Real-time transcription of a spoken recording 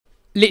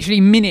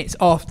Literally minutes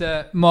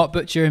after Mark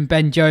Butcher and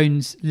Ben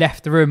Jones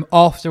left the room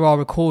after our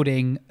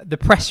recording, the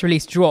press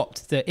release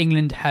dropped that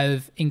England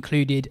have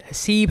included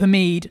Haseeb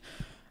Hameed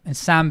and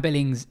Sam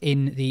Billings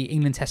in the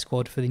England Test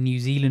squad for the New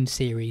Zealand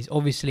series.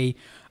 Obviously,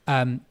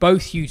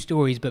 both huge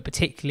stories, but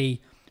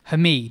particularly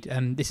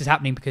Hameed. This is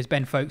happening because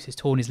Ben Foakes has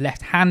torn his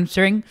left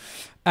hamstring.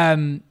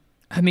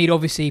 Hameed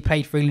obviously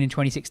played for England in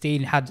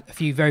 2016, had a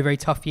few very, very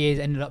tough years,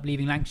 ended up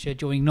leaving Lancashire,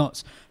 joining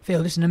Notts.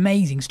 Phil, this is an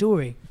amazing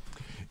story.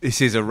 This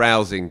is a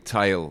rousing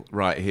tale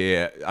right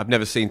here. I've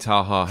never seen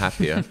Taha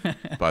happier,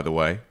 by the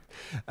way.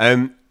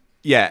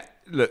 Yeah,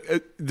 look,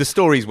 the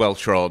story's well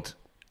trod.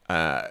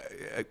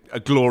 A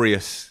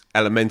glorious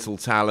elemental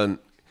talent,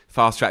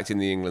 fast-tracked in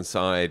the England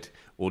side,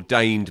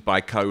 ordained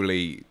by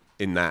Kohli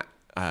in that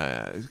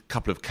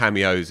couple of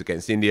cameos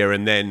against India,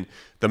 and then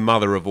the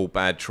mother of all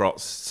bad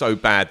trots, so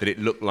bad that it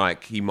looked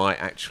like he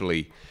might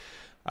actually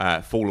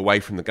fall away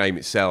from the game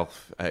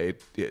itself.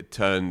 It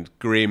turned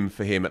grim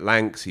for him at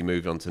Lancs. He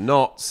moved on to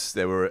Notts.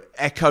 There were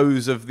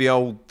echoes of the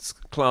old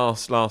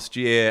class last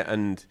year,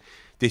 and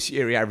this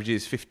year he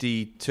averages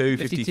 52,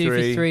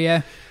 53.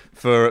 Yeah.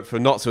 For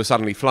Notts, who are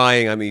suddenly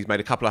flying. I mean, he's made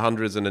a couple of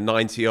hundreds and a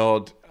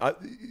 90-odd.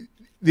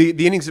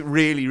 The innings that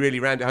really, really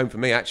rounded it home for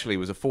me, actually,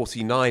 was a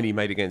 49 he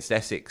made against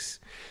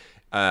Essex.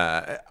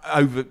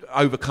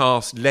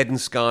 Overcast, leaden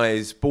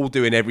skies, ball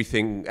doing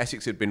everything.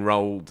 Essex had been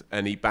rolled,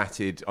 and he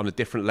batted on a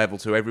different level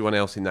to everyone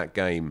else in that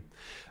game.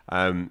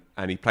 And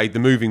he played the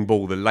moving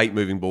ball, the late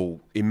moving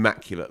ball,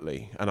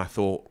 immaculately. And I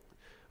thought,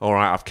 all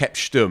right, I've kept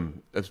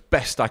stum as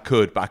best I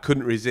could, but I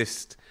couldn't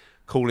resist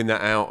calling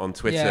that out on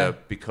Twitter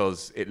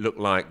because it looked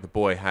like the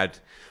boy had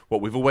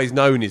what we've always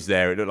known is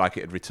there. It looked like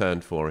it had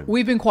returned for him.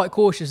 We've been quite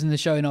cautious in the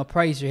show in our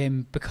praise for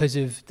him because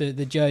of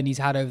the journey he's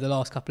had over the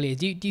last couple of years.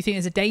 Do you think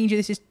there's a danger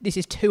this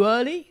is too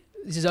early?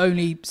 This is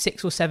only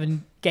 6 or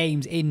 7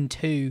 games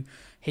into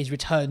his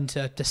return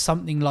to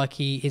something like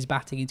he is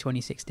batting in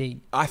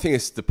 2016. I think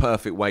it's the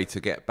perfect way to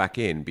get back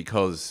in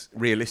because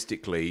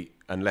realistically,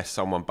 unless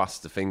someone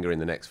busts a finger in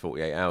the next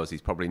 48 hours,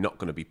 he's probably not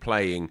going to be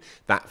playing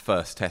that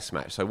first test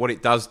match. So what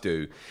it does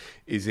do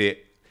is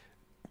it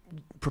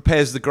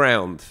prepares the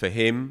ground for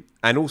him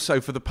and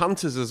also for the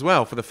punters as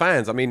well, for the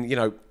fans. I mean, you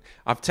know,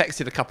 I've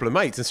texted a couple of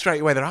mates and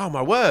straight away they're, oh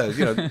my word,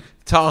 you know,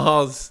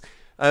 Taha's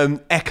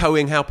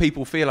echoing how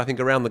people feel, I think,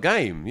 around the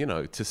game, you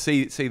know, to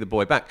see the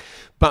boy back.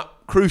 But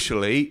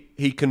crucially,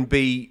 he can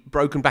be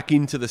broken back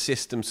into the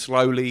system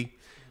slowly.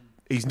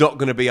 He's not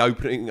going to be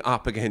opening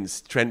up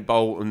against Trent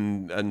Bolt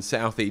and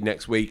Southey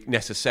next week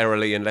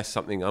necessarily, unless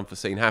something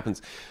unforeseen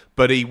happens.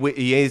 But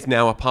he is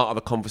now a part of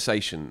the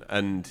conversation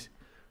and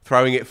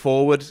throwing it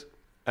forward.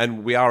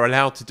 And we are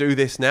allowed to do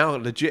this now,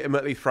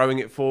 legitimately throwing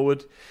it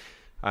forward.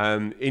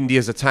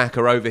 India's attack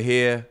are over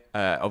here,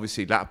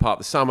 obviously latter part of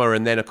the summer,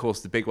 and then, of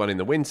course, the big one in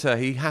the winter.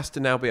 He has to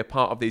now be a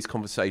part of these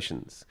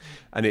conversations.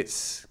 And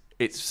it's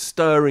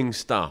stirring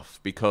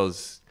stuff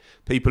because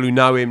people who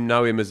know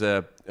him as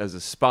a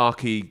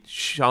sparky,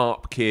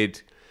 sharp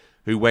kid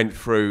who went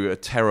through a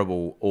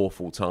terrible,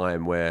 awful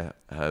time where,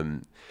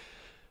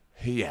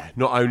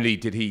 not only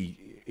did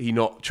he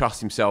not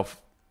trust himself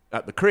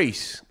at the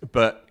crease,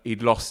 but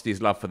he'd lost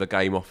his love for the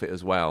game off it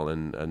as well.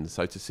 And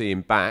so to see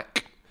him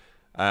back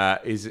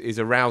is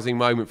a rousing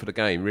moment for the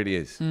game, really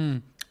is.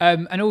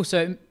 And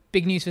also,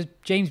 big news for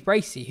James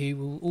Bracey, who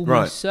will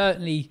almost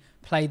certainly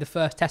play the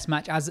first test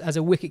match as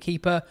a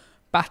wicketkeeper,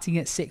 batting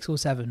at 6 or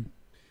 7.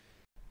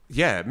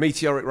 Yeah,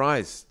 meteoric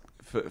rise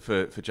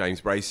for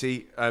James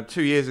Bracey.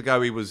 2 years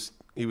ago, he was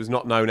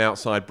not known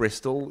outside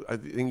Bristol. I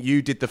think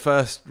you did the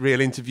first real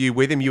interview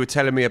with him. You were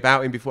telling me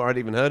about him before I'd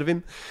even heard of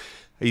him.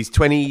 He's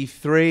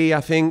 23, I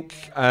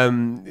think,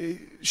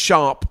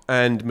 sharp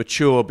and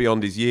mature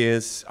beyond his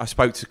years. I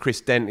spoke to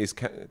Chris Dent, his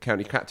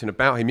county captain,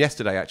 about him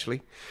yesterday,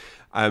 actually.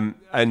 And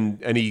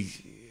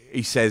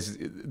he says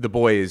the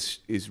boy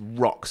is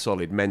rock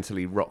solid,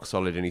 mentally rock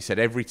solid. And he said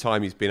every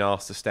time he's been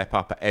asked to step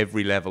up at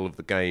every level of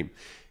the game,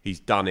 he's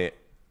done it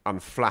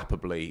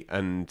unflappably.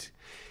 And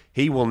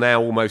he will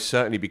now almost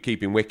certainly be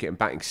keeping wicket and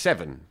batting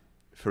 7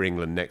 for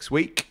England next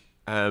week.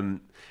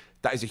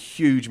 That is a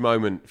huge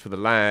moment for the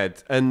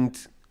lad,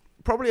 and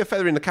probably a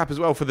feather in the cap as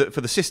well for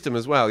the system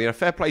as well. You know,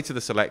 fair play to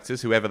the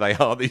selectors, whoever they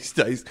are these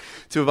days,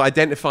 to have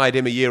identified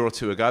him a year or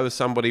two ago as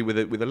somebody with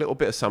a little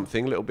bit of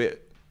something, a little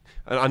bit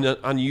an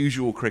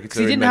unusual cricketer.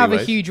 He didn't have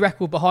a huge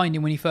record behind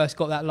him when he first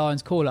got that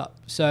Lions call up,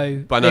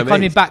 so they're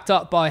kind of backed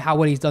up by how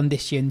well he's done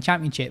this year in the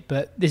Championship.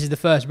 But this is the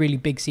first really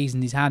big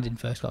season he's had in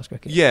first class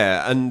cricket.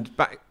 Yeah, and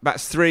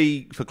bats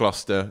 3 for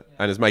Gloucester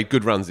and has made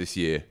good runs this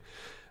year.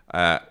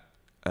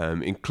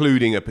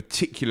 Including a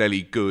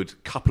particularly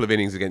good couple of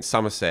innings against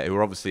Somerset, who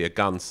are obviously a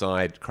gun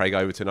side. Craig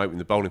Overton opening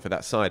the bowling for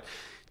that side.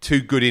 2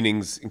 good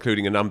innings,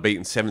 including an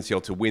unbeaten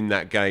 70-odd to win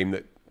that game.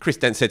 That Chris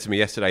Dent said to me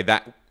yesterday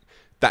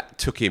that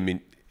took him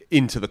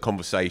into the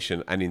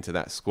conversation and into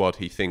that squad,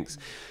 he thinks.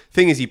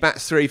 Thing is, he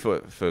bats 3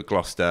 for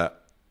Gloucester.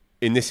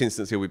 In this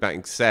instance, he'll be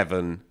batting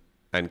 7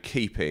 and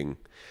keeping.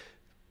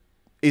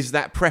 Is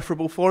that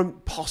preferable for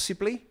him?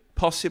 Possibly.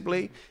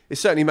 It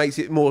certainly makes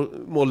it more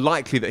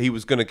likely that he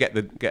was going to get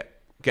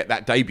get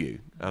that debut.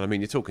 And I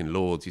mean, you're talking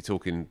Lords, you're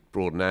talking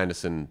Broad and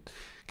Anderson,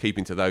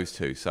 keeping to those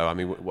two. So I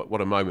mean,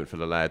 what a moment for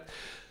the lad.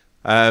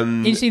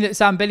 Interesting that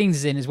Sam Billings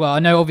is in as well. I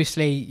know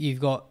obviously you've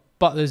got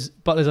Butler's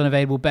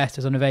unavailable,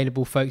 Bester's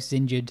unavailable, Folkes is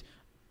injured,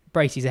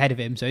 Bracey's ahead of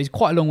him, so he's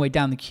quite a long way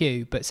down the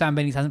queue. But Sam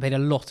Billings hasn't played a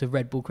lot of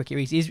red ball cricket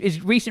recently.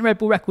 His recent red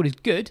ball record is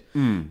good,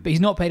 but he's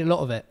not played a lot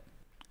of it.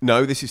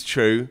 No, this is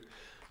true,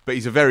 but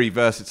he's a very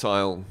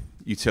versatile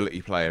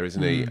utility player,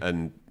 isn't he?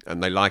 And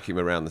they like him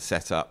around the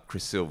setup.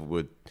 Chris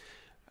Silverwood,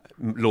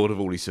 Lord of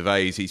all he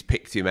surveys, he's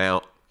picked him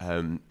out.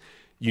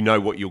 You know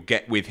what you'll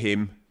get with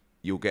him.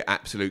 You'll get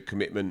absolute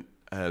commitment,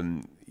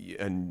 and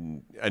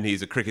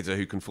he's a cricketer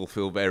who can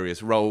fulfil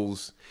various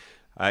roles.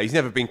 He's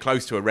never been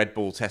close to a red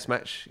ball test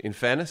match, in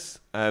fairness.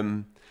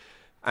 And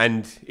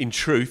in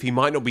truth, he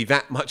might not be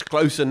that much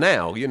closer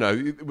now. You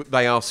know,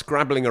 they are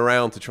scrabbling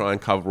around to try and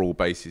cover all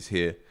bases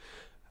here.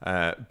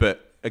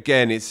 But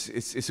again,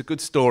 it's a good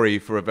story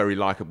for a very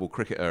likeable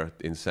cricketer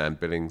in Sam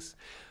Billings.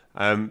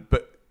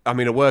 But I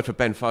mean, a word for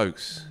Ben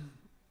Folkes.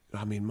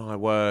 I mean, my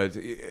word,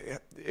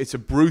 it's a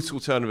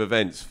brutal turn of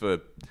events for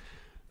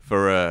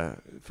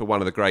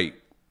one of the great,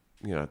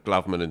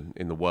 glovemen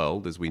in the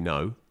world, as we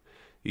know.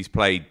 He's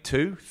played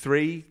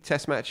 2-3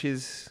 test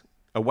matches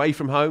away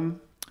from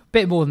home.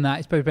 Bit more than that.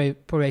 It's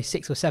probably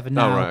 6 or 7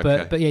 now. Oh, right,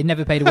 okay. But yeah,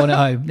 never played one at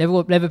home.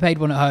 Never played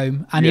one at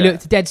home. And he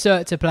looked dead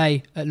cert to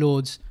play at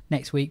Lords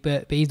next week,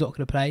 but he's not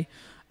going to play.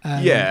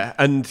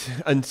 And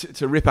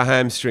to rip a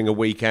hamstring a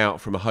week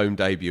out from a home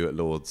debut at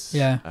Lords,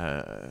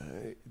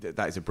 that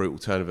is a brutal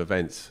turn of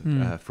events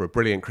for a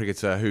brilliant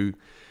cricketer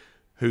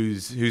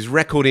whose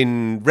record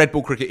in red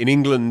ball cricket in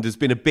England has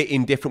been a bit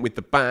indifferent with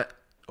the bat.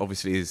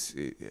 Obviously,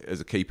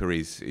 as a keeper,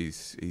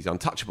 he's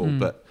untouchable,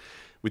 but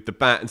with the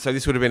bat, and so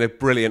this would have been a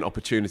brilliant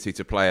opportunity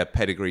to play a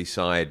pedigree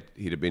side.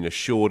 He'd have been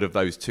assured of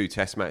those 2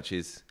 test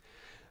matches,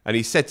 and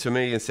he said to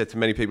me and said to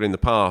many people in the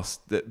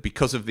past that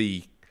because of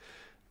the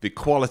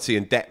quality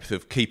and depth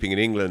of keeping in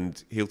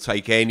England, he'll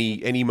take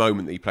any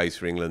moment that he plays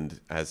for England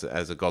as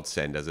a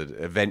godsend, as an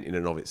event in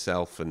and of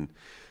itself. And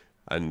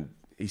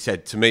he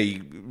said to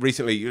me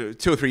recently,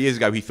 2 or 3 years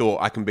ago, he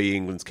thought I can be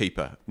England's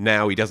keeper.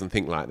 Now he doesn't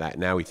think like that.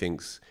 Now he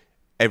thinks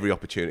every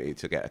opportunity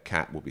to get a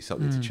cap will be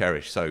something to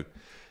cherish. So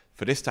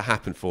for this to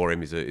happen for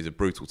him is a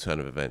brutal turn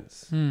of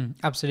events.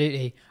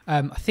 Absolutely.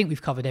 I think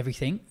we've covered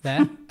everything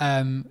there.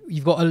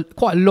 You've got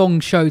quite a long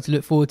show to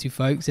look forward to,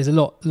 folks. There's a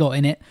lot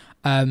in it.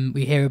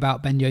 We hear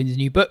about Ben Jones'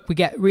 new book. We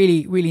get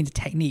really, really into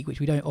technique, which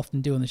we don't often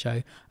do on the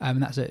show.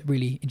 And that's a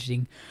really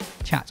interesting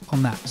chat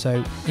on that.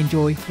 So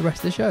enjoy the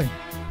rest of the show.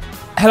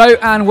 Hello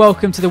and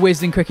welcome to the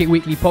Wisden Cricket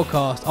Weekly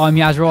podcast. I'm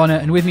Yas Rana,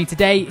 and with me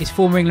today is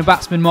former England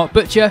batsman Mark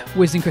Butcher,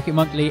 Wisden Cricket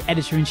Monthly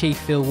editor-in-chief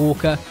Phil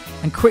Walker,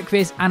 and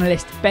CricViz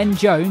analyst Ben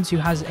Jones, who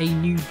has a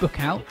new book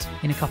out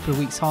in a couple of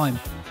weeks' time.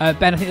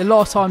 Ben, I think the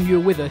last time you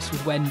were with us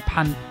was when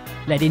Pant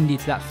led India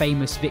to that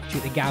famous victory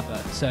at the Gabba.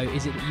 So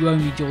is it that you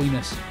only join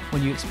us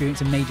when you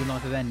experience a major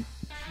life event?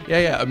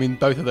 Yeah. I mean,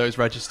 both of those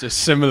register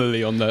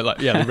similarly on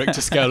the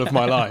Richter scale of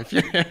my life.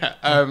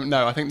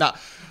 No, I think that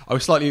I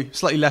was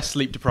slightly less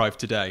sleep deprived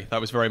today. That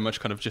was very much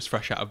kind of just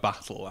fresh out of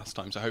battle last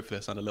time. So hopefully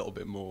I sound a little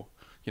bit more,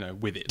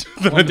 with it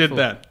than I did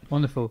then.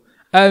 Wonderful.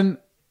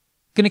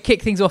 Going to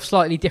kick things off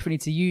slightly differently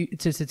to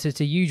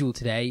usual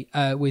today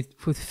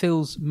with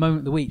Phil's moment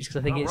of the week, because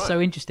I think it's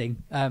so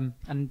interesting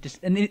and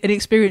just an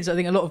experience I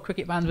think a lot of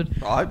cricket fans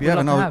would. I hope you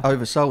haven't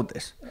oversold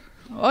this.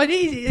 Oh, it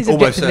is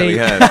almost certainly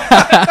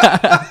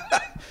have.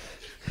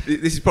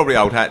 This is probably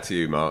old hat to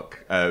you,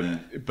 Mark.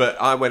 But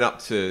I went up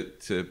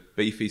to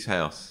Beefy's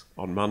house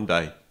on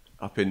Monday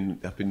up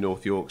in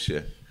North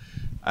Yorkshire,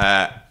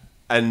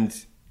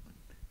 and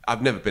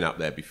I've never been up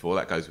there before.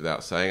 That goes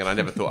without saying, and I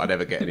never thought I'd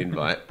ever get an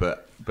invite,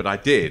 but I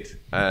did.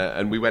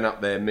 And we went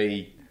up there,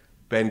 me,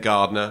 Ben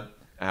Gardner,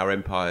 our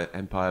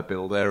empire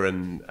builder,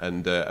 and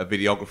a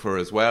videographer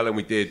as well, and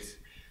we did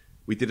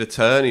a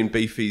turn in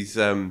Beefy's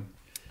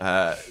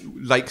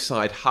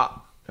lakeside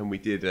hut. And we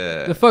did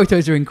the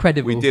photos are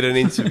incredible. We did an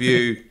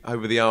interview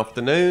over the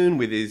afternoon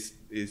with his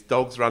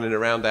dogs running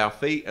around our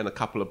feet and a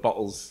couple of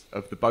bottles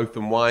of the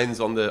Botham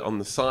wines on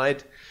the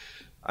side.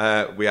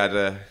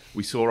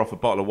 We saw off a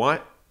bottle of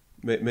white.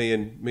 Me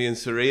and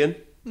Sirian.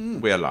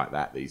 We are like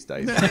that these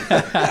days.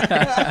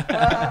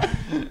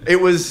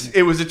 It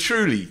was a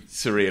truly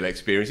surreal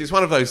experience. It's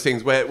one of those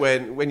things where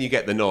when you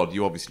get the nod,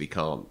 you obviously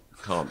can't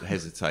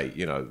hesitate.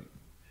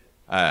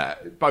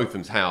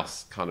 Botham's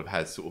house kind of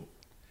has sort of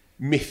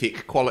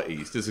mythic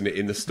qualities, doesn't it,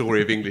 in the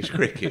story of English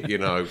cricket?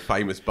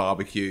 Famous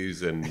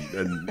barbecues and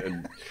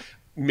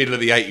middle of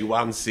the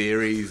 '81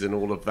 series and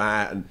all of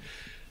that,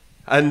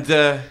 and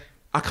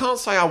I can't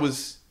say I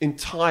was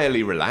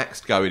entirely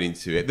relaxed going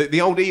into it.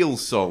 The old Eels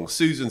song,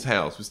 Susan's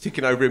House, was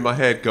ticking over in my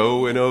head,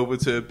 going over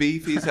to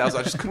Beefy's house.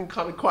 I just couldn't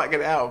kind of quite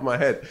get it out of my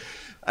head,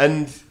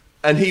 and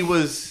he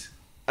was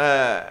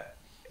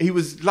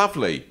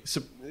lovely.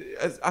 So,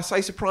 I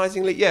say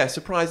surprisingly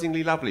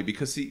lovely,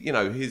 because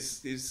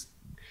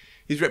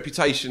his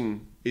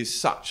reputation is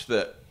such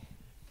that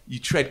you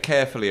tread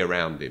carefully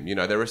around him. You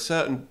know, there are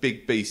certain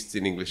big beasts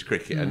in English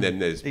cricket, and then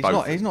there's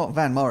both. He's not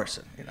Van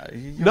Morrison,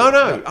 you No,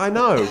 know. I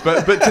know,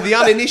 but to the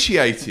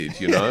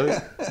uninitiated, you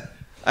know.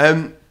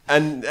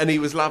 And he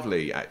was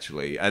lovely,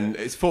 actually. And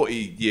it's 40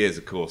 years,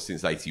 of course,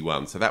 since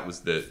 81. So that was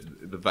the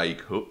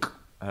vague hook,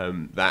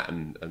 that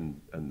and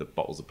the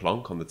bottles of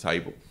Plonk on the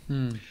table.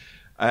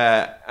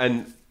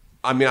 And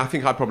I mean, I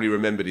think I probably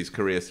remembered his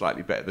career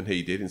slightly better than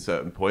he did in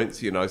certain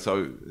points, you know.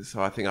 So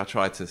I think I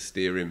tried to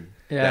steer him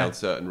down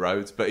certain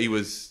roads. But he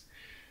was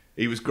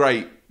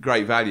great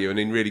value and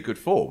in really good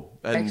form.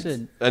 And,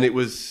 Excellent. And it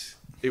was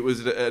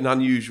an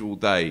unusual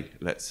day,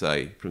 let's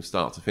say, from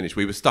start to finish.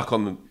 We were stuck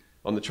on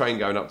the train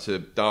going up to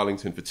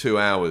Darlington for 2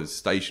 hours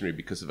stationary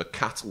because of a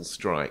cattle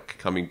strike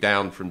coming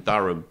down from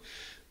Durham,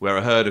 where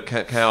a herd of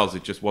cows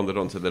had just wandered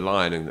onto the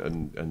line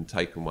and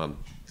taken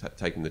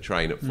the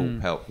train at full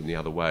pelt from the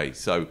other way.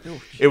 So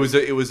it was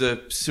a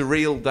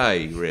surreal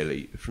day,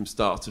 really, from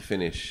start to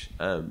finish.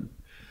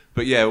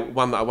 But yeah,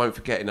 one that I won't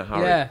forget in a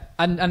hurry. Yeah,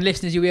 and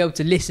listeners, you'll be able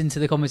to listen to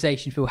the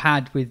conversation Phil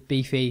had with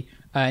Beefy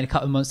in a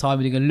couple of months' time.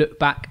 We're going to look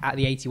back at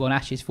the 81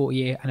 Ashes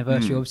 40-year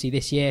anniversary, obviously,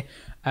 this year,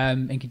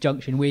 in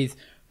conjunction with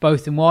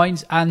Both and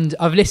Wines. And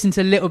I've listened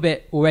to a little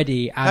bit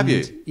already. And Have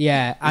you?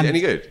 Yeah. And is it any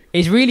good?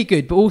 It's really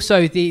good, but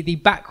also the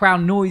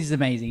background noise is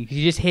amazing because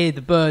you just hear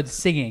the birds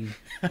singing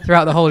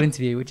throughout the whole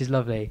interview, which is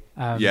lovely.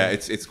 Yeah,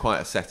 it's quite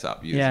a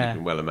setup, you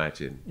can well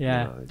imagine.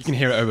 Yeah. You know, You can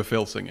hear it over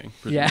Phil singing.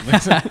 Yeah.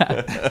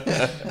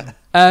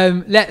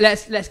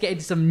 Let's get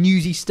into some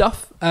newsy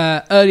stuff.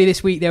 Earlier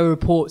this week, there were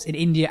reports in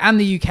India and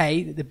the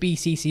UK that the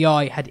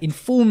BCCI had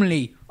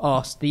informally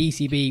asked the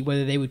ECB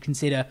whether they would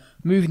consider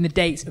moving the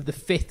dates of the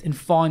fifth and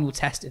final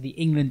test of the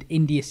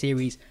England-India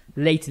series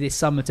later this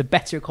summer to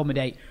better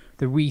accommodate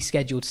the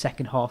rescheduled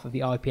second half of the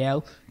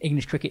IPL.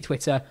 English cricket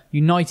Twitter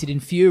united in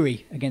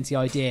fury against the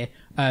idea,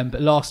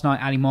 but last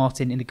night Ali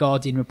Martin in The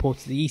Guardian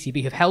reported the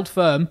ECB have held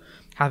firm,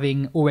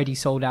 having already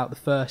sold out the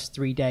first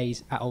 3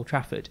 days at Old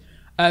Trafford.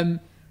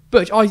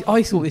 Butch,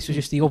 I thought this was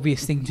just the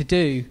obvious thing to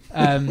do,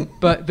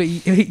 but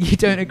you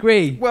don't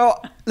agree.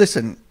 Well,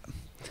 listen,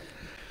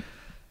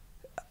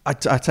 I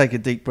take a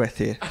deep breath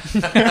here.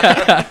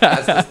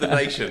 as does the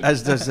nation.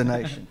 As does the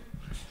nation.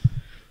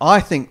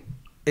 I think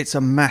it's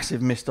a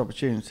massive missed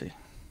opportunity.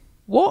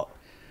 What?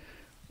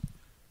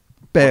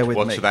 Bear with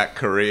Watch me. that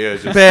career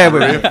just Bear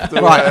with me. ripped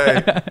away.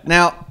 Right.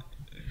 Now,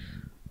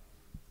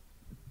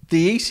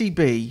 the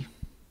ECB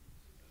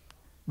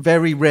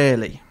very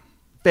rarely,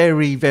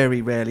 very,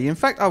 very rarely, in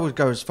fact, I would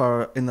go as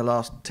far in the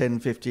last 10,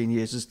 15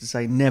 years as to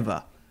say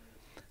never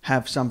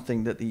have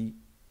something that the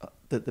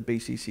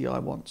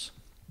BCCI wants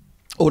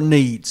or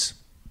needs.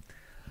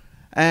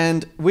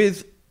 And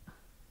with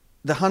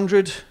the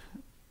 100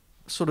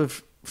 sort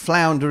of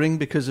floundering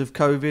because of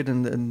COVID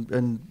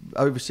and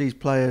overseas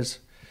players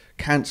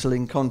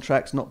cancelling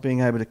contracts, not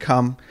being able to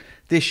come,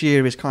 this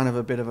year is kind of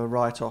a bit of a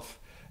write-off.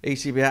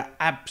 ECB are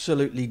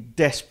absolutely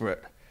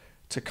desperate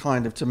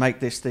to make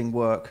this thing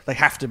work. They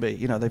have to be.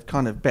 You know, they've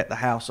kind of bet the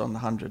house on the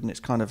 100, and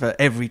it's kind of at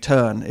every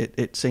turn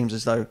it seems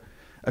as though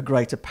a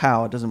greater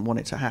power doesn't want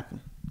it to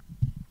happen.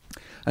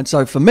 And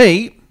so for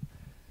me,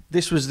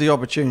 this was the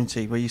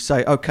opportunity where you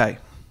say, okay,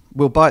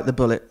 we'll bite the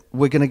bullet.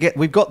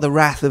 We've got the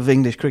wrath of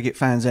English cricket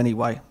fans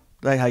anyway.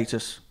 They hate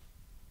us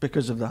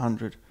because of the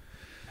 100.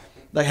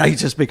 They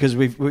hate us because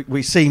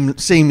we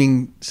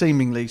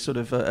seemingly sort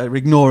of are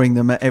ignoring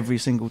them at every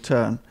single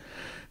turn.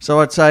 So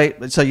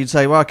you'd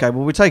say, well, okay,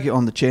 well, we take it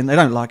on the chin. They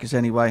don't like us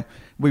anyway.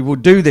 We will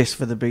do this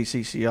for the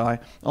BCCI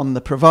on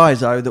the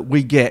proviso that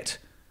we get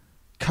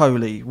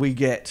Kohli, we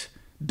get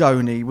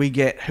Dhoni, we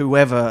get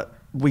whoever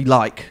we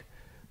like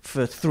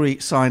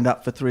signed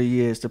up for 3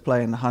 years to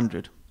play in the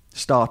 100,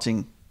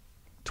 starting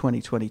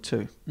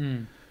 2022.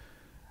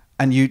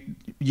 And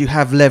you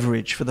have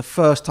leverage for the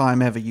first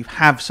time ever. You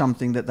have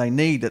something that they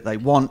need, that they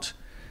want.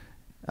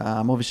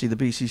 Obviously, the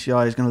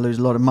BCCI is going to lose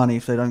a lot of money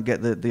if they don't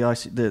get the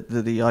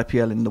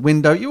IPL in the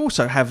window. You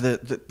also have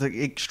the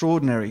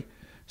extraordinary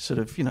sort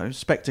of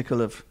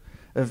spectacle of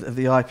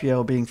the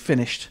IPL being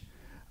finished,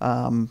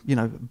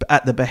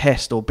 at the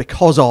behest or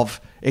because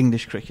of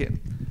English cricket,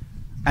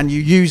 and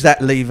you use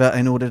that lever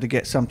in order to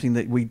get something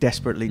that we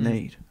desperately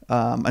need.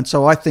 And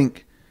so I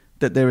think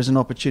that there is an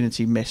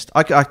opportunity missed.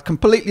 I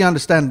completely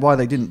understand why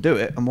they didn't do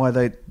it and why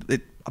they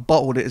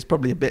bottled it is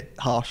probably a bit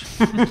harsh.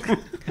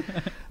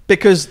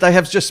 Because they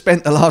have just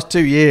spent the last 2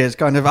 years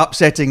kind of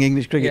upsetting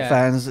English cricket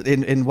fans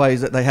in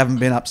ways that they haven't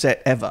been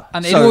upset ever.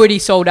 And they've already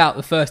sold out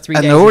the first 3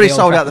 days. And they've already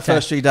sold out the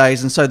first 3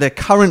 days. And so their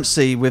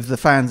currency with the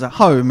fans at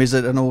home is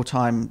at an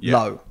all-time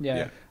low.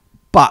 Yeah.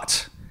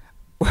 But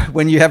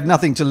when you have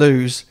nothing to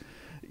lose,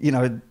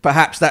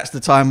 perhaps that's the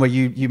time where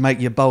you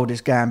make your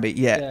boldest gambit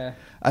yet. Yeah.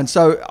 And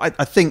so I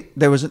think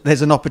there's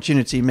an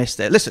opportunity missed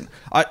there. Listen,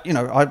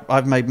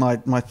 I've made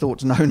my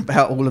thoughts known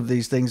about all of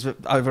these things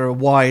over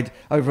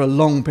a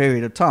long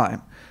period of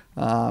time,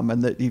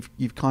 and that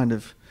you've kind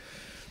of,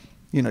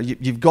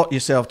 you've got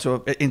yourself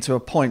into a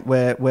point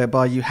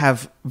whereby you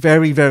have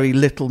very, very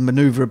little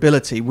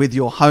manoeuvrability with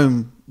your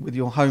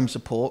home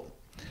support,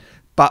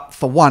 But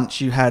for once,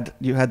 you had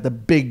the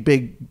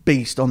big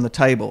beast on the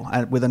table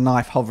and with a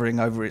knife hovering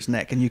over its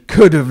neck, and you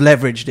could have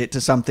leveraged it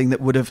to something that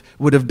would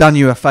have done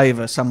you a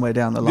favour somewhere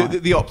down the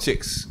line. The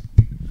optics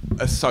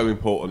are so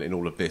important in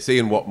all of this.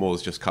 Ian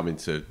Watmore's just come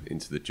into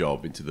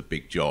the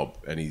big job,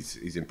 and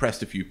he's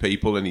impressed a few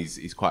people, and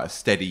he's quite a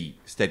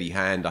steady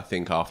hand, I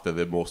think, after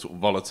the more sort of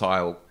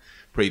volatile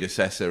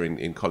predecessor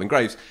in Colin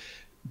Graves.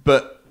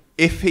 But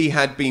if he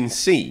had been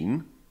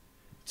seen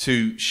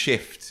to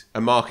shift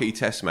a marquee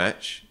test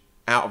match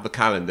out of the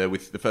calendar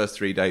with the first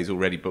 3 days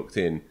already booked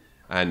in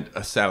and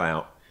a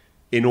sellout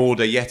in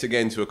order yet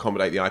again to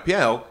accommodate the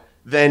IPL,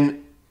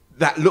 then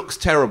that looks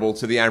terrible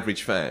to the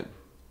average fan.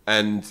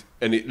 And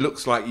it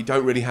looks like you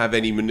don't really have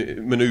any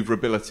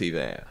manoeuvrability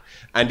there.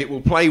 And it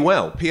will play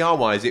well.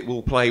 PR-wise, it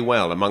will play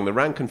well. Among the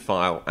rank and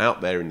file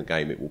out there in the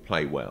game, it will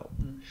play well.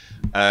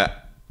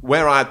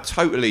 Where I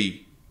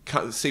totally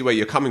see where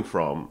you're coming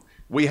from,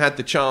 we had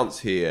the chance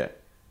here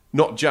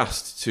not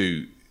just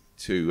to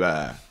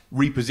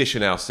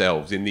reposition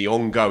ourselves in the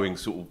ongoing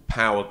sort of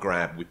power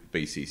grab with the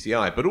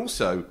BCCI, but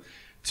also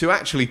to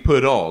actually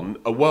put on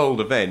a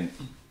world event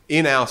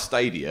in our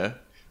stadia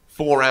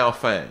for our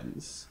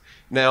fans.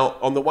 Now,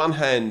 on the one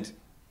hand,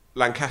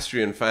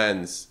 Lancastrian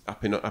fans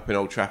up in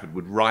Old Trafford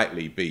would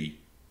rightly be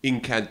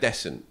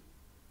incandescent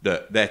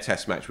that their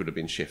test match would have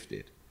been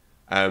shifted.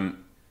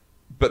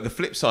 But the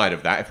flip side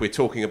of that, if we're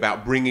talking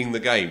about bringing the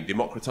game,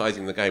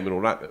 democratising the game and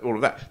all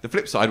of that, the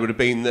flip side would have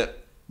been that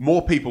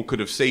more people could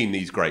have seen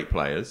these great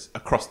players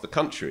across the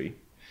country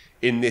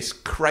in this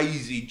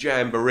crazy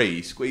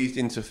jamboree squeezed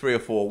into 3 or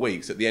 4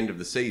 weeks at the end of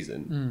the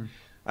season.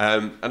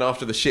 And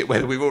after the shit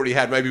weather we've already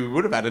had, maybe we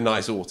would have had a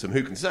nice autumn,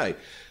 who can say?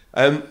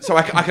 So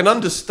I can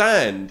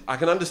understand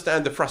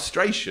the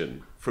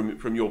frustration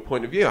from your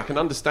point of view. I can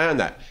understand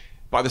that.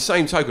 By the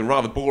same token,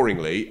 rather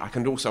boringly, I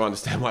can also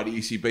understand why the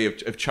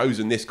ECB have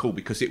chosen this call,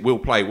 because it will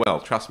play well.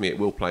 Trust me, it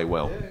will play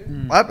well.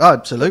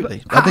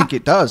 Absolutely. I think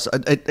it does.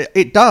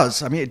 It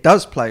does. I mean, it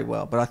does play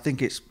well, but I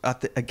think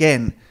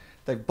again,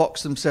 they've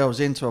boxed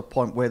themselves into a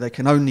point where they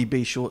can only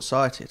be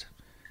short-sighted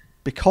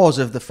because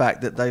of the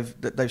fact that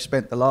they've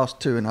spent the last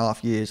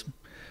 2.5 years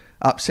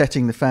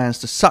upsetting the fans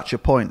to such a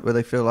point where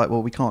they feel like,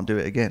 well, we can't do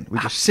it again. We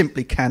just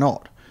simply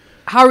cannot.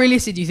 How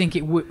realistic do you think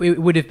it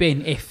would have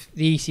been if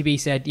the ECB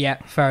said, yeah,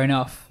 fair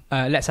enough,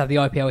 let's have the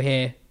IPL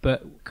here,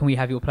 but can we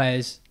have your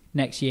players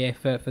next year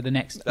for the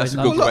next... That's a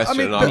good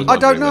question. I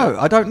don't know.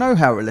 I don't know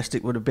how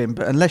realistic it would have been,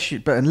 but unless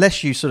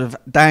you sort of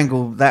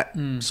dangle that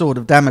sort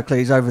of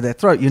Damocles over their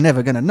throat, you're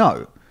never going to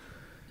know.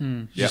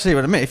 You see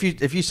what I mean?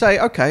 If you say,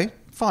 okay,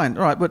 fine,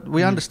 all right, but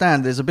we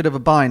understand there's a bit of a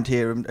bind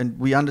here, and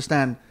we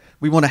understand...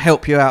 We want to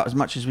help you out as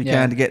much as we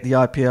can to get the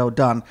IPL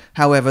done.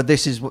 However,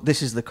 this is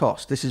the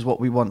cost. This is what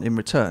we want in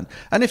return.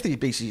 And if the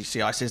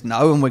BCCI says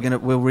no, and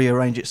we'll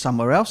rearrange it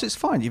somewhere else, it's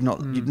fine. You've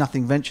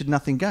nothing ventured,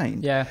 nothing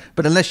gained. Yeah.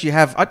 But unless you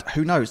have,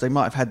 who knows? They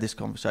might have had this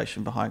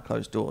conversation behind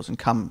closed doors and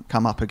come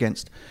up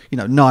against,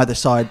 neither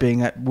side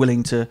being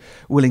willing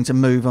to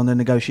move on the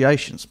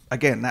negotiations.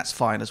 Again, that's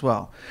fine as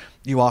well.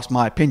 You asked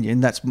my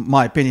opinion. That's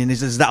my opinion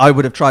is that I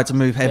would have tried to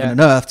move heaven and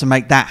earth to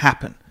make that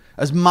happen.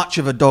 As much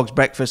of a dog's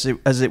breakfast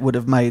as it would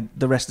have made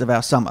the rest of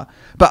our summer.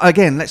 But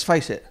again, let's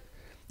face it,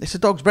 it's a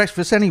dog's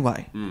breakfast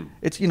anyway.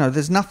 It's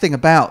there's nothing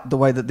about the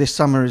way that this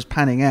summer is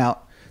panning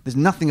out. There's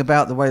nothing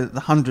about the way that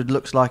the 100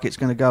 looks like it's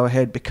going to go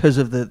ahead because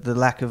of the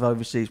lack of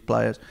overseas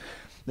players.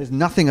 There's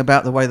nothing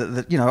about the way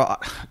that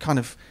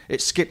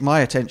it skipped my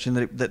attention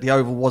that the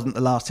Oval wasn't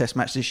the last Test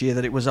match this year,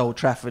 that it was Old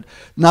Trafford.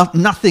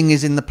 Nothing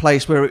is in the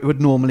place where it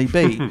would normally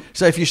be.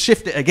 So if you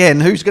shift it again,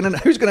 who's going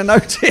to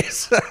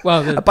notice?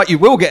 Well, but you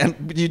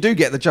do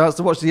get the chance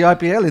to watch the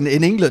IPL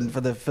in England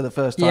for the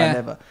first time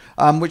ever,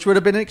 which would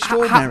have been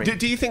extraordinary.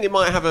 Do you think it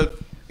might have a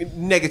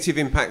negative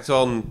impact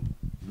on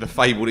the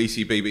fabled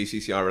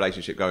ECB-BCCI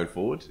relationship going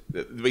forward?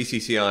 The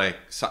BCCI,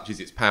 such as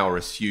its power,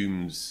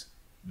 assumes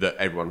that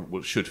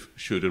everyone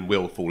should and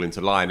will fall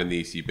into line, and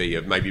the ECB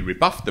have maybe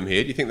rebuffed them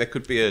here. Do you think there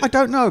could be a... I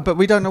don't know, but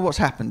we don't know what's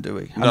happened, do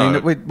we? No. I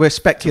mean, we're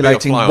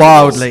speculating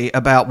wildly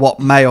about what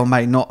may or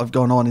may not have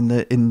gone on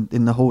in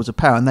the halls of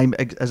power, and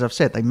they, as I've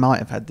said, they might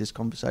have had this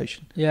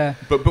conversation. Yeah.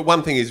 But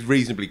one thing is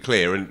reasonably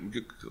clear, and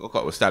I've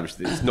got to establish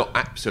that it's not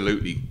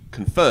absolutely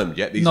confirmed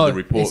yet. These are the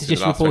reports in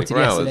the last 24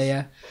 hours.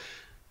 Yeah.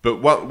 But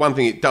one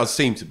thing it does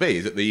seem to be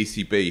is that the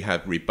ECB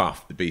have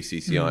rebuffed the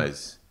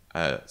BCCI's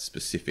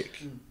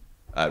specific...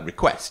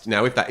 request.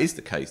 Now, if that is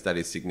the case, that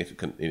is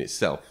significant in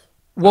itself.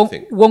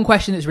 One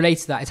question that's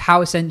related to that is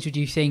how essential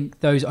do you think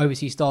those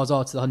overseas stars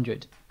are to the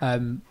 100?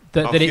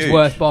 That it's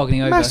worth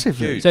bargaining over.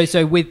 Massively.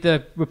 So with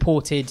the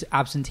reported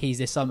absentees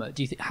this summer,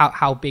 do you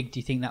how big do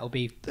you think that will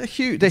be? They're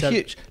huge. They're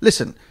huge.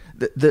 Listen,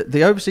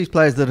 the overseas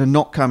players that are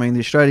not coming, the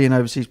Australian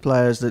overseas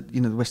players that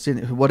the West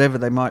Indian, whatever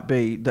they might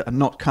be, that are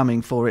not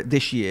coming for it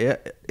this year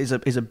is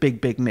a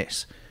big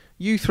miss.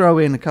 You throw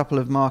in a couple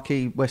of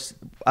marquee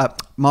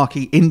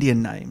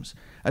Indian names.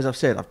 As I've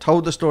said, I've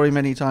told the story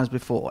many times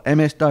before.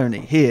 MS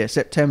Dhoni, here,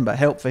 September,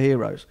 help for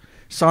heroes.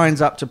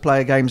 signs up to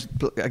play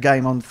a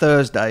game on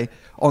Thursday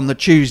on the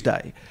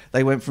Tuesday.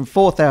 They went from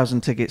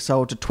 4,000 tickets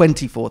sold to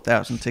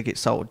 24,000 tickets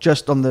sold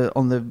just on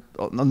the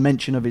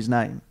mention of his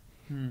name,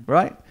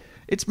 right?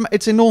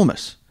 It's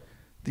enormous.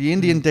 The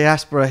Indian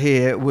diaspora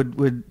here would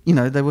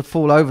they would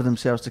fall over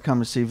themselves to come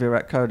and see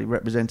Virat Kohli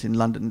representing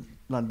London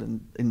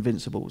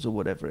Invincibles or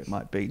whatever it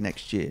might be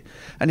next year.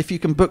 And if you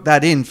can book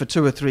that in for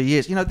 2 or 3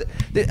 years,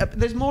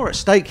 there's more at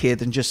stake here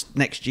than just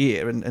next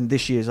year and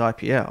this year's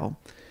IPL.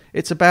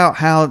 It's about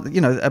how,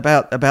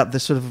 about the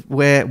sort of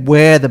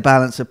where the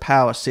balance of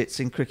power sits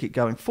in cricket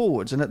going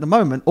forwards. And at the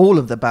moment, all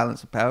of the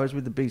balance of power is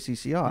with the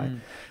BCCI.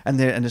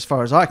 And as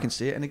far as I can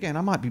see it, and again,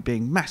 I might be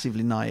being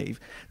massively naive,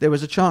 there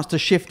was a chance to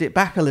shift it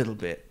back a little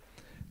bit.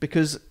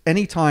 Because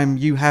anytime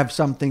you have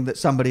something that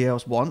somebody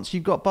else wants,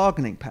 you've got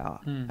bargaining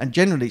power. And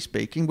generally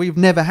speaking, we've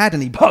never had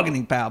any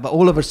bargaining power, but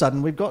all of a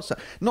sudden we've got some.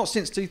 Not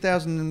since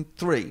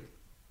 2003,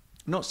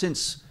 not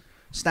since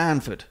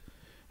Stanford.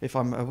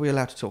 Are we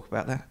allowed to talk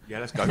about that? Yeah,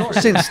 let's go. Not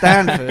since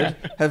Stanford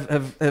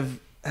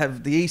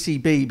have the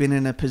ECB been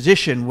in a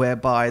position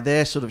whereby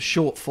their sort of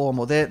short form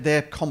or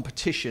their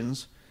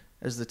competitions,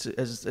 as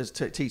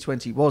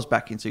T20 was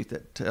back in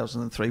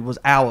 2003, was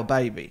our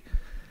baby.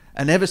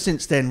 And ever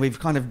since then, we've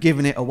kind of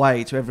given it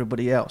away to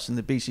everybody else, and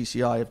the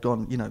BCCI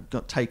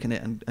have taken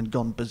it and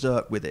gone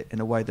berserk with it in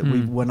a way that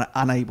we were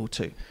unable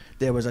to.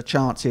 There was a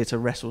chance here to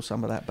wrestle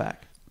some of that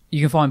back. You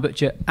can find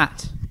Butcher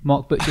at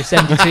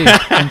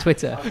MarkButcher72 on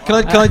Twitter.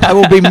 I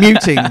will be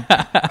muting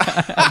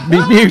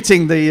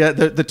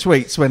the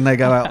tweets when they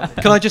go out.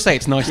 Can I just say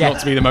it's nice not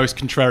to be the most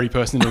contrary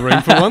person in the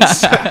room for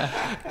once?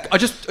 I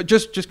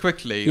just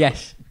quickly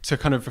to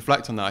kind of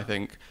reflect on that. I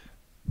think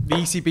the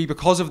ECB,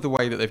 because of the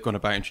way that they've gone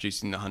about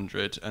introducing the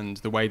 100 and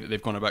the way that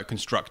they've gone about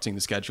constructing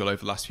the schedule over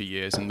the last few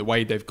years and the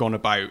way they've gone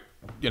about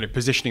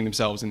positioning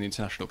themselves in the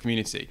international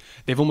community,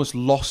 they've almost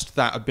lost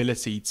that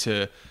ability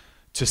to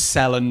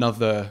sell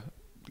another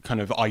kind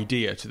of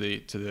idea to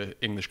the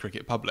English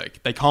cricket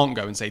public. They can't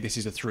go and say this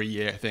is a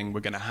 3-year thing,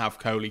 we're going to have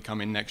Kohli come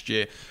in next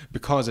year,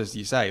 because, as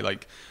you say,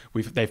 like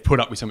they've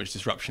put up with so much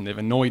disruption, they've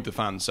annoyed the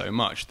fans so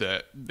much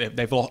that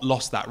they've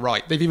lost that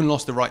right. They've even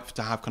lost the right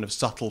to have kind of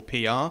subtle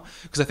PR,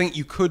 because I think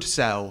you could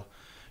sell,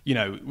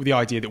 with the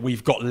idea that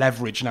we've got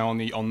leverage now on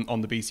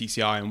the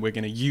BCCI and we're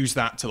going to use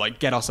that to like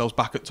get ourselves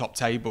back at top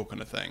table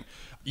kind of thing.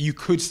 You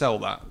could sell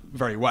that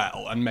very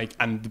well and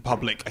the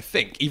public, I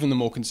think, even the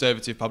more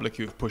conservative public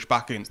who have pushed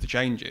back against the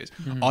changes,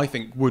 I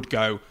think would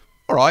go,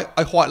 all right,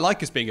 I quite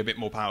like us being a bit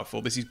more powerful.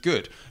 This is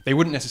good. They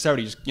wouldn't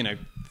necessarily just,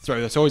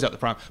 throw their toys out the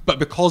pram. But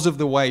because of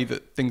the way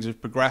that things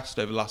have progressed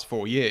over the last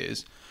 4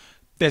 years,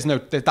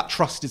 that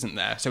trust isn't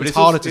there. So it's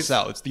harder to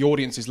sell. The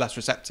audience is less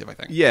receptive, I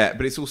think. Yeah,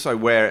 but it's also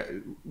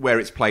where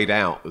it's played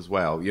out as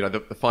well.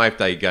 The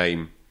 5-day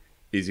game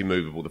is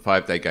immovable. The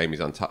 5-day game is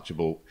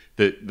untouchable.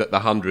 The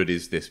 100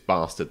 is this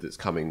bastard that's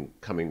coming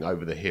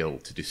over the hill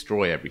to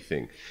destroy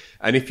everything.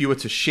 And if you were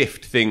to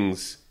shift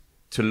things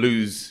to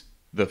lose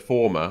the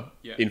former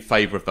in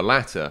favour of the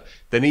latter,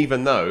 then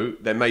even though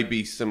there may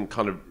be some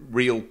kind of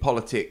real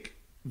politic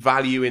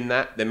value in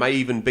that, there may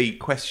even be,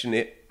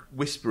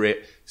 whisper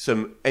it,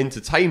 some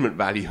entertainment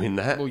value in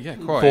that. Well, yeah,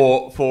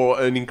 quite. For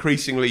an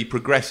increasingly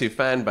progressive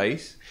fan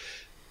base,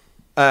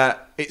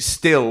 it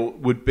still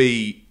would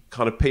be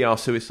kind of PR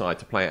suicide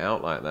to play it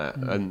out like that.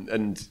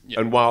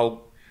 And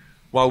while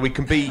we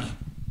can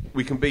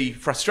be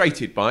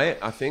frustrated by it,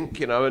 I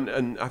think,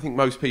 and I think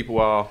most people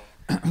are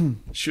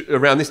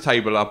around this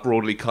table are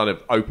broadly kind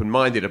of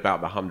open-minded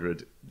about the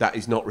 100. That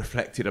is not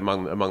reflected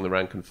among the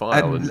rank and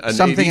file, and the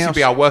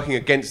ECB are working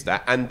against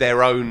that and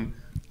their own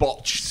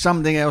botched.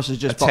 Something else has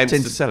just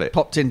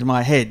popped into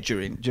my head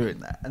during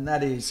that, and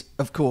that is,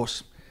 of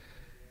course,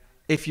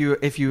 if you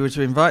were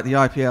to invite the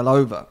IPL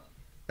over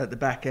at the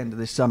back end of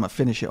this summer,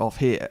 finish it off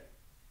here,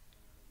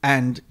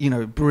 and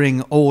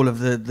bring all of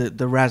the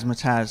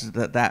razzmatazz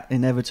that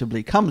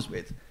inevitably comes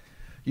with,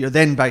 you're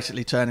then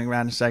basically turning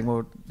around and saying,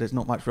 well, there's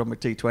not much wrong with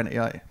T20,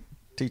 are you?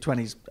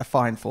 T20's a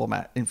fine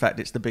format. In fact,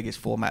 it's the biggest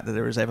format that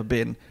there has ever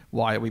been.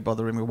 Why are we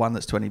bothering with one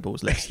that's 20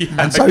 balls less?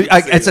 And so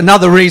it's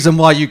another reason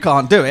why you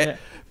can't do it. Yeah.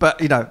 But,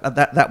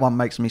 that one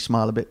makes me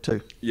smile a bit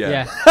too.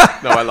 Yeah.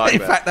 No, I like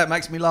that. In fact, that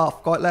makes me laugh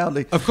quite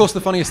loudly. Of course, the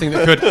best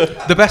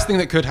thing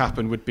that could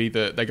happen would be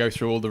that they go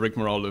through all the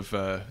rigmarole of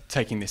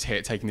taking this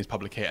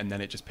public hit, and then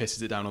it just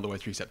pisses it down all the way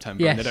through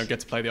September, and they don't get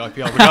to play the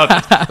IPL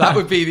regardless. That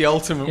would be the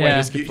ultimate way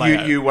this could play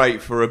out. You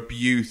wait for a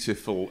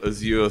beautiful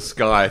azure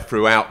sky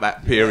throughout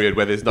that period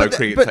where there's no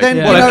cricket. But then,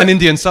 an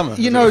Indian summer.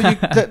 It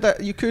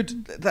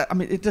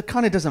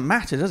kind of doesn't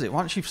matter, does it?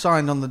 Once you've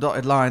signed on the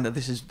dotted line that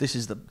this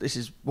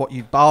is what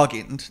you've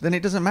bargained, then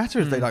it doesn't matter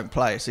if they don't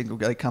play a single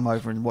game. They come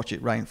over and watch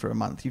it rain for a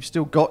month. You've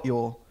still got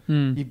your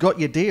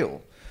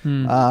deal.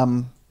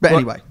 But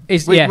anyway,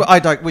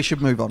 we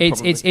should move on.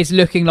 It's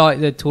looking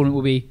like the tournament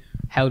will be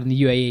held in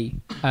the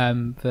UAE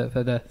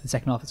for the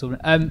second half of the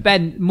tournament.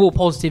 Ben, more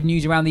positive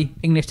news around the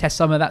English Test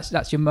summer.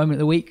 That's your moment of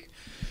the week.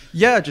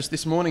 Yeah, just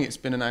this morning it's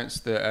been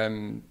announced that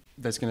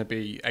there's going to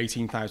be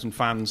 18,000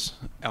 fans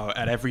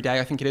at every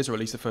day, I think it is, or at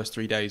least the first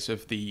 3 days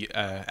of the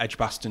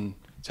Edgbaston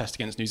Test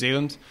against New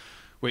Zealand.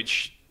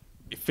 which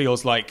it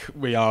feels like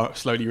we are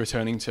slowly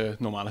returning to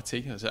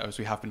normality, as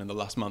we have been in the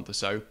last month or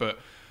so. But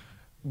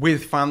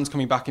with fans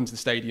coming back into the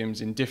stadiums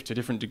to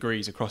different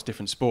degrees across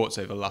different sports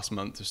over the last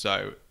month or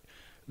so,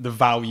 the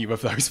value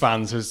of those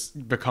fans has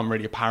become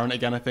really apparent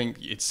again. I think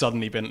it's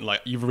suddenly been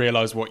like you've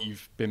realised what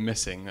you've been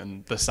missing,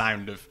 and the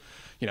sound of,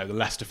 you know, the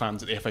Leicester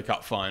fans at the FA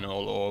Cup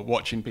final, or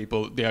watching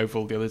people at the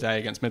Oval the other day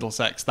against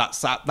Middlesex.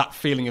 That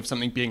feeling of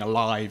something being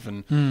alive,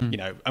 and you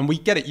know, and we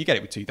get it. You get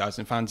it with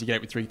 2,000 fans, you get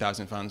it with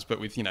 3,000 fans, but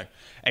with, you know,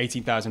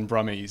 18,000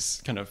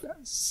 Brummies kind of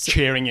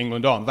cheering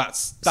England on.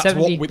 That's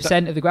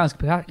 70% of the ground's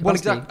capacity. Well,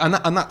 exactly,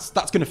 and that's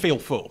going to feel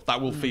full. That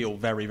will feel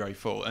very, very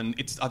full, and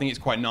I think it's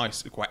quite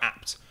nice, quite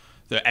apt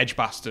that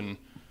Edgbaston,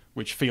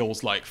 which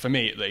feels like, for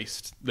me at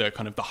least, the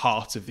kind of the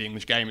heart of the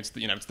English game. It's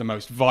it's the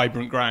most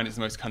vibrant ground. It's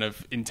the most kind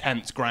of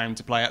intense ground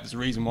to play at. There's a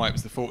reason why it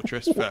was the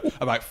Fortress for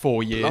about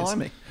 4 years.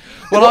 Blimey.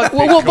 Well,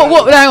 hang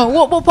on.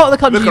 What part of the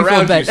country Look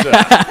are you from, around you,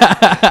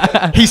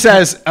 Ben? sir. He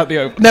says at the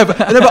Oval. No,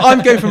 but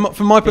I'm going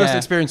from my personal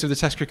experience of the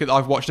Test cricket that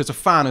I've watched as a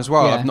fan as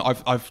well. Yeah.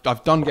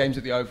 I've done games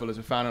at the Oval as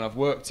a fan, and I've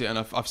worked it, and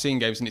I've seen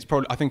games, and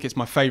I think it's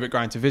my favourite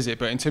ground to visit.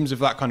 But in terms of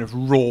that kind of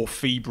raw,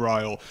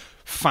 febrile,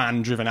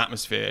 fan-driven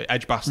atmosphere,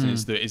 Edgbaston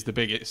is the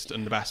biggest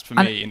and the best for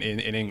me in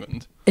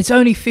England. It's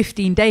only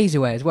 15 days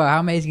away as well. How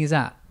amazing is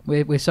that?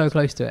 We're so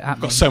close to it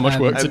happening. Got so much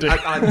work to do.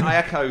 I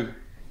echo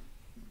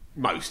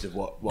most of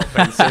what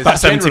Ben says. About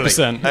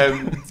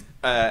 70%.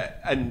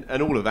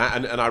 And all of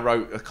that. And I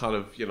wrote a kind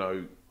of, you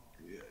know,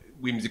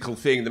 whimsical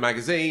thing in the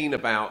magazine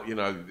about, you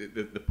know,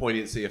 the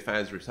poignancy of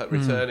fans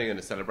returning and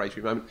a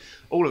celebratory moment.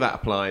 All of that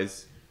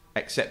applies,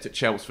 except at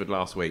Chelmsford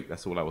last week.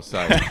 That's all I will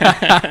say.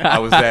 I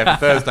was there for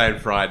Thursday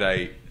and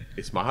Friday.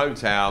 It's my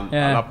hometown.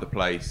 I love the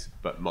place,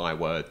 but my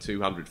word,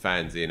 200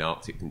 fans in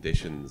Arctic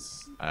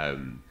conditions,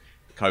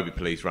 COVID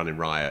police running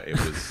riot. It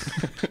was.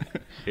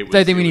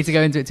 Don't think we need to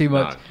go into it too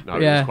much. No,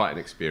 it was quite an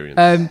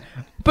experience.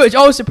 But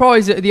I was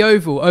surprised at the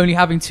Oval only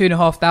having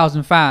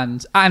 2,500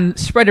 fans and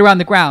spread around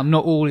the ground,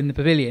 not all in the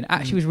pavilion.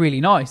 Actually, was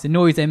really nice. The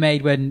noise they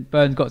made when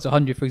Burns got to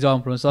 100, for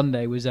example, on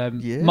Sunday was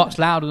much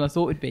louder than I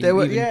thought it'd be. There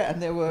were that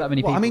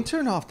many people. I mean,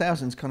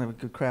 2,500 is kind of a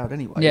good crowd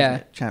anyway. Yeah.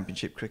 Isn't it?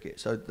 Championship cricket.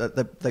 So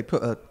they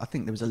put I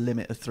think there was a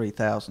limit of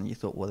 3,000. You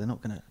thought, well, they're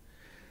not going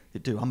to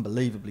do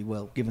unbelievably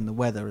well given the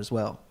weather as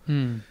well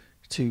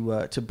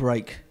to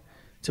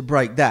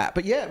break that.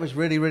 But yeah, it was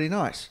really, really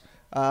nice.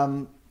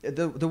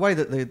 The way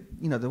that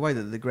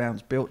the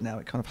ground's built now,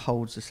 it kind of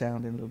holds the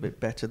sound in a little bit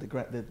better.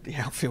 The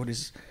outfield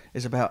is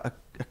about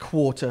a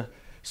quarter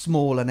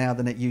smaller now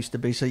than it used to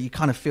be, so it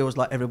kind of feels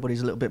like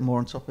everybody's a little bit more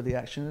on top of the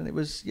action. And it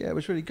was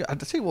really good. I'll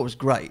tell you what was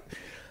great.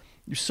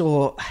 You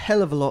saw a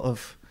hell of a lot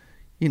of,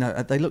 you know,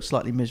 they look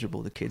slightly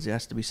miserable, the kids, it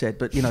has to be said,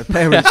 but, you know,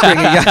 parents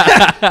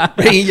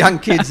bringing young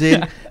kids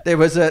in. There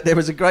was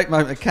a great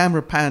moment. The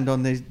camera panned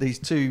on these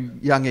two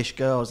youngish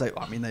girls. They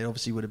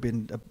obviously would have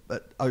been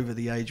over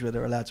the age where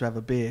they're allowed to have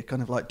a beer,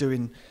 kind of like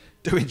doing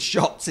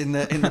shots in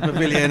the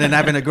pavilion and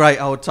having a great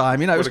old time.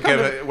 You know, it was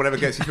whatever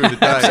gets you through the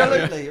day.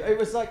 Absolutely, it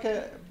was like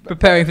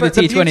preparing for the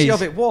T20s. The beauty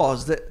of it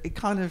was that it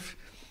kind of,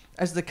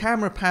 as the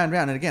camera panned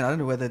around, and again, I don't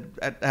know whether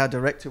our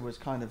director was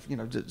kind of, you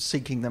know,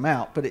 seeking them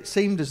out, but it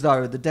seemed as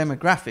though the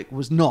demographic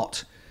was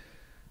not,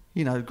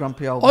 you know,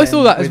 grumpy old men. I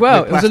thought that as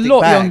well. It was a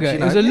lot younger. You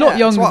know? It was a lot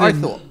younger. That's what I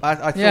thought. I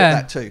thought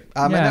that too.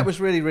 And that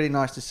was really, really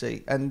nice to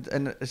see. And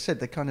as I said,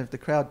 the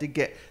crowd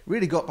did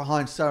really got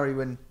behind Surrey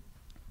when,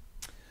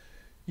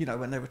 you know,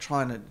 when they were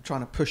trying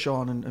to push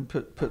on and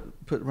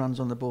put runs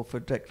on the board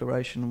for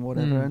declaration and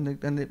whatever,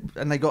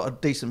 and they got a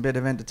decent bit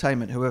of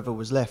entertainment. Whoever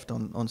was left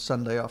on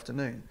Sunday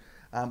afternoon.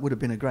 Would have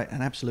been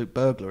an absolute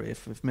burglary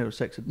if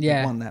Middlesex had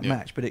won that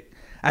match. But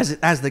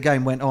as the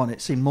game went on,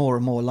 it seemed more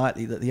and more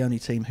likely that the only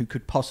team who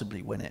could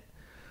possibly win it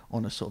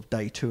on a sort of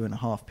day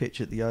 2.5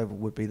 pitch at the Oval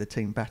would be the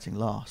team batting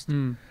last.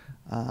 And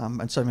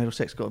so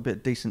Middlesex got a bit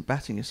of decent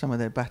batting, as some of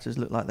their batters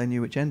looked like they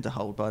knew which end to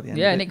hold by the end.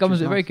 Yeah, Nick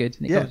Gomes was very good.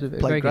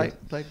 Played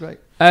great.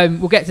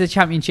 We'll get to the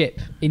Championship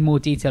in more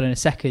detail in a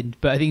second,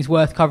 but I think it's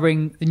worth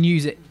covering the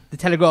news that the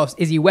Telegraph's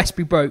Izzy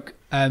Westbury broke.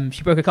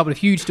 She broke a couple of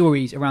huge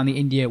stories around the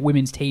India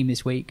women's team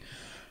this week.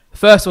 The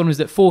first one was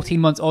that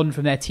 14 months on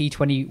from their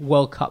T20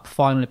 World Cup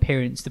final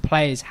appearance, the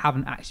players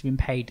haven't actually been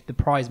paid the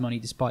prize money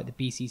despite the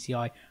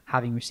BCCI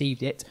having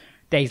received it.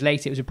 Days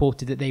later, it was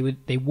reported that they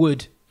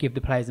would give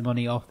the players the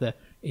money after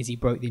Izzy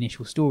broke the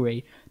initial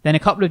story. Then a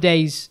couple of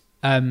days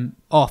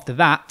after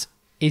that,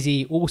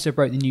 Izzy also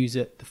broke the news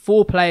that the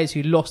 4 players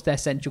who lost their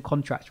central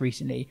contracts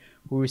recently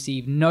will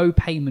receive no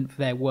payment for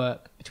their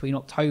work between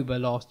October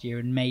last year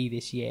and May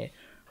this year,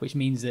 which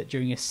means that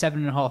during a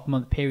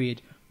 7.5-month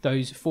period,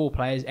 those 4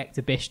 players,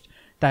 Ekta Bisht,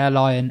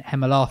 Dayalayan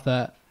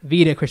Hemalatha,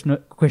 Vida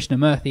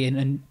Krishnamurthy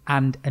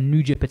and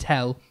Anuja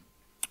Patel,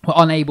 were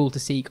unable to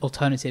seek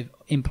alternative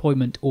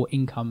employment or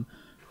income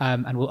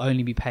and will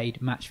only be paid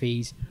match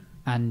fees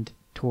and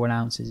tour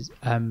allowances.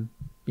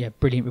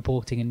 Brilliant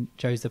reporting, and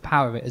shows the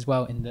power of it as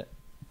well, in that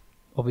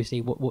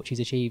obviously what she's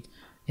achieved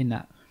in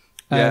that.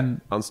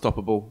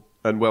 Unstoppable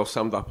and well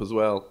summed up as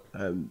well.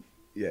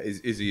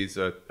 Izzy is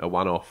a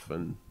one-off,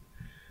 and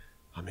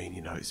I mean,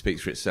 you know, it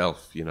speaks for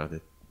itself. You know,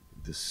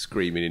 the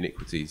screaming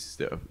iniquities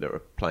that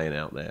are playing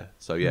out there.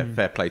 So yeah,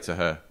 fair play to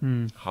her.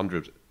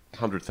 100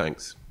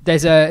 thanks.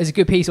 There's a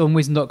good piece on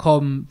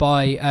Wisden.com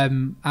by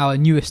our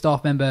newest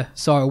staff member,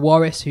 Sarah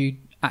Warris, who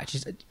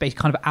actually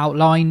basically kind of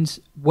outlines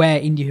where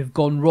India have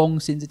gone wrong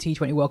since the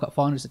T20 World Cup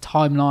finals, a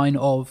timeline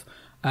of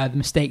the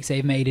mistakes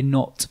they've made in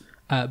not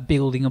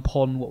building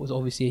upon what was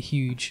obviously a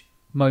huge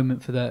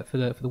moment for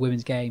the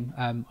women's game.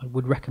 I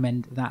would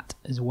recommend that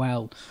as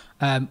well.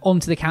 On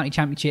to the county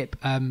championship.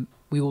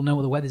 We all know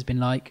what the weather's been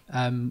like.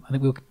 I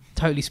think we were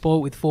totally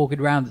spoiled with 4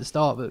 good rounds at the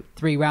start, but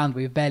 3 rounds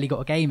we've barely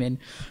got a game in.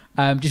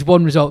 Just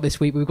one result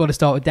this week. We've got to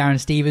start with Darren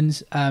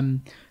Stevens.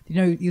 You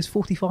know, he was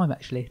 45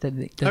 actually.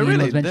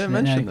 Really? Didn't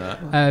mention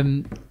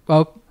that.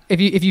 Well,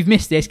 if you've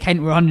missed this,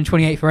 Kent were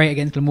 128 for 8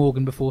 against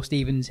Glamorgan before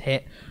Stevens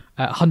hit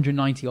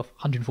 190 off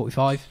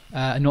 145,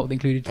 and not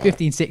included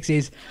 15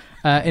 sixes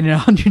in a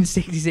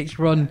 166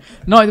 run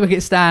 9th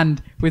wicket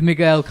stand with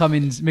Miguel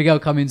Cummins. Miguel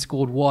Cummins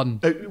scored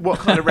 1. What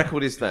kind of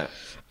record is that?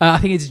 I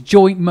think it's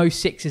joint most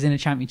sixes in a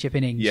championship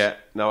innings. Yeah,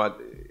 no,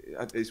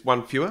 it's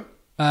 1 fewer.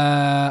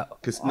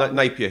 Because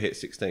Napier hit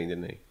 16,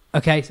 didn't he?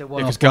 Okay, so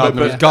one. Because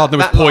Gardner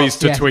was poised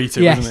to tweet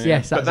it, wasn't he?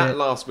 Yes, but that it.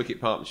 last wicket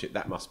partnership,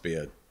 that must be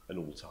an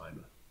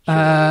all-timer.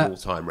 An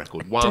all-time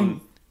record.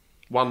 One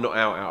not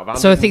out of 100.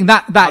 So I think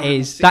that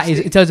is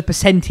in terms of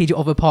percentage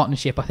of a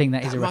partnership. I think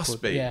that is a record.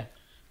 Must be. Yeah.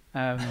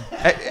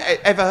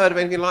 Ever heard of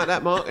anything like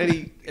that, Mark?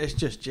 It's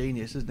just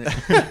genius, isn't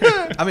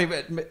it? I mean,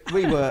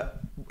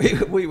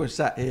 we were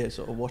sat here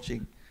sort of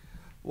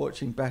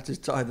watching batters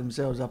tie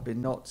themselves up in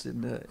knots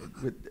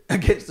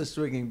against the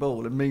swinging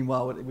ball, and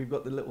meanwhile we've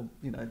got the little,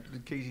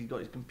 Kesey's got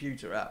his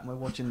computer out, and we're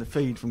watching the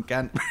feed from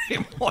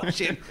Canterbury,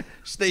 watching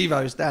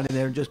Steve-O standing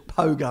there and just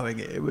pogoing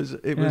it.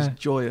 It was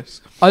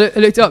joyous. I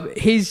looked up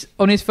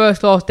on his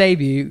first class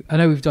debut. I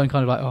know we've done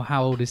kind of like,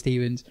 how old is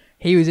Stevens?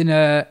 He was in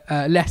a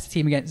Leicester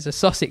team against a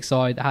Sussex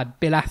side that had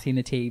Bill Athy in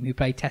the team, who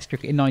played Test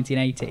cricket in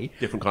 1980.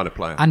 Different kind of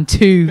player. And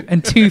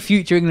two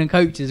future England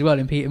coaches as well,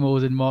 in Peter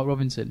Moores and Mark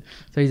Robinson.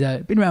 So he's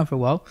been around for a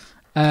while.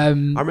 I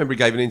remember he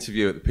gave an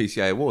interview at the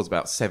PCA Awards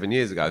about 7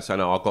 years ago. So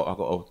no, I got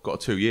a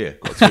 2-year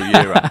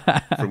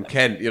from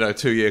Kent.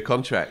 2-year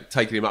contract,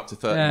 taking him up to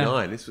 39.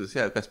 Yeah. This was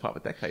the best part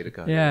of a decade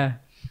ago. Yeah.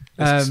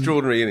 That's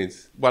extraordinary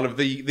innings. One of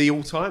the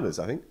all-timers,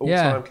 I think.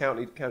 All-time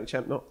county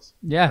champ knots.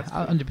 Yeah,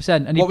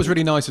 100%. And what was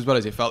really nice as well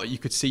is it felt like you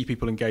could see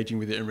people engaging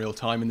with it in real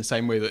time in the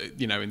same way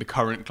that, in the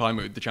current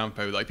climate with the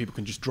Champo, like people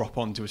can just drop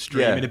onto a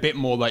stream in a bit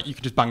more like you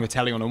could just bang the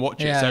telly on and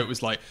watch it. So it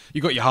was like,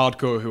 you got your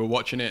hardcore who are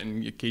watching it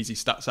and your Kesey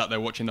sat there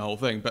watching the whole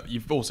thing, but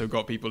you've also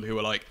got people who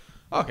are like,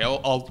 okay,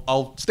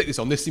 I'll stick this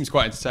on. This seems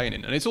quite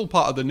entertaining. And it's all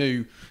part of the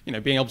new,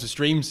 being able to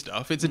stream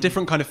stuff. It's a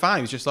different kind of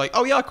fan. It's just like,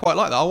 oh yeah, I quite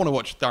like that. I want to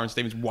watch Darren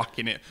Stevens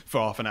whacking it for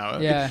half an hour.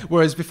 Yeah.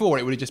 Whereas before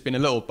it would have just been a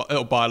little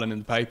byline in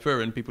the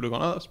paper and people would have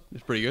gone, oh,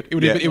 that's pretty good. It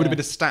would have been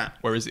a stat,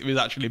 whereas it was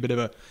actually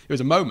it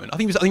was a moment. I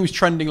think it was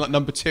trending like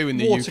number 2 in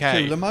the UK. Water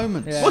cooler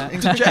moment. Yeah. What?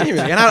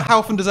 Genuinely. And how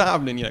often does that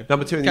happen in,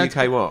 Number 2 in the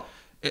UK what?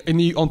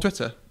 On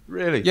Twitter.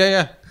 Really?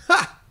 Yeah.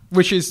 Ha!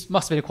 Which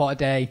must have been quite a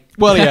day.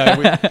 Well, yeah,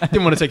 we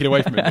didn't want to take it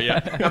away from him, but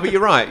yeah. No, but you're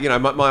right.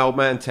 My old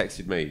man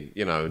texted me,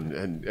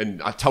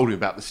 and I told him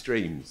about the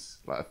streams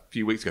like a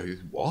few weeks ago. He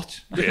goes, "What?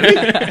 Really?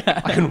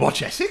 I can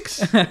watch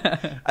Essex?"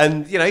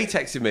 And he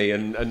texted me,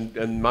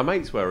 and my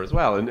mates were as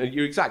well. And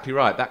you're exactly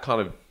right. That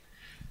kind of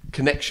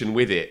connection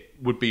with it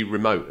would be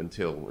remote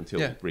until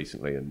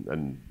recently.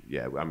 And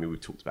I mean, we've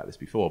talked about this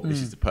before, but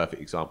this is the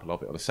perfect example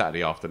of it. On a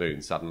Saturday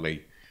afternoon,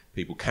 suddenly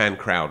people can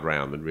crowd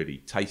round and really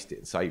taste it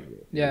and savour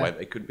it in a way that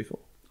they couldn't before.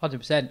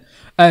 100%.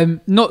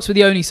 Notts were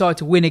the only side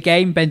to win a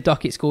game. Ben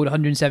Duckett scored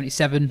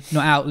 177,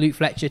 not out. Luke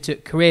Fletcher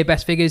took career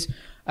best figures.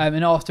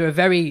 And after a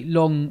very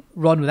long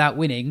run without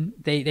winning,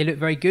 they look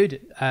very good.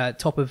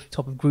 Top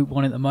of Group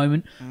 1 at the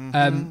moment.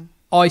 Mm-hmm.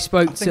 I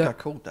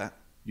called that.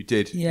 You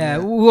did? Yeah,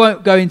 we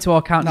won't go into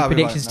our county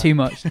predictions too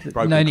much.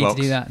 No need to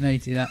do that.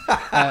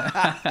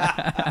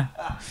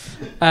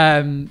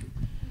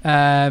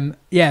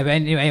 But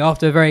anyway,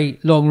 after a very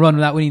long run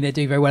without winning, they're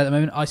doing very well at the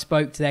moment. I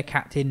spoke to their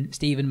captain,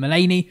 Steven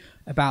Mullaney,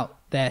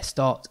 about their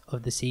start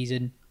of the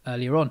season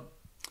earlier on.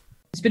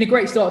 It's been a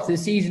great start to the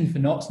season for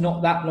Notts.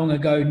 Not that long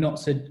ago,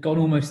 Notts had gone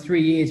almost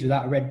 3 years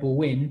without a red ball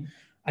win,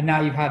 and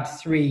now you've had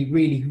 3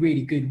 really,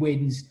 really good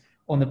wins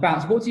on the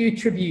bounce. What do you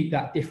attribute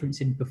that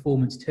difference in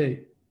performance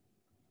to?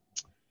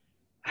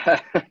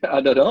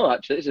 I don't know,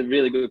 actually. It's a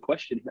really good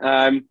question.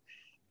 I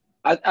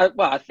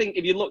think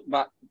if you look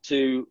back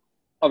to,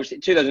 obviously,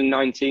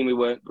 2019, we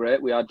weren't great.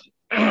 We had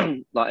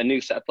like a new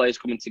set of players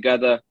coming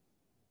together,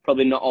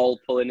 probably not all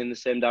pulling in the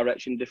same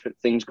direction, different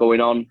things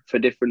going on for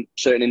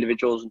certain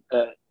individuals.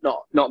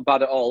 Not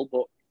bad at all,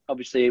 but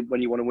obviously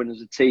when you want to win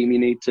as a team, you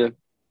need to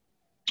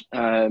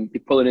be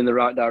pulling in the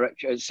right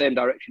direction, same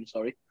direction,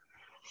 sorry.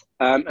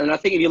 And I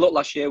think if you look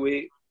last year,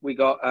 we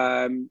got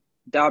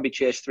Derby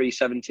chased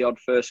 370 odd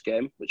first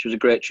game, which was a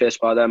great chase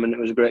by them, and it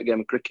was a great game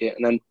of cricket.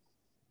 And then,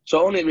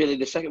 so only really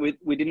the second,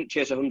 we didn't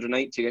chase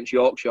 180 against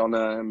Yorkshire on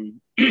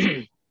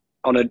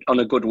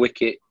a good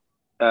wicket.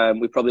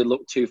 We probably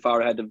looked too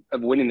far ahead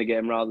of winning the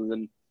game rather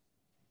than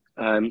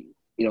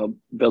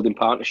building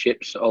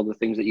partnerships, all the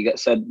things that you get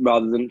said,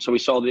 rather than, so we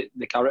saw the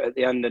carrot at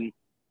the end and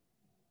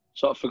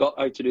sort of forgot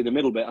how to do the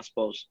middle bit, I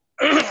suppose.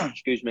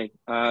 Excuse me.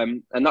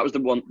 And that was the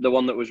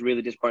one that was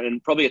really disappointing,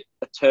 and probably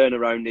a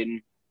turnaround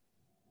in,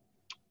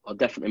 well,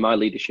 definitely my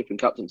leadership and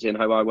captaincy and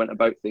how I went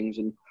about things.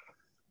 And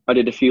I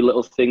did a few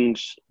little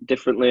things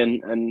differently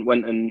and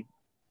went and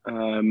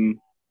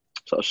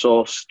sort of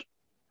sourced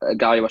a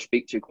guy who I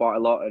speak to quite a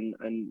lot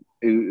and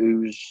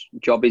whose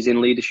job is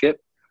in leadership.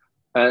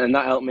 And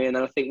that helped me. And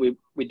then I think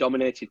we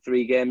dominated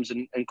 3 games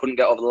and couldn't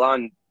get over the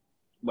line.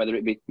 Whether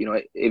it be,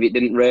 if it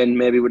didn't rain,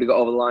 maybe we'd have got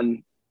over the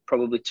line,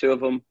 probably 2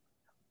 of them.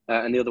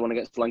 And the other one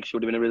against Lancashire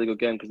would have been a really good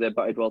game because they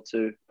batted well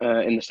too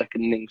in the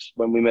second innings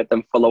when we made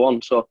them follow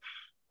on. So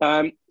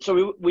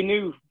we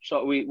knew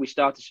sort of we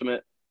started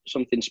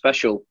something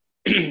special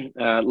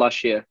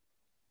last year.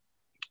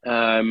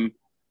 And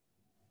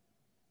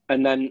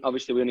then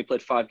obviously we only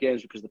played 5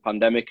 games because of the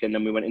pandemic, and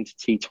then we went into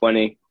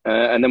T20.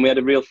 And then we had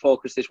a real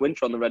focus this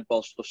winter on the red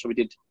ball stuff. So we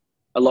did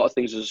a lot of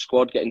things as a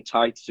squad, getting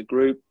tight as a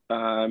group.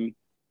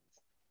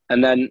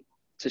 And then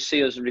to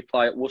see us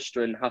reply at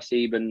Worcester and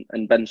Haseeb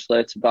and Ben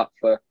Slater bat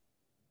for,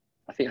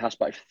 I think Has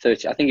batted for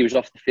 30. I think he was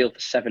off the field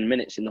for 7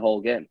 minutes in the whole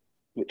game,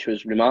 which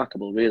was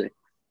remarkable, really.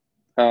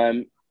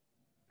 And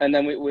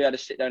then we had a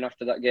sit down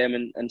after that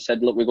game and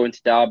said, look, we're going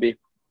to Derby.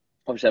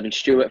 Obviously, having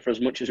Stewart, for as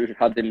much as we've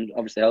had him,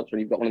 obviously helps when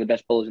you've got one of the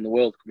best bowlers in the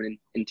world coming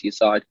into your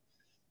side.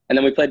 And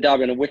then we played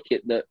Derby on a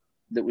wicket that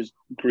was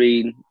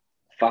green,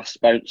 fast,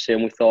 bouncy,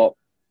 and we thought,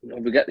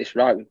 if we get this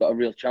right, we've got a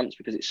real chance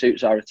because it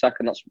suits our attack.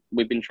 And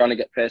we've been trying to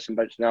get pace and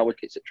bounce in our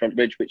wickets at Trent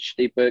Bridge, which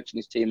Steve Burks and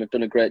his team have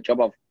done a great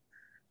job of,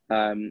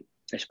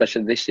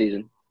 especially this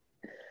season.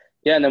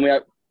 Yeah, and then we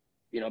had,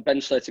 Ben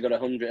Slater got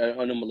an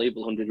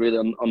unbelievable 100 really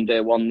on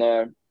day one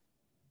there.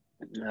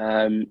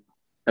 And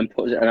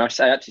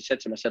I actually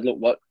said to him, I said, look,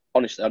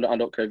 honestly, I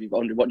don't care if you've got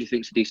 100. What do you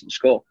think is a decent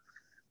score?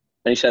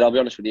 And he said, I'll be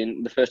honest with you,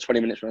 in the first 20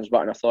 minutes when I was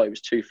batting, I thought it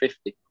was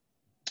 250.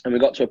 And we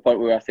got to a point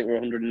where I think we were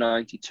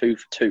 192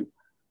 for 2. And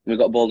we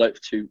got bowled out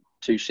for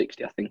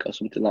 260, I think, or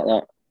something like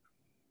that.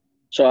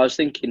 So I was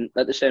thinking,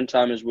 at the same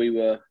time as we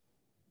were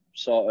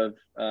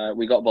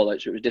we got bowled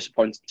out, so it was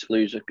disappointing to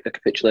lose a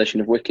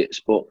capitulation of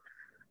wickets. But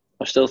I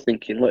was still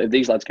thinking, look, if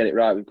these lads get it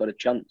right, we've got a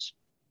chance.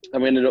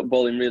 And we ended up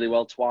bowling really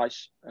well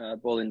twice,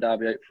 bowling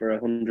Derby out for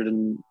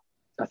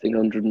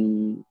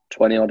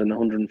 120 odd and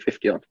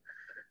 150 odd.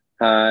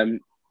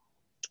 And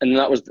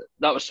that was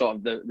sort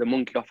of the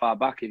monkey off our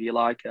back, if you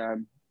like.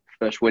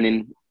 First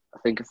winning, I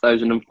think,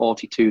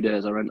 1,042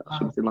 days, or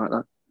something like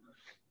that.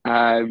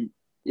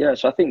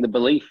 So I think the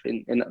belief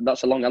in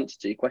that's a long answer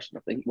to your question,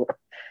 I think. But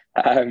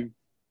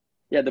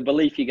the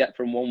belief you get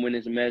from one win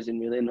is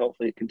amazing, really, and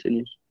hopefully it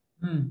continues.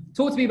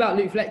 Talk to me about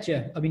Luke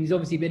Fletcher. I mean, he's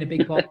obviously been a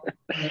big part for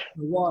a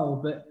while,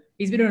 but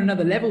he's been on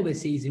another level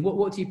this season.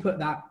 What do you put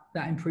that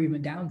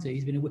improvement down to?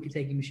 He's been a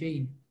wicket-taking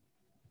machine.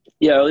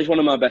 Yeah, well, he's one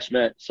of my best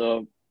mates.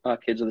 So our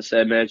kids are the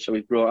same age. So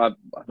I've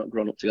not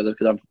grown up together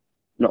because I'm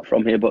not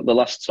from here, but the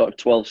last sort of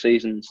 12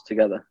 seasons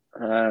together.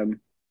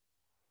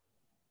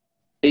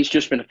 It's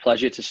just been a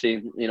pleasure to see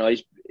him.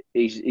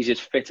 He's as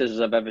fit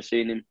as I've ever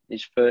seen him.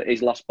 His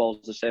last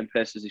ball's the same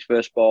pace as his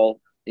first ball.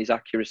 His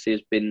accuracy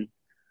has been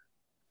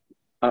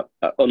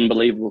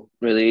unbelievable,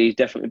 really. He's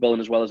definitely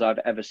bowling as well as I've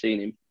ever seen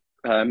him.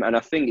 And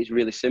I think it's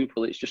really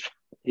simple. It's just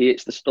he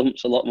hits the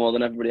stumps a lot more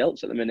than everybody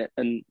else at the minute,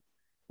 and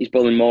he's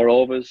bowling more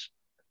overs.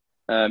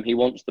 He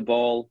wants the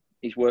ball.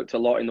 He's worked a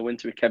lot in the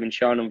winter with Kevin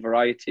Shine on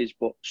varieties,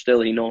 but still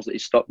he knows that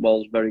his stock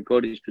ball is very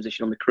good. His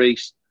position on the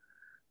crease.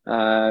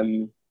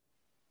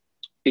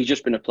 He's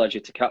just been a pleasure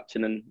to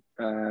captain,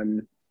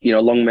 and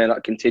long may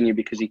that continue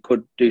because he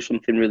could do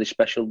something really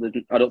special.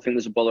 I don't think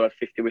there's a bowler had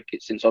 50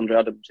 wickets since Andre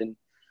Adams in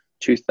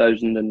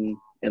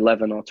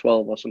 2011 or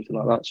 12 or something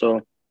like that.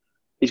 So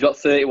he's got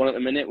 31 at the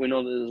minute. We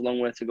know that there's a long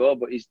way to go,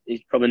 but he's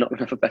probably not going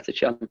to have a better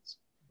chance.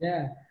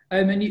 Yeah.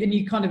 And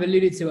you kind of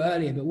alluded to it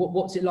earlier, but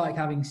what's it like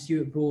having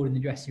Stuart Broad in the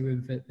dressing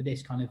room for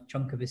this kind of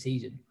chunk of a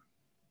season?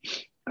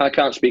 I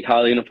can't speak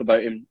highly enough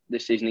about him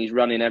this season. He's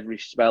run in every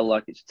spell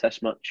like it's a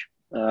test match.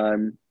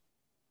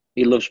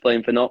 He loves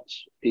playing for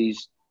Notts.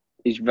 He's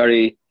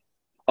very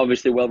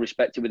obviously well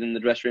respected within the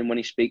dressing room. When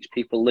he speaks,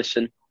 people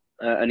listen,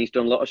 and he's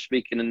done a lot of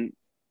speaking, and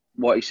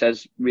what he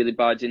says really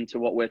bides into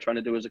what we're trying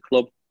to do as a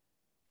club.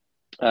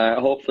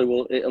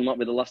 Hopefully it'll not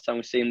be the last time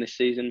we see him this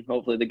season.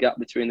 Hopefully the gap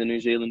between the New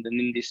Zealand and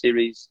India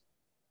series,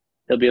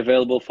 he'll be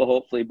available for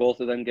hopefully both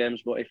of them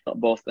games, but if not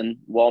both, then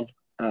one.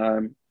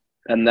 And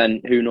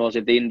then who knows,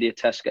 if the India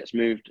test gets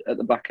moved at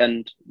the back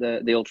end,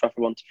 the Old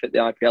Trafford one to fit the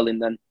IPL in,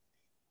 then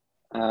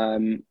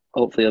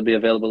hopefully he'll be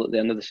available at the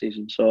end of the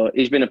season. So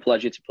he's been a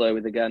pleasure to play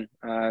with again.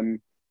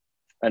 And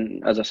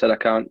as I said, I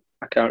can't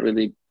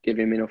really give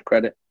him enough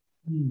credit.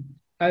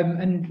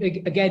 And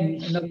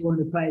again, another one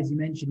of the players you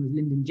mentioned was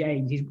Lyndon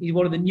James. He's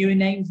one of the newer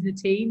names in the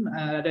team.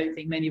 I don't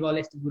think many of our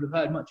listeners would have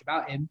heard much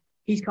about him.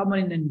 He's come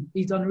in and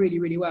he's done really,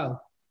 really well.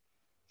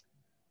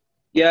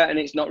 Yeah, and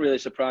it's not really a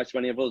surprise to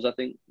any of us. I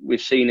think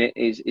we've seen it,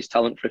 his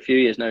talent for a few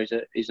years now.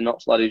 He's a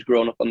Notts lad who's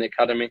grown up on the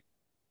academy.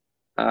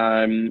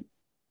 And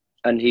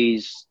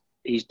he's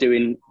he's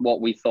doing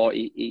what we thought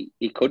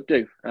he could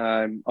do.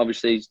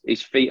 Obviously,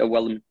 his feet are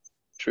well and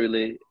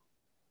truly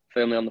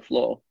firmly on the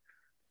floor.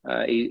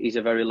 He's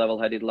a very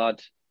level-headed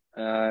lad.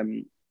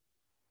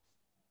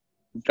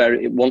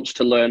 Wants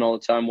to learn all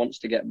the time, wants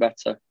to get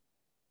better.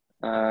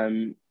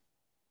 And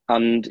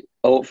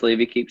hopefully, if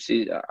he keeps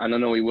and I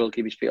know he will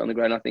keep his feet on the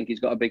ground, I think he's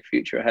got a big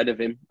future ahead of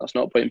him. That's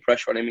not putting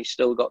pressure on him. He's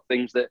still got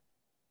things that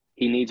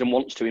he needs and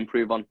wants to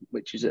improve on,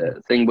 which is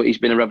a thing. But he's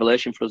been a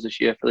revelation for us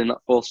this year, filling that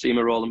fourth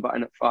seamer role and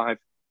batting at 5.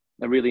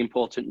 A really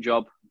important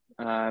job.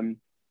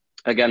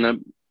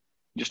 Again,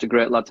 just a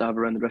great lad to have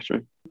around the dressing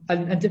room.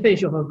 And to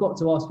finish off, I've got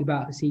to ask you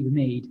about Haseeb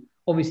Hameed.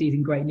 Obviously, he's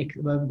in great nick at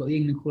the moment. Got the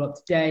England call up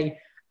today.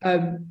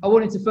 I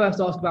wanted to first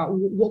ask about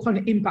what kind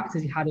of impact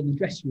has he had on the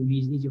dressing room?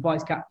 He's your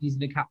vice captain, he's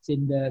the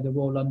captain, the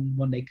Royal London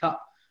One Day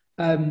Cup.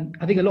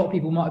 I think a lot of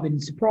people might have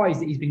been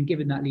surprised that he's been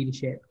given that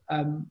leadership.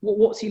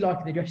 What's he like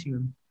in the dressing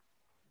room?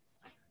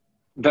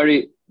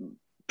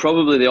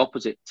 Probably the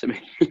opposite to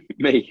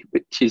me,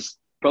 which is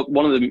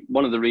one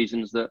of the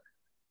reasons that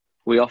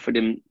we offered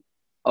him.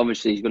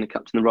 Obviously, he's going to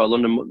captain the Royal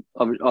London.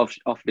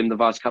 Offered him the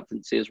vice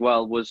captaincy as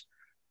well.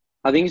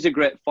 I think he's a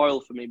great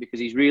foil for me because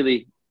he's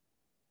really.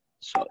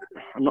 So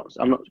I'm not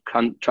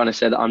trying to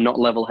say that I'm not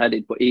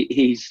level-headed, but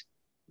he's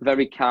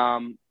very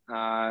calm.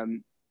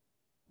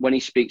 When he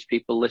speaks,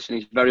 people listen.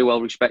 He's very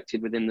well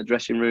respected within the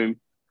dressing room.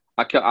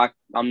 I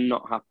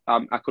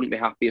couldn't be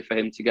happier for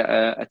him to get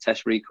a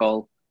test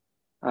recall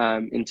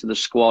into the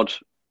squad.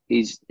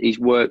 He's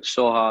worked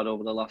so hard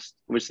over the last.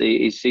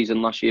 Obviously, his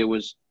season last year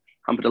was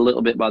hampered a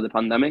little bit by the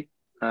pandemic,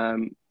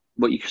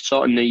 but you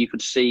sort of knew, you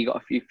could see he got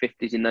a few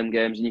 50s in them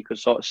games, and you could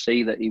sort of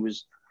see that he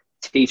was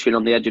teetering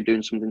on the edge of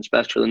doing something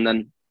special, and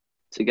then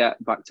to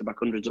get back-to-back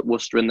hundreds at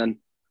Worcester, and then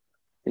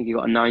I think he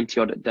got a 90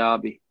 odd at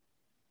Derby.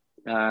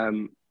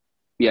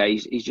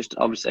 He's just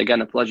obviously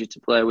again a pleasure to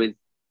play with.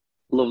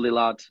 Lovely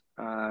lad.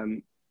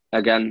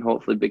 Again,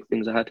 hopefully big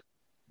things ahead.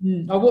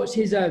 I watched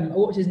his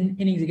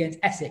innings against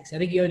Essex. I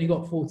think he only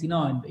got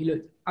 49, but he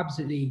looked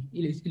brilliant.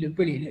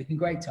 He looked in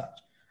great touch.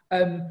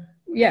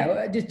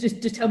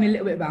 Just tell me a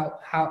little bit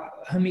about how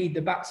Hameed,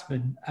 the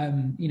batsman.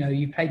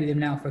 You've played with him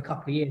now for a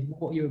couple of years.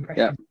 What are your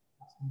impressions? Yeah.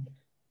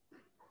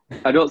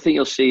 I don't think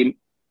you'll see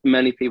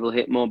many people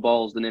hit more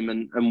balls than him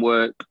and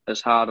work as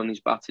hard on his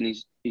batting.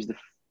 He's the,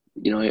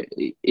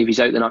 if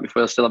he's out the night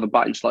before, he'll still have a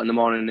batting slot in the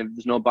morning. And if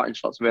there's no batting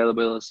slots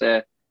available, he'll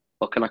say,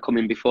 "Well, can I come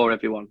in before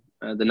everyone?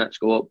 The nets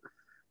go up."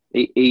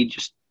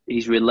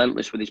 He's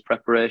relentless with his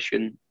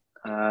preparation.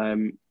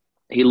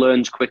 He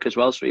learns quick as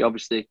well. So he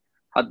obviously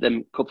had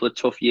them couple of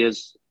tough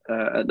years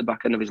at the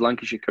back end of his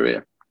Lancashire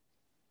career,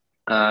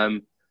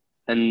 and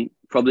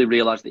probably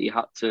realised that he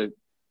had to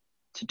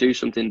do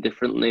something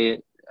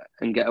differently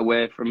and get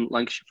away from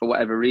Lancashire for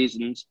whatever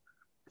reasons.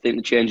 I think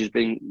the change has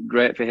been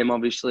great for him,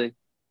 obviously.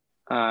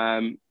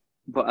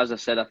 But as I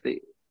said,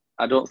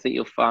 I don't think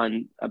you'll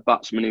find a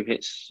batsman who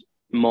hits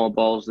more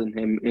balls than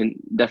him.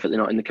 Definitely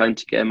not in the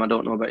county game. I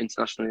don't know about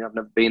internationally. I've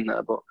never been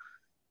there, but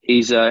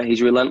he's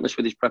relentless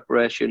with his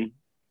preparation.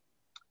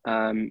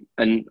 And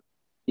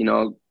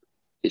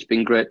it's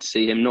been great to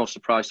see him. No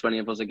surprise to any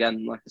of us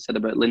again, like I said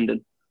about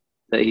Linden,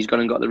 that he's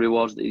gone and got the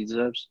rewards that he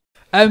deserves.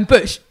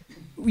 But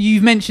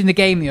you've mentioned the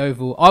game, the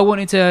Oval. I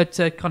wanted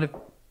to kind of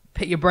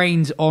pick your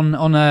brains on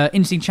an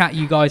interesting chat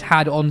you guys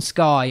had on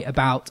Sky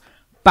about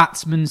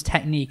batsmen's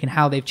technique and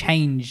how they've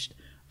changed,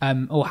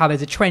 or how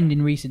there's a trend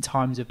in recent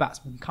times of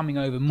batsmen coming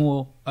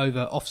more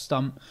over off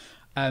stump,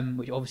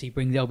 which obviously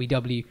brings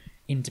LBW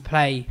into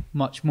play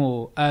much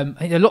more. There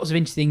are lots of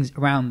interesting things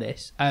around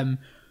this. I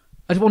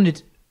just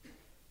wondered,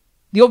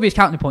 the obvious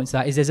counterpoint to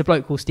that is there's a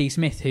bloke called Steve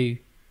Smith who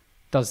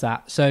does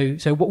that. So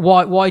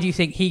why do you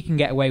think he can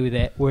get away with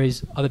it,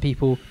 whereas other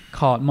people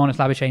can't? Marnus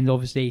Labuschagne's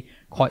obviously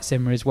quite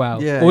similar as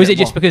well. Yeah, or is it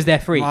just because they're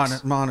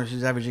freaks? Marnus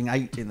is averaging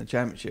 80 in the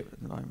championship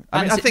at the moment.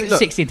 I think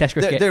 60 in Test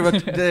cricket.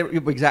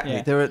 Exactly.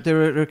 Yeah.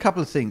 There are a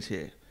couple of things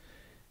here.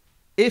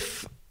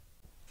 If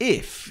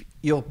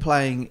you're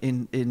playing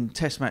in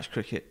Test match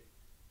cricket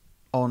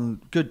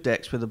on good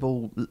decks where the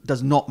ball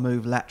does not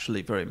move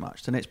laterally very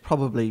much, then it's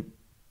probably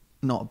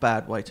not a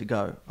bad way to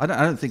go. I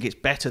don't think it's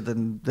better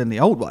than the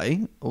old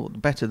way, or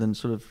better than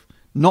sort of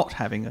not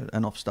having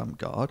an off-stump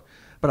guard,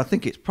 but I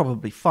think it's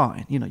probably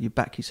fine. You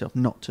back yourself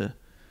not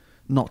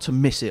to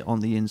miss it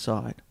on the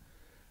inside.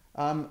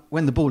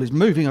 When the ball is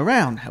moving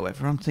around,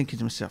 however, I'm thinking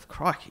to myself,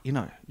 crikey,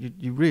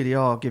 you really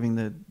are giving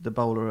the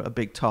bowler a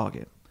big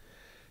target.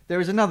 There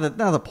is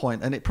another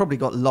point, and it probably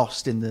got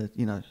lost in the,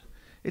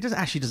 it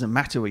doesn't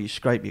matter where you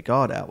scrape your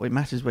guard out. It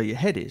matters where your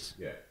head is.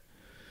 Yeah.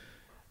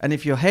 And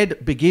if your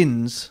head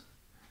begins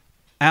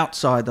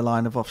outside the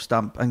line of off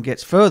stump and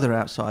gets further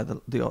outside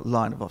the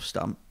line of off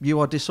stump,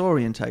 you are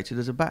disorientated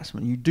as a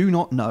batsman. You do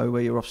not know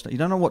where you're off stump. You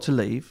don't know what to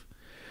leave.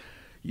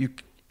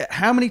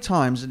 How many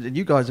times, and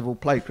you guys have all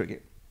played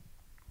cricket,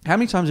 how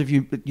many times have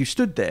you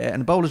stood there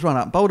and the bowler's run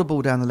up, bowled a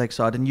ball down the leg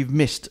side, and you've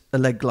missed a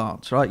leg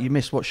glance, right? You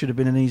missed what should have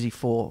been an easy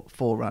four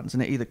runs,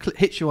 and it either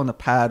hits you on the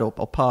pad or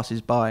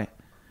passes by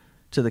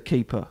to the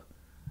keeper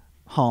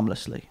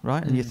harmlessly,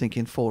 right? And you're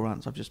thinking, 4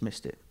 runs, I've just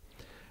missed it.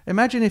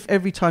 Imagine if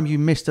every time you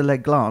missed a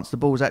leg glance, the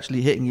ball was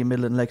actually hitting your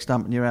middle and leg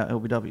stump and you're out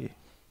LBW.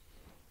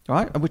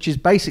 Right? Which is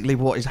basically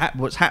what's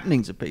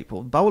happening to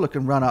people. The bowler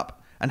can run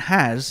up and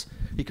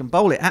he can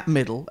bowl it at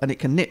middle and it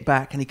can nip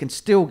back and he can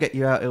still get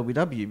you out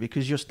LBW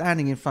because you're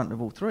standing in front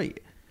of all three.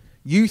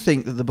 You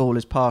think that the ball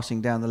is passing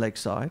down the leg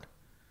side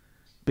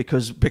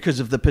because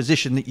of the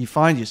position that you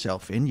find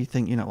yourself in. You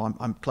think,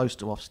 I'm close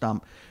to off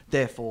stump.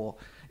 Therefore,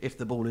 if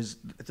the ball is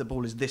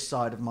this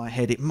side of my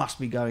head, it must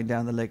be going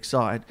down the leg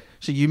side.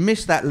 So you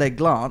miss that leg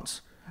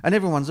glance. And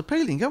everyone's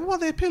appealing. Go, what are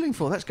they appealing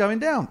for? That's going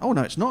down. Oh,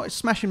 no, it's not. It's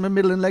smashing my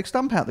middle and leg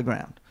stump out the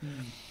ground.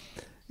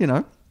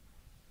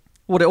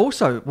 What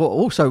also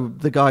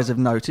the guys have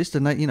noticed,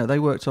 and they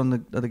worked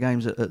on the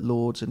games at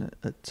Lords and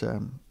at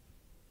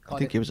I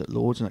think it was at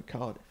Lords and at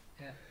Cardiff,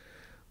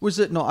 was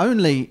that not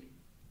only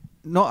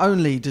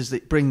does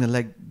it bring the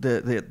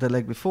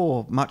leg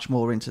before much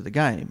more into the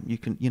game,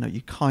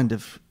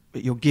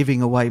 you're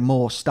giving away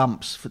more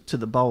stumps to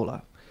the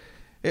bowler.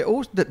 It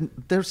also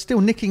they're still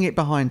nicking it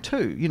behind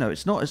too.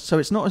 It's not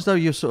as though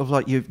you're sort of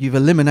like you've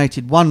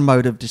eliminated one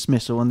mode of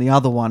dismissal and the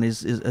other one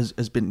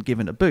has been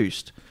given a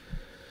boost.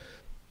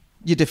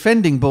 You're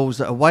defending balls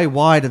that are way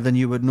wider than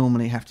you would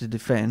normally have to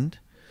defend.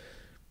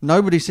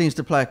 Nobody seems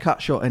to play a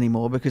cut shot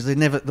anymore because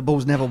the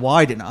ball's never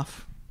wide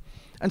enough.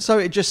 And so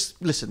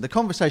the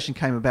conversation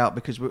came about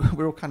because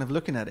we're all kind of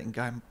looking at it and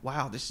going,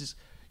 wow, this is,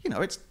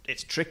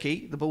 it's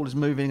tricky. The ball is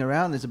moving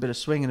around. There's a bit of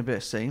swing and a bit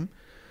of seam.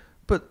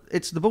 But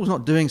the ball's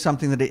not doing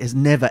something that it has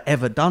never,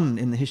 ever done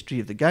in the history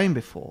of the game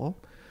before.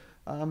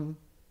 And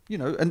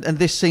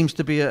this seems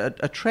to be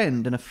a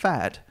trend and a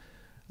fad.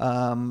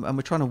 And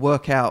we're trying to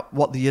work out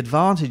what the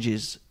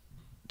advantages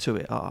to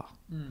it are.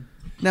 Mm.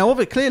 Now,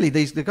 clearly,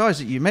 the guys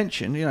that you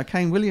mentioned,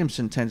 Kane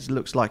Williamson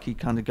looks like he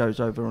kind of goes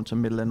over onto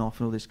middle and off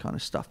and all this kind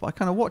of stuff. But I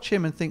kind of watch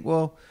him and think,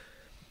 well,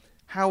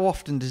 how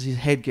often does his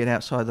head get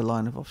outside the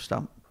line of off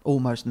stump?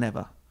 Almost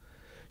never.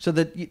 So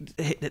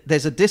that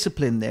there's a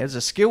discipline there, there's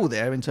a skill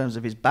there in terms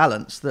of his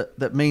balance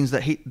that means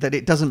that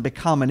it doesn't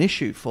become an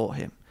issue for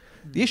him.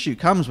 Mm. The issue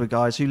comes with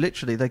guys who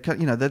literally they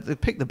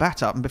pick the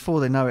bat up and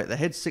before they know it, their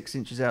head's 6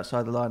 inches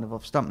outside the line of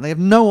off stump. And they have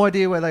no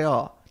idea where they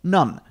are,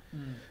 none.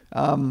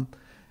 Mm.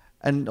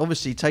 And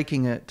obviously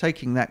taking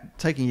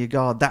your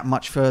guard that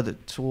much further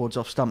towards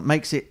off stump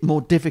makes it more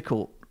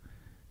difficult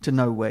to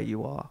know where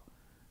you are.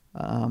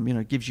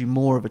 Gives you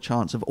more of a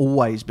chance of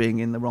always being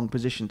in the wrong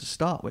position to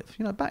start with.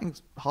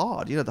 Batting's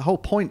hard. The whole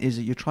point is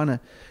that you're trying to,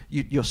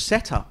 your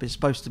setup is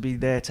supposed to be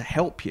there to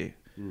help you,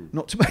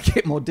 not to make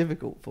it more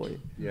difficult for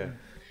you. Yeah,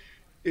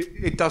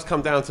 it does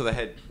come down to the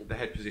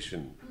head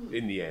position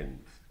in the end,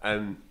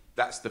 and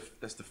that's the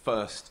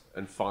first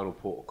and final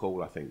port of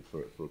call, I think,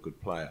 for a good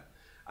player.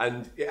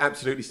 And it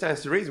absolutely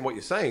stands to reason what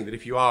you're saying, that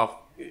if you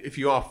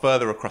are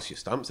further across your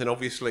stumps, then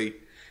obviously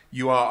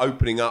you are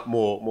opening up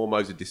more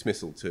modes of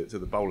dismissal to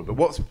the bowler. But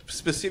what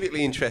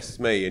specifically interests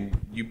me, and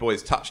you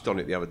boys touched on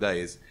it the other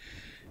day,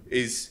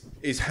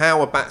 is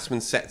how a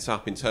batsman sets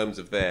up in terms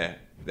of their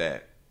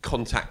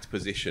contact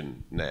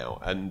position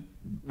now. And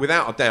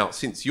without a doubt,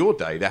 since your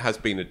day, there has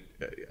been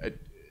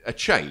a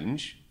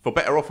change, for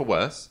better or for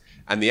worse,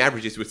 and the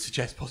averages would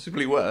suggest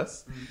possibly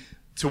worse,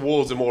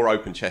 towards a more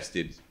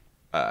open-chested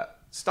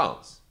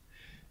stance.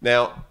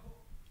 Now,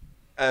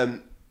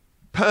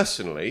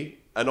 personally,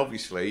 and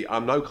obviously,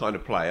 I'm no kind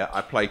of player.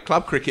 I play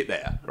club cricket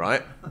there,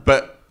 right?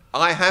 But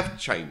I have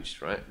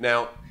changed, right?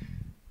 Now,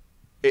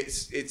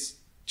 it's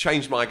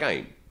changed my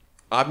game.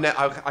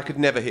 I could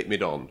never hit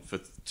mid-on for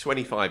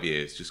 25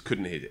 years. Just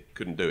couldn't hit it.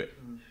 Couldn't do it.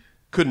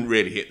 Couldn't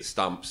really hit the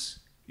stumps.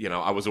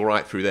 I was all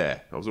right through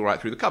there. I was all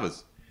right through the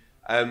covers.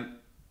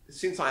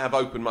 Since I have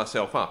opened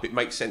myself up, it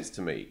makes sense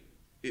to me.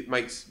 It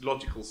makes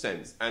logical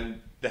sense.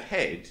 And the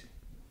head,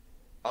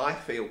 I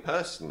feel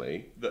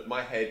personally that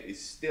my head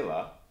is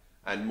stiller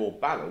and more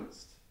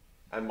balanced,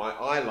 and my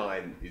eye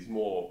line is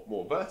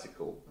more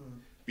vertical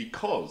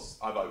because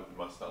I've opened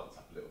my stance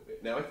up a little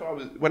bit. Now,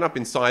 when I've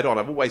been side on,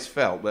 I've always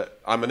felt that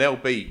I'm an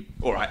LB.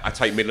 All right, I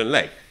take middle and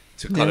leg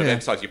to kind of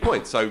emphasise your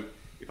point. So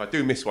if I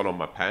do miss one on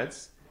my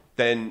pads,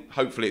 then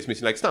hopefully it's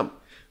missing leg stump.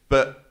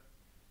 But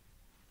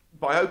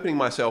by opening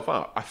myself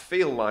up, I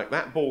feel like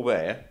that ball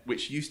there,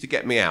 which used to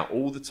get me out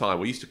all the time,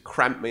 or used to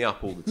cramp me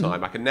up all the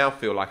time, I can now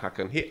feel like I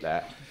can hit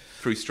that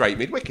through straight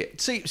mid-wicket.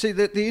 See,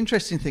 the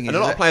interesting thing is... And a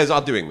lot of players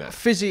are doing that.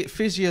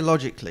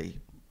 Physiologically,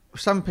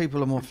 some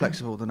people are more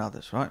flexible than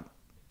others, right?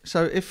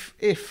 So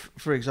if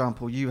for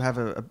example, you have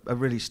a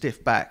really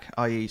stiff back,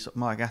 i.e.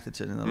 Mike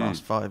Atherton in the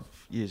last 5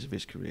 years of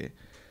his career,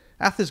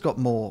 Ather's got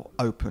more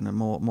open and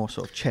more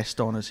sort of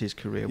chest on as his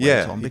career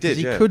went on, because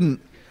he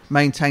couldn't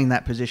maintain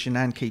that position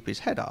and keep his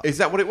head up. Is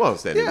that what it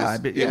was then? Yeah,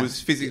 it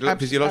was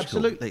physiological.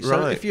 Absolutely.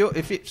 Right. So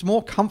if it's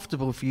more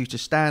comfortable for you to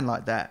stand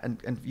like that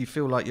and you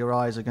feel like your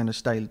eyes are going to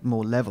stay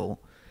more level,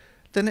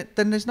 then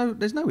there's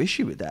no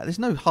issue with that. There's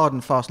no hard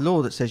and fast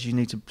law that says you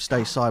need to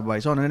stay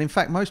sideways on. And in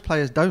fact, most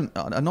players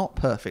are not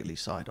perfectly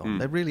side on.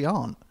 They really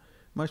aren't.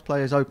 Most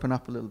players open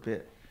up a little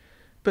bit.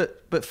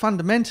 But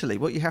fundamentally,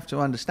 what you have to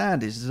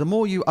understand is the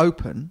more you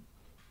open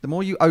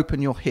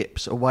your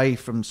hips away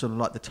from sort of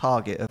like the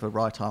target of a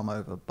right arm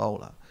over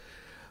bowler,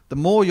 the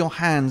more your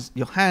hands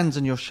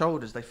and your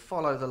shoulders, they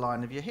follow the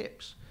line of your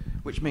hips,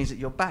 which means that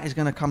your bat is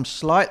going to come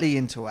slightly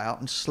into out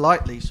and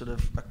slightly sort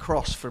of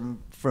across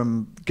from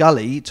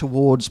gully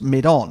towards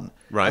mid-on,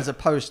 right, as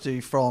opposed to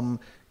from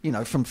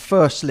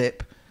first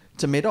slip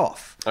to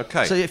mid-off.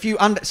 Okay. So if you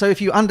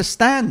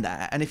understand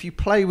that, and if you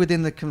play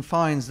within the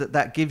confines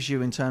that gives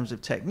you in terms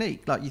of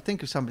technique, like you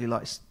think of somebody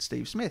like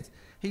Steve Smith,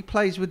 he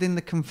plays within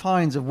the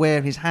confines of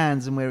where his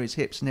hands and where his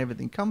hips and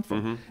everything come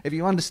from. Mm-hmm. If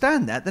you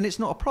understand that, then it's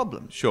not a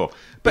problem. Sure.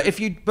 But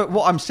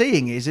what I'm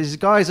seeing is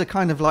guys are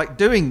kind of like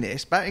doing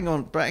this, batting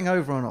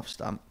over on off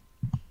stump,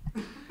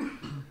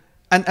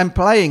 and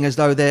playing as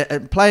though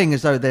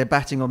they're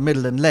batting on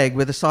middle and leg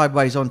with a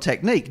sideways on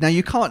technique. Now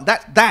you can't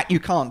you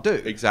can't do.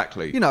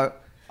 Exactly.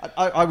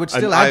 I would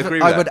still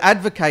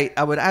advocate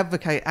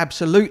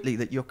absolutely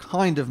that you're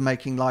kind of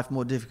making life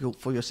more difficult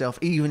for yourself,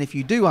 even if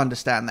you do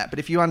understand that. But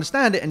if you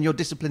understand it and you're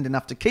disciplined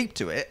enough to keep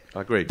to it,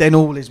 I agree, then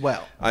all is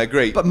well. I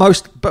agree. But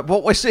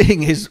what we're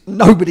seeing is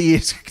nobody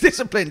is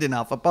disciplined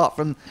enough, apart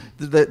from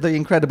the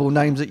incredible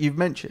names that you've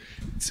mentioned.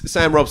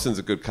 Sam Robson's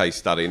a good case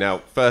study.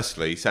 Now,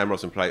 firstly, Sam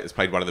Robson has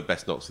played one of the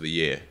best knocks of the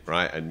year,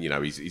 right? And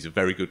he's a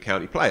very good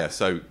county player.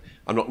 So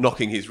I'm not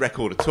knocking his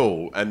record at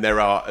all. And there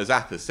are, as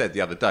Atha said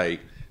the other day,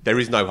 there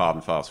is no hard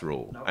and fast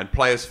rule. No. And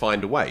players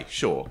find a way,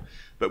 sure.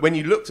 But when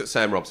you looked at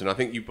Sam Robson, I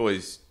think you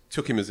boys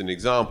took him as an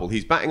example.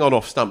 He's batting on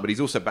off stump, but he's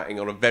also batting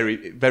on a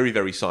very, very,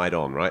 very side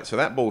on, right? So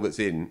that ball that's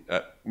in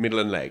middle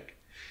and leg,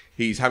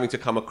 he's having to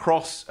come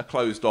across a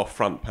closed off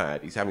front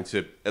pad. He's having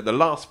to, at the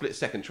last split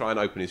second, try and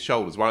open his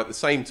shoulders, while at the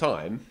same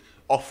time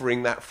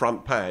offering that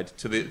front pad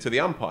to the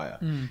umpire.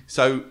 Mm.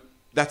 So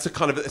that's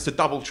it's a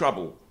double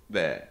trouble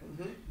there.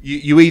 Mm-hmm.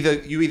 You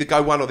either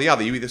go one or the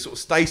other. You either sort of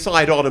stay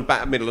side on and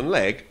bat at middle and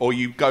leg, or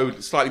you go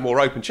slightly more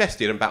open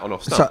chested and bat on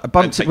off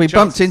stump. So we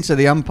bumped into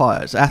the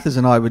umpires. Athers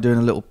and I were doing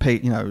a little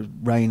piece,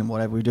 rain and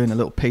whatever. We were doing a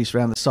little piece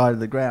around the side of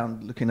the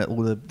ground, looking at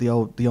all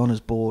the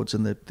honours boards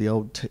and the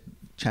old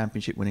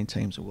championship winning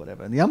teams or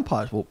whatever. And the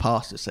umpires walked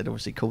past us. They'd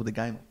obviously called the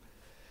game.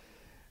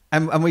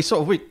 And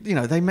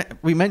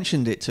we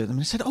mentioned it to them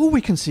and said, all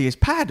we can see is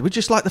pad. We're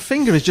just like the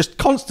finger is just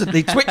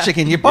constantly twitching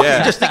in your body.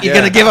 You just think you're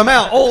going to give them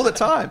out all the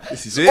time.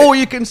 This is it. All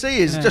you can see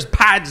is just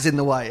pads in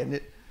the way.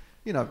 And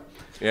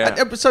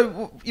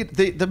so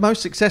the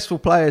most successful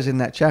players in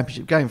that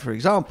championship game, for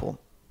example,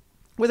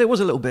 where there was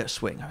a little bit of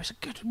swing, it was a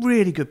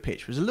really good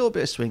pitch. There was a little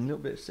bit of swing, a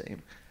little bit of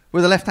seam,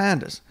 were the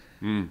left-handers.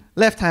 Mm.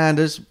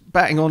 Left-handers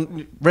batting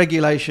on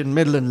regulation,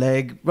 middle and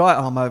leg, right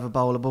arm over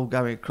bowler ball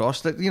going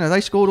across.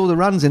 They scored all the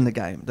runs in the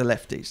game. The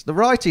lefties, the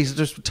righties are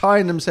just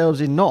tying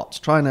themselves in knots,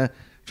 trying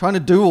to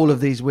do all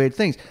of these weird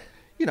things.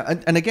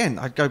 And again,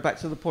 I'd go back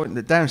to the point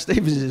that Darren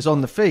Stevens is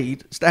on the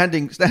feed,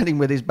 standing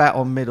with his bat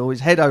on middle, his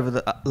head over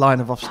the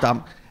line of off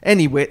stump,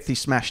 any width, he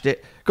smashed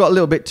it. Got a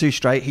little bit too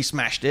straight, he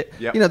smashed it.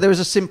 Yep. There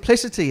was a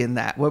simplicity in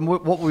that. When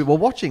what we were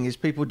watching is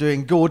people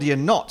doing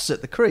Gordian knots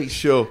at the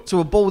crease to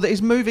a ball that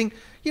is moving.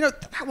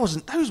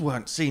 Those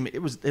weren't seeming.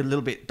 It was a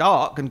little bit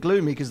dark and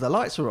gloomy because the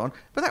lights were on,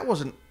 but that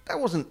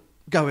wasn't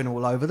going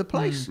all over the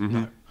place. Mm-hmm. No.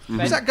 Mm-hmm.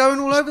 Was that going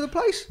all over the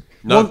place?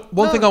 No.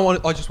 One thing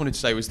I just wanted to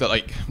say was that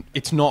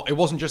it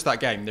wasn't just that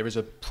game. There is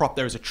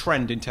a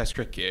trend in Test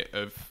cricket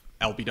of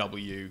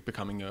LBW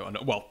becoming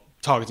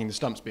targeting the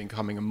stumps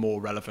becoming a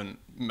more relevant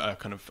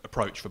kind of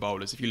approach for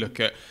bowlers. If you look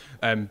at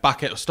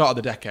back at the start of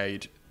the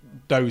decade,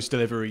 those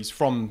deliveries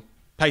from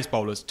pace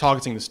bowlers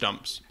targeting the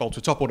stumps, bowled to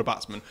a top order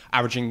batsman,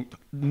 averaging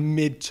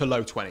mid to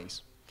low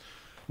 20s.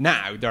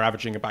 Now they're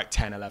averaging about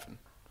 10, 11.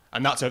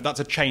 And that's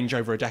a change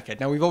over a decade.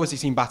 Now, we've obviously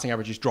seen batting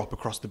averages drop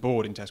across the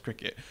board in Test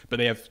cricket, but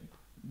they have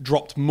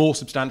dropped more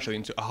substantially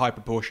into a high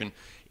proportion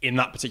in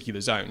that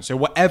particular zone. So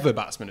whatever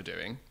batsmen are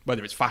doing,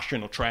 whether it's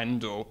fashion or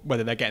trend, or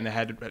whether they're getting their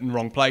head in the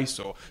wrong place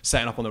or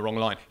setting up on the wrong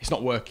line, it's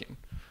not working.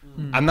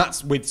 Mm. And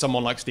that's with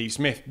someone like Steve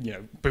Smith,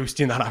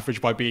 boosting that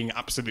average by being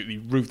absolutely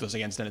ruthless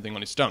against anything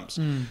on his stumps.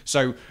 Mm.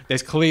 So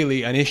there's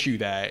clearly an issue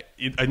there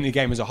in the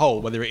game as a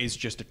whole, whether it is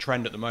just a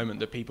trend at the moment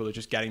that people are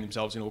just getting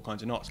themselves in all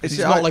kinds of knots. It's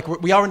not like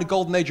we are in the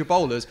golden age of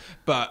bowlers,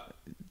 but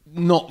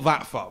not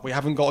that far. We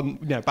haven't gotten,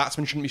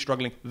 batsmen shouldn't be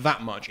struggling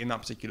that much in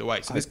that particular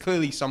way. So there's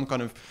clearly some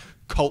kind of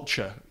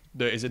culture.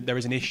 There is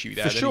an issue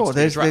there. For sure,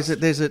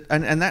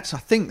 and that's, I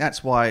think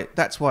that's why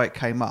it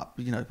came up.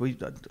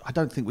 I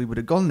don't think we would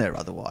have gone there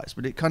otherwise.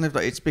 But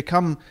it's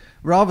become,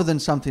 rather than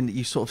something that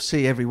you sort of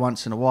see every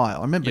once in a while.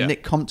 I remember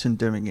Nick Compton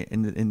doing it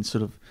in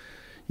sort of,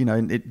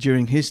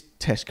 during his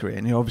Test career,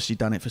 and he obviously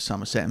done it for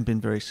Somerset and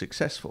been very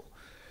successful.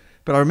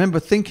 But I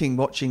remember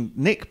watching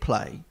Nick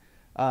play.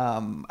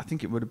 I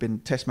think it would have been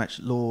Test match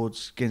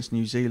Lords against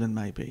New Zealand,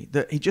 maybe,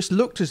 that he just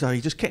looked as though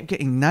he just kept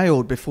getting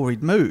nailed before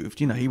he'd moved.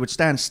 He would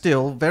stand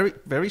still, very,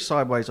 very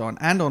sideways on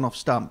and on off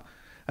stump.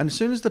 And as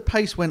soon as the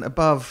pace went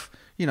above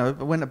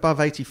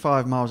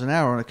 85 miles an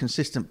hour on a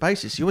consistent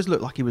basis, he always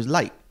looked like he was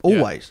late,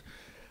 always.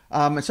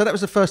 Yeah. And so that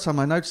was the first time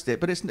I noticed it,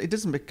 but it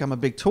doesn't become a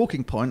big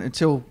talking point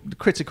until the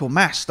critical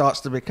mass starts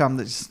to become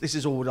this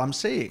is all I'm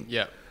seeing.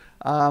 Yeah.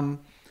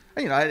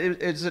 You know,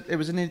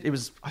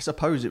 I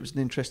suppose it was an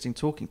interesting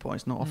talking point.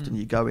 It's not often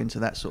you go into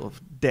that sort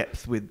of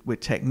depth with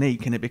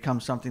technique, and it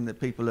becomes something that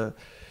people are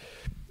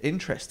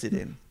interested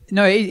in.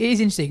 No, it is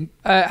interesting.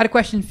 I had a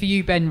question for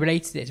you, Ben,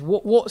 related to this.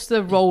 What's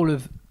the role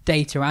of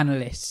data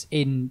analysts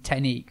in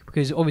technique?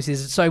 Because obviously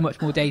there's so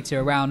much more data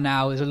around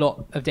now. There's a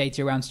lot of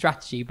data around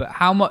strategy, but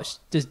how much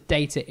does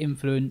data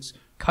influence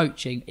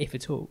coaching, if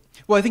at all?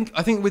 Well,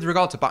 I think with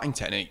regard to batting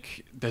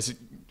technique,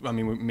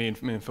 me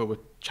and Phil were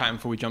chatting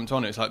before we jumped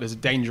on it. It's like there's a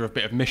danger of a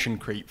bit of mission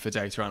creep for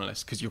data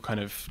analysts, because you're kind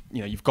of,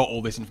 you've got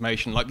all this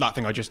information, like that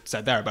thing I just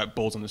said there about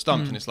balls on the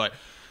stumps, and it's like,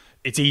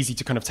 it's easy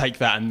to kind of take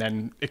that and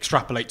then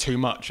extrapolate too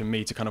much, and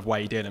me to kind of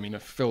wade in. I mean,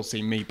 if Phil's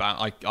seen me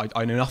bat,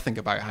 I know nothing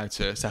about how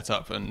to set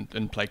up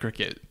and play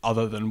cricket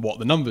other than what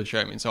the numbers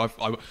show me. And so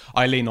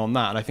I lean on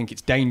that, and I think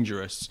it's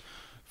dangerous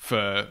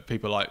for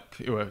people like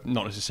who are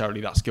not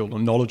necessarily that skilled or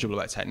knowledgeable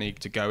about technique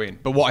to go in.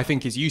 But what I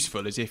think is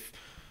useful is if,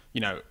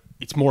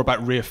 it's more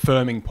about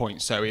reaffirming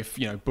points. So if,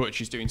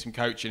 Butch is doing some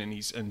coaching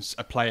and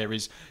a player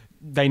is,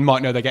 they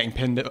might know they're getting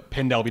pinned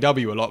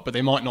LBW a lot, but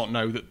they might not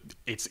know that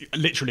it's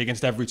literally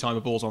against every time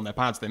a ball's on their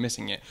pads, they're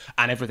missing it.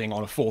 And everything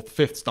on a fourth,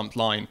 fifth stumped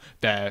line,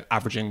 they're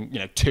averaging,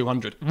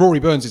 200. Rory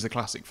Burns is a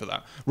classic for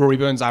that. Rory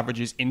Burns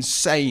averages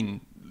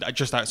insane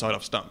just outside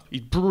off stump.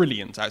 He's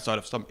brilliant outside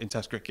of stump in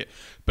Test cricket.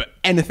 But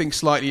anything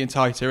slightly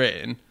tighter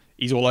in,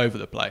 he's all over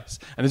the place.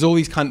 And there's all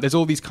these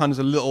kinds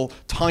of little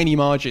tiny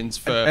margins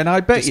for and I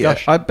bet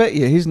discussion.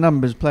 you his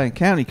numbers playing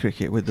county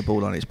cricket with the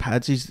ball on his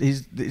pads,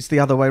 it's the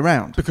other way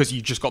round. Because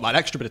you've just got that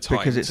extra bit of time.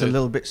 Because it's a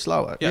little bit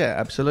slower. Yeah,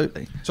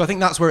 absolutely. So I think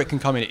that's where it can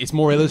come in. It's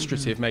more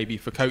illustrative maybe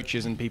for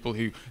coaches and people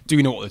who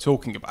do know what they're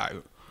talking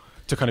about,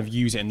 to kind of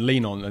use it and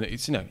lean on. And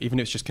it's, even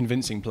if it's just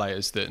convincing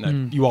players that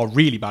you are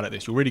really bad at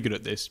this, you're really good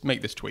at this,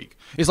 make this tweak.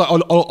 It's like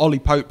Ollie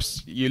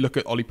Pope's, you look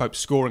at Ollie Pope's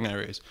scoring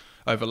areas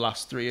over the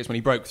last 3 years when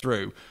he broke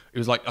through, it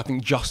was like, I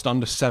think just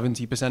under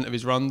 70% of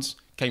his runs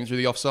came through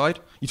the offside.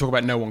 You talk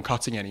about no one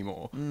cutting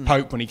anymore.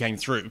 Pope, when he came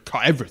through,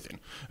 cut everything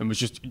and was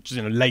just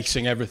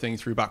lacing everything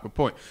through backward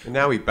point. And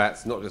now he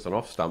bats not just on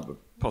off stump, but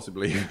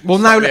possibly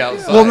now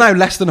outside.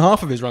 less than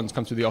half of his runs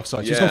come through the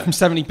offside. So he's gone from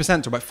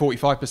 70% to about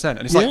 45%.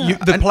 And it's like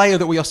the player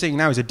that we are seeing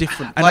now is a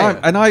different player.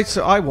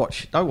 I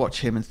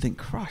watch him and think,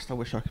 Christ, I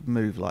wish I could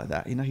move like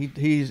that.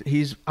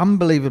 He's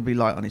unbelievably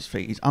light on his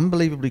feet. He's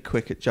unbelievably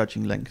quick at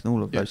judging length and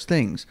all of those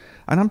things.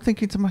 And I'm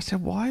thinking to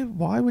myself,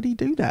 why would he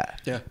do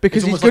that? Yeah,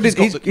 because he's good.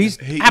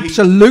 He's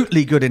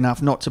absolutely good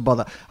enough not to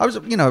bother.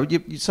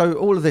 So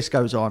all of this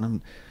goes on,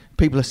 and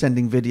people are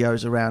sending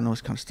videos around, all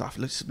this kind of stuff.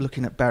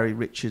 Looking at Barry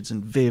Richards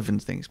and Viv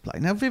and things play.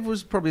 Now, Viv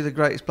was probably the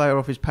greatest player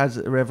off his pads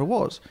that there ever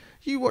was.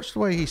 You watch the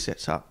way he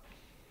sets up.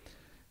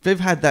 Viv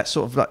had that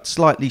sort of like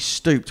slightly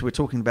stooped. We're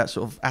talking about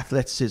sort of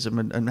athleticism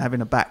and having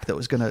a back that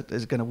is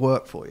going to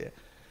work for you.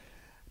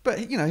 But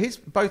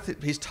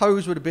his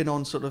toes would have been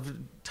on sort of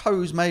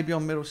toes, maybe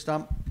on middle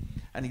stump,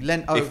 and he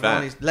leant over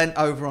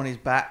on his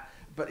bat.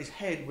 But his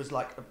head was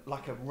like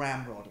a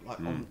ramrod,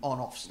 on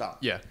off stump.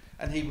 Yeah.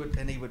 And he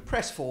would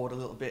press forward a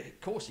little bit.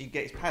 Of course, he'd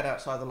get his pad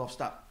outside the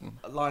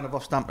line of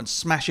off stump and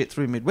smash it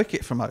through mid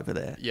wicket from over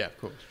there. Yeah, of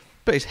course.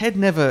 But his head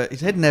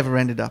never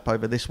ended up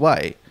over this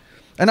way.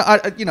 And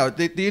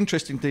the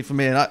interesting thing for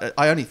me, and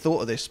I only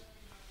thought of this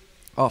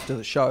after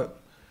the show,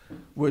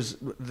 was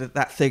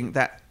that thing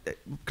that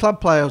club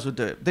players would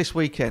do it this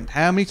weekend.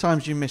 How many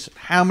times do you miss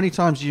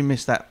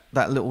that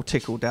little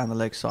tickle down the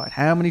leg side?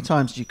 How many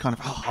times do you kind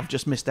of, I've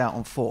just missed out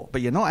on 4,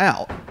 but you're not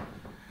out.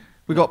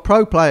 We've got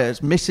pro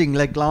players missing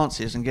leg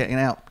glances and getting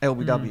out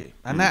LBW,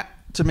 and that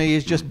to me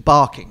is just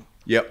barking.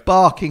 Yep.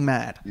 Barking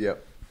mad.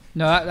 Yep.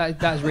 No,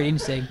 that's really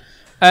interesting.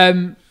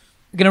 I'm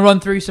going to run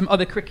through some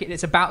other cricket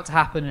that's about to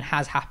happen and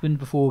has happened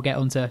before we get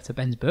on to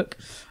Ben's book.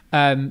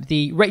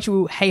 The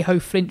Rachael Heyhoe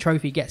Flint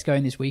Trophy gets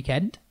going this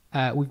weekend.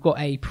 We've got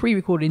a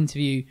pre-recorded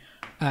interview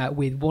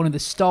with one of the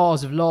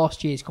stars of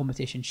last year's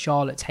competition,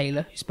 Charlotte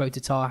Taylor, who spoke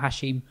to Taha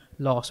Hashim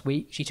last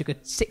week. She took a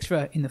 6 for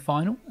her in the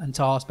final, and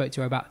Taha spoke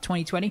to her about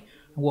 2020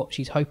 and what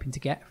she's hoping to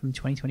get from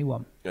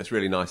 2021. It's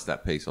really nice,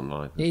 that piece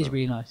online. It is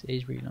really nice. It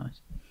is really nice.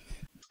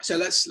 So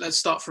let's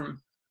start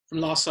from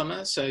last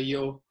summer. So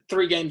you're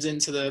 3 games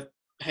into the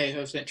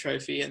Heyhoe Flint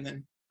Trophy, and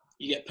then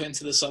you get put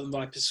into the Southern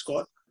Vipers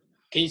squad.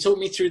 Can you talk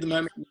me through the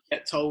moment you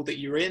get told that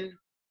you're in,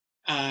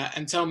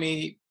 and tell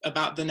me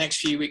about the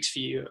next few weeks for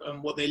you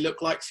and what they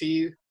look like for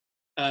you,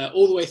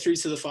 all the way through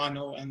to the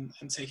final and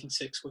taking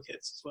 6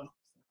 wickets as well?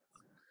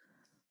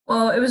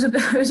 Well, it was a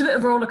bit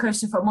of a roller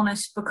coaster, if I'm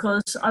honest,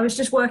 because I was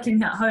just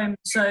working at home.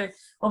 So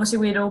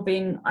obviously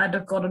I'd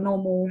have got a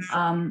normal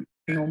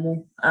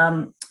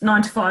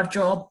 9-to-5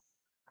 job,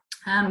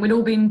 and we'd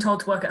all been told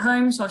to work at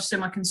home. So I was just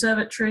in my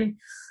conservatory,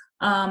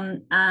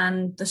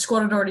 and the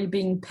squad had already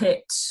been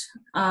picked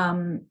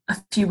a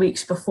few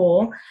weeks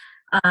before,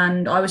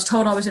 and I was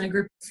told I was in a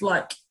group of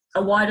like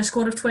a wider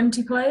squad of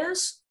 20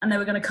 players, and they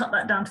were going to cut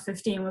that down to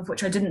 15, with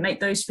which I didn't make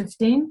those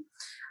 15.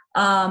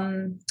 But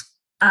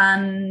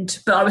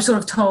I was sort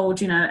of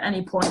told, at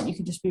any point you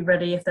could just be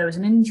ready if there was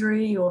an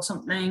injury or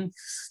something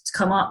to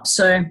come up.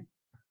 So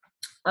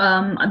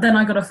And then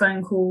I got a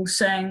phone call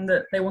saying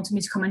that they wanted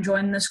me to come and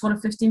join the squad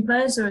of 15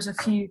 players. There was a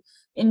few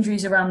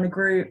injuries around the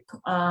group,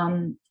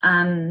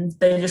 and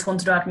they just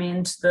wanted to add me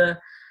into the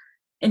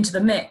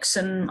mix.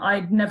 And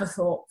I'd never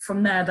thought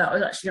from there that I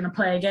was actually going to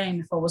play a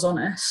game, if I was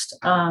honest.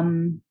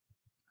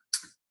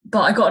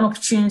 But I got an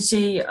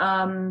opportunity.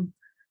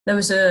 There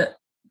was a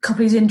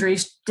couple of these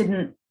injuries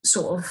didn't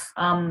sort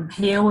of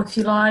heal, if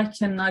you like,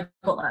 and I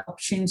got that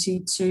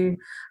opportunity to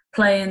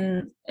play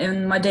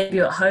in my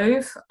debut at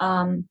Hove.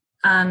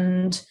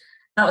 And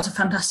that was a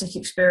fantastic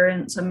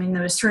experience. I mean,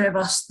 there was 3 of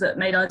us that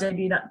made our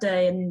debut that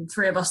day and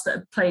 3 of us that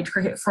had played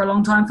cricket for a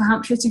long time for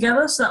Hampshire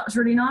together, so that was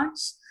really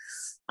nice.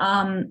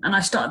 And I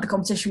started the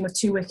competition with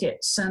 2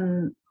 wickets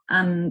and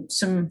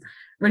some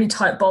really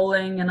tight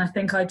bowling, and I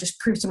think I just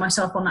proved to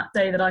myself on that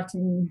day that I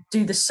can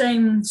do the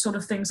same sort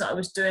of things that I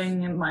was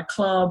doing in my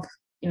club,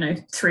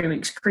 3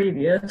 weeks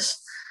previous,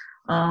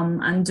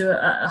 and do it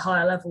at a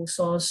higher level.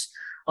 So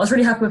I was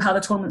really happy with how the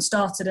tournament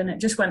started, and it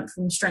just went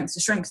from strength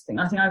to strength.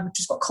 I think I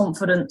just got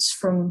confidence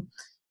from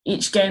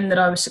each game that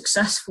I was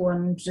successful,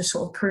 and just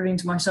sort of proving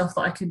to myself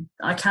that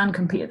I can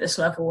compete at this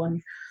level,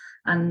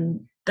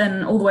 and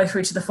then all the way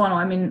through to the final.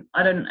 I mean,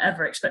 I don't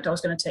ever expect I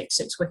was going to take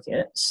 6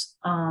 wickets.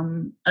 I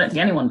don't think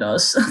anyone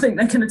does. I think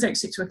they're going to take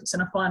 6 wickets in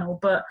a final,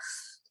 but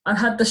I've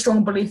had the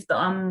strong belief that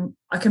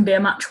I can be a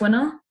match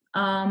winner,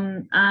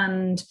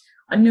 and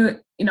I knew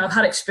it. I've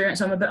had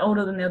experience. I'm a bit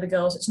older than the other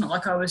girls. It's not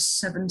like I was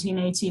 17,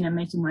 18 and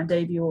making my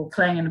debut or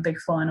playing in a big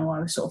final. I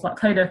was sort of like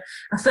played a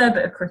fair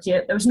bit of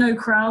cricket. There was no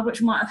crowd,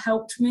 which might have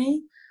helped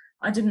me.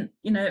 I didn't,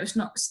 it was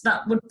not,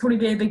 that would probably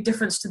be a big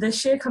difference to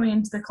this year coming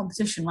into the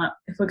competition. Like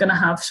if we're going to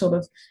have sort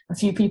of a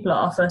few people at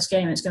our first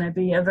game, it's going to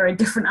be a very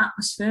different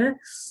atmosphere.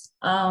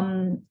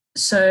 But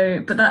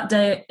that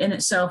day in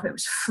itself, it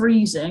was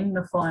freezing,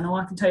 the final.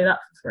 I can tell you that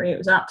for free. It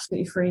was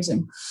absolutely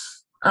freezing.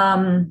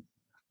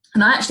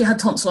 And I actually had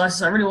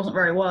tonsillitis. I really wasn't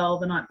very well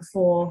the night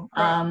before.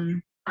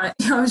 I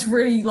was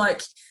really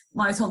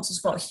my tonsils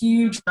got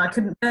huge and I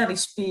couldn't barely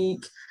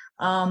speak.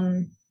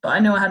 But I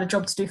knew I had a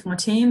job to do for my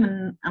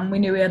team, and we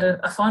knew we had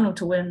a final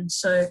to win.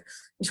 So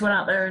we just went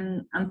out there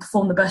and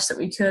performed the best that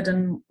we could,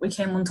 and we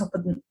came on top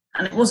of them.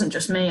 And it wasn't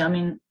just me. I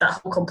mean, that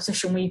whole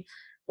competition,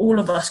 all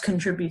of us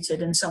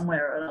contributed in some way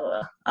or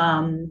another.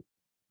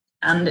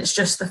 And it's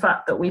just the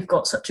fact that we've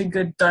got such a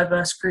good,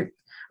 diverse group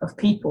of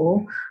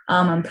people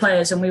and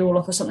players, and we all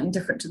offer something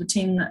different to the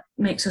team that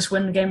makes us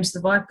win the games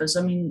of the Vipers.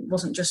 I mean, it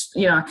wasn't just,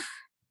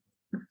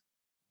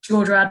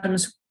 Georgia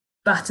Adams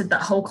batted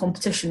that whole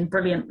competition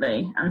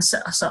brilliantly and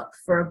set us up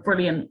for a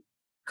brilliant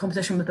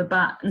competition with the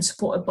bat, and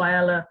supported by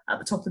Ella at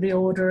the top of the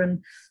order.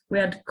 And we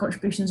had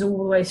contributions all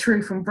the way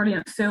through from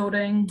brilliant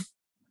fielding.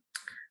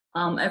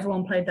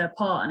 Everyone played their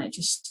part, and it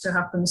just so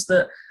happens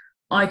that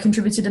I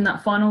contributed in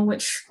that final,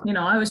 which,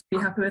 I was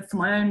pretty happy with for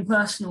my own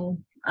personal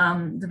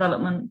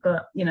development.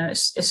 But,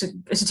 it's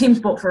a team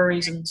sport for a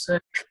reason. So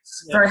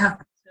very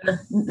happy to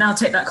now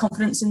take that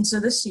confidence into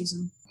this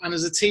season. And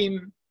as a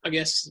team, I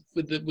guess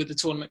with the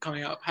tournament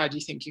coming up, how do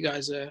you think you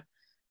guys are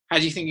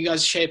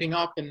shaping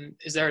up? And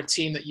is there a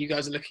team that you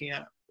guys are looking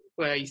at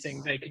where you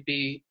think they could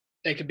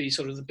be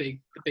sort of the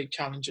big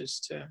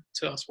challenges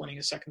to us winning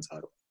a second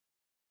title?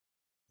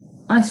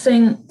 I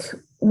think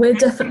we're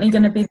definitely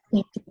going to be the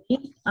team to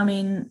beat. I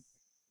mean,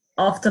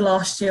 after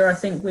last year, I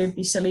think we'd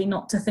be silly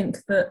not to think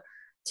that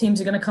teams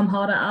are going to come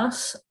hard at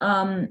us.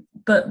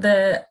 But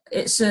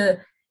it's a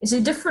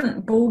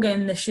different ball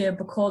game this year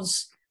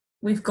because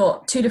we've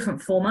got 2 different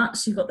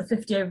formats. You've got the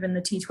 50 over and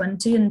the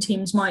T20, and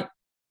teams might,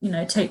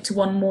 take to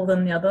one more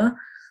than the other.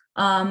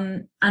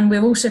 And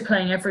we're also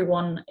playing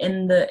everyone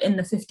in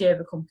the 50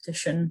 over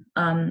competition.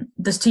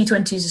 The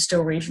T20s are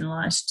still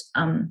regionalised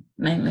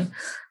mainly,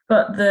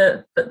 but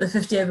the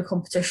 50 over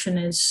competition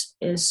is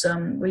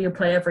where you'll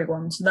play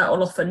everyone. So that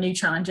will offer new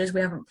challenges. We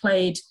haven't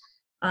played.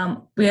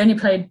 We only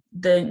played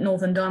the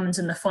Northern Diamonds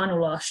in the final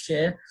last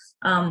year.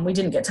 We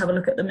didn't get to have a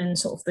look at them in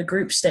sort of the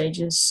group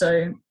stages.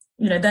 So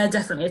they're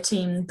definitely a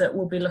team that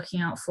we'll be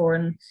looking out for,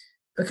 and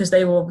because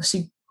they were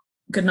obviously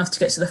good enough to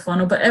get to the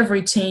final. But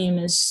every team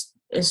is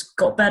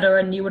got better,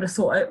 and you would have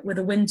thought with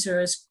the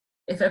winter,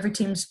 if every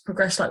team's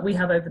progressed like we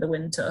have over the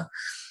winter,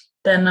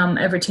 then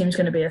every team's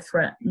going to be a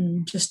threat.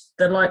 And just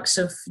the likes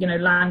of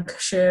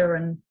Lancashire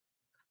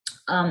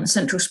and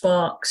Central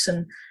Sparks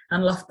and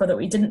Loughborough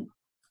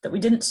that we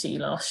didn't see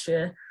last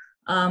year.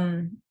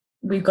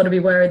 We've got to be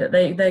wary that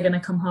they're going to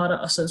come hard at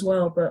us as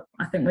well. But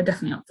I think we're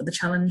definitely up for the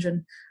challenge,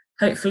 and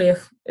hopefully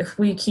if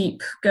we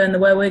keep going the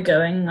way we're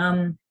going,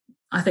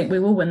 I think we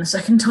will win the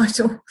second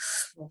title.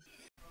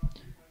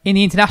 In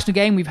the international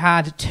game, we've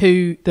had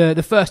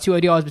the first 2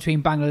 ODIs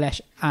between Bangladesh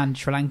and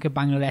Sri Lanka.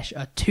 Bangladesh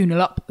are 2-0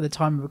 up at the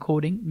time of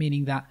recording,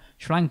 meaning that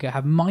Sri Lanka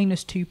have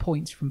 -2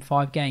 points from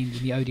 5 games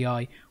in the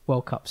ODI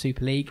World Cup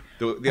Super League.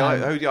 The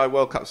ODI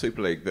World Cup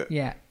Super League that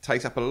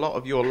takes up a lot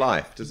of your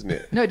life, doesn't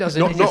it? No, it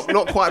doesn't.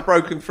 Not quite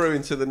broken through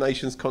into the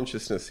nation's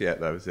consciousness yet,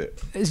 though, is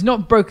it? It's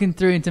not broken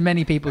through into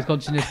many people's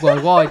consciousness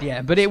worldwide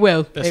yet, but it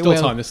will. There's still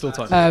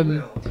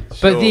time.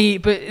 But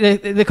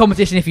the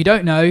competition, if you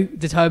don't know,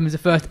 determines the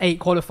first 8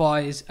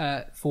 qualifiers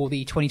for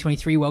the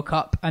 2023 World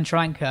Cup, and Sri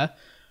Lanka,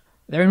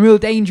 they're in real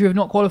danger of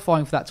not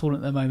qualifying for that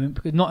tournament at the moment,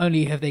 because not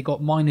only have they got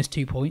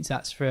 -2 points,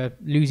 that's for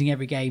losing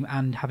every game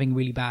and having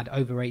really bad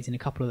over rates in a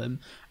couple of them.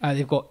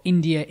 They've got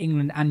India,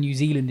 England and New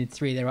Zealand in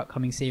 3 of their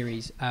upcoming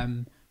series.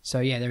 So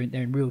yeah, they're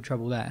in real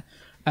trouble there.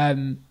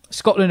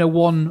 Scotland are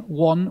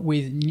 1-1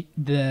 with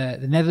the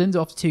Netherlands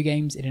after 2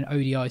 games in an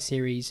ODI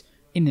series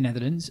in the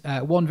Netherlands.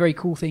 One very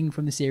cool thing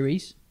from the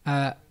series,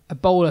 a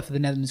bowler for the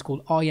Netherlands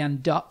called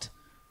Arjan Dutt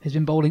has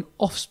been bowling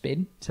off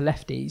spin to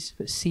lefties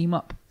but seam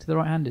up to the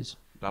right-handers.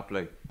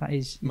 Lovely. That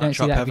is, you don't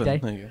see that every day.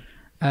 There you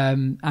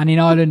go. And in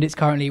Ireland, it's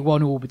currently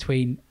 1-1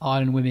 between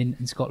Ireland women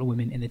and Scotland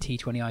women in the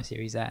T20I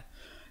series there.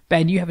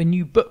 Ben, you have a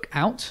new book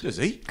out. Does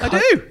he? I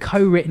do.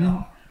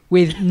 Co-written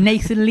with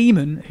Nathan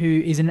Leamon,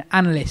 who is an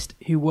analyst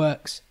who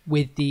works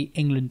with the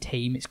England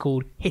team. It's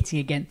called Hitting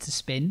Against the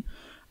Spin.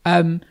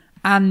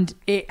 And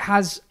it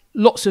has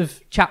lots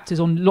of chapters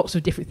on lots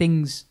of different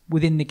things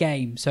within the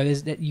game. So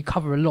you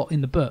cover a lot in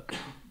the book.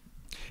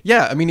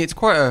 Yeah, I mean, it's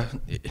quite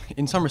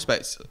in some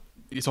respects,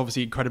 it's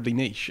obviously incredibly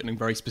niche and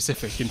very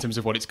specific in terms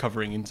of what it's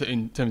covering,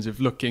 in terms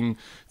of looking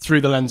through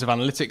the lens of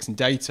analytics and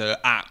data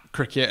at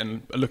cricket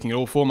and looking at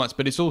all formats.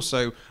 But it's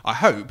also, I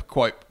hope,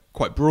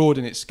 quite broad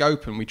in its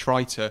scope, and we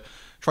try to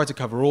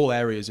cover all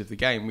areas of the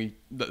game.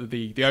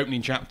 The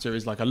opening chapter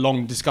is like a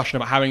long discussion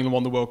about how England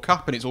won the World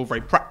Cup, and it's all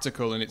very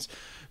practical, and it's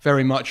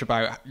very much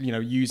about, you know,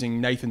 using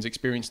Nathan's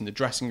experience in the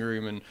dressing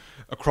room and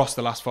across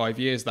the last 5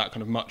 years, that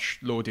kind of much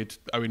lauded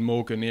Owen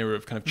Morgan era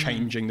of kind of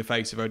changing the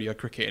face of ODI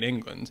cricket in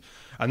England.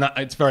 And that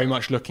it's very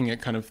much looking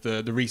at kind of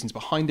the reasons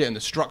behind it and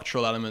the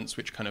structural elements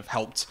which kind of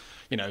helped,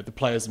 you know, the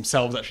players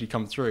themselves actually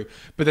come through.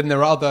 But then there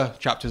are other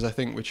chapters, I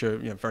think, which are,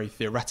 you know, very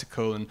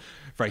theoretical and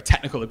very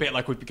technical, a bit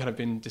like we've kind of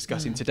been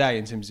discussing today,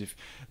 in terms of,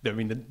 I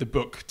mean, the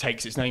book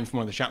takes its name from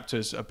one of the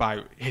chapters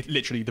about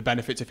literally the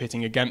benefits of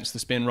hitting against the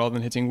spin rather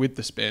than hitting with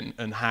the spin,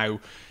 and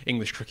how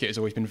English cricket has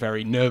always been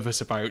very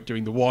nervous about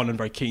doing the one and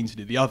very keen to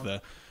do the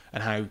other,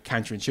 and how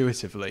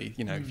counterintuitively,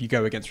 you know, if you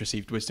go against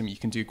received wisdom, you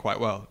can do quite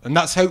well. And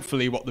that's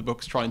hopefully what the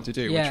book's trying to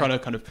do. Yeah. We're trying to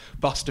kind of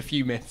bust a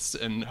few myths,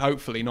 and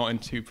hopefully not in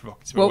too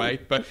provocative a way.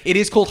 But it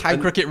is called How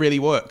Cricket Really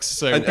Works,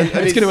 so and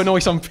it's going to annoy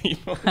some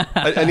people.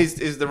 and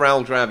is the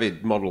Raul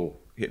Dravid model,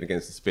 hitting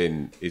against the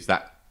spin, is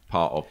that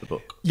part of the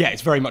book? Yeah,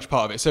 it's very much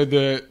part of it. So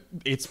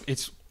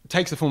it's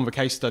takes the form of a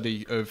case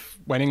study of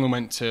when England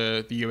went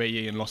to the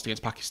UAE and lost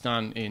against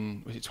Pakistan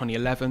in, was it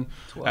 2011?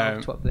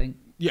 12, I think.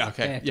 Yeah,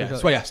 okay. Yeah, So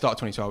start of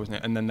 2012, wasn't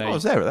it? And then I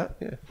was there at that,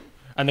 yeah.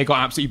 And they got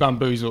absolutely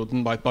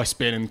bamboozled by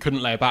spin and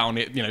couldn't lay a bat on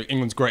it. You know,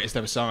 England's greatest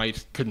ever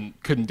side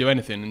couldn't do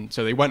anything. And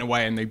so they went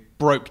away and they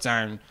broke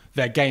down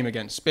their game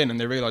against spin, and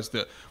they realised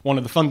that one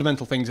of the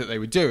fundamental things that they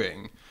were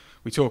doing,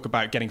 we talk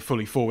about getting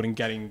fully forward and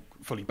getting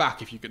fully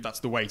back, if you could,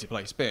 that's the way to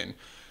play spin.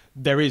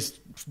 There is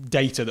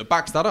data that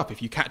backs that up.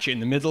 If you catch it in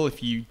the middle,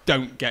 if you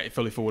don't get it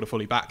fully forward or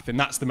fully back, then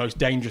that's the most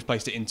dangerous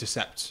place to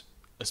intercept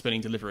a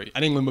spinning delivery.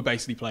 And England were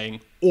basically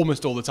playing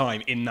almost all the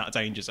time in that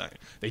danger zone.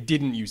 They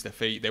didn't use their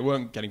feet. They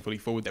weren't getting fully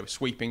forward. They were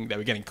sweeping. They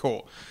were getting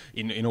caught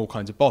in all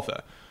kinds of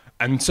bother.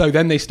 And so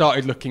then they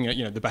started looking at,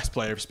 you know, the best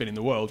player of spin in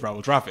the world,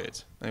 Raul Dravid.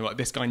 And they were like,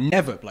 this guy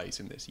never plays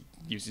in this. He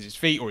uses his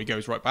feet or he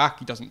goes right back.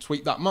 He doesn't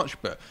sweep that much,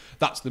 but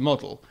that's the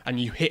model. And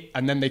you hit,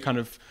 and then they kind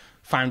of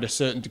found a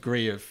certain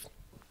degree of,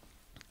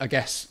 I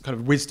guess, kind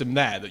of wisdom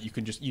there, that you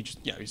just you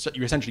know,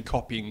 you're essentially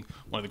copying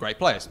one of the great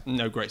players.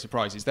 No great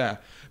surprises there.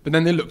 But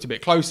then they looked a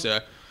bit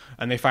closer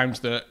and they found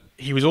that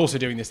he was also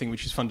doing this thing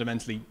which is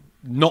fundamentally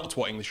not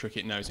what English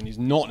cricket knows, and he's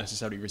not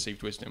necessarily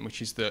received wisdom,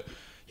 which is that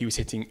he was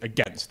hitting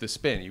against the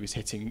spin. He was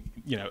hitting,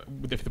 you know,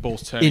 if the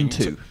ball's turning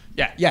into.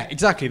 Yeah,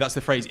 exactly. That's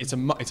the phrase. It's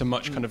a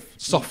much kind of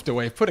softer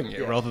way of putting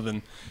it, rather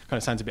than kind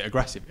of sounds a bit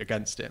aggressive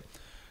against it.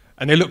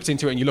 And they looked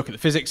into it, and you look at the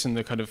physics and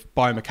the kind of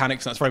biomechanics,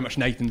 and that's very much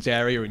Nathan's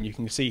area, and you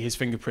can see his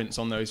fingerprints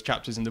on those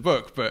chapters in the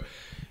book. But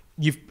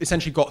you've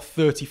essentially got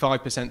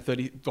 35%,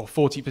 30 or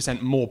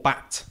 40% more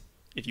bat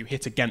if you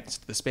hit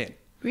against the spin.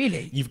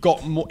 Really? You've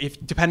got more,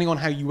 depending on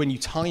when you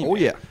time it.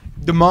 Yeah.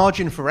 The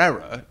margin for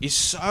error is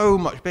so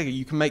much bigger.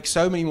 You can make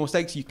so many more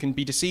mistakes. You can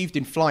be deceived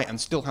in flight and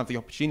still have the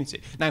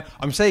opportunity. Now,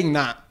 I'm saying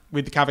that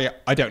with the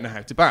caveat, I don't know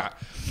how to bat.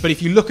 But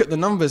if you look at the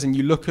numbers and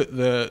you look at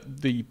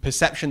the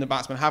perception that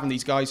batsmen have, and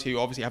these guys who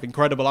obviously have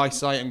incredible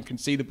eyesight and can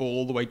see the ball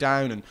all the way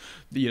down, and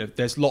you know,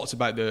 there's lots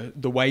about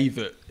the way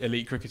that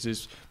elite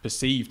cricketers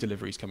perceive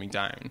deliveries coming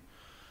down.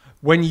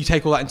 When you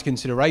take all that into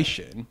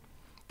consideration,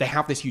 they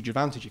have this huge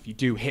advantage if you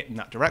do hit in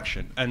that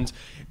direction. And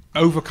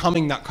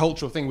overcoming that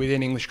cultural thing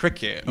within English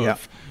cricket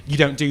of you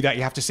don't do that,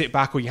 you have to sit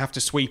back or you have to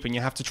sweep and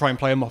you have to try and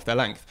play them off their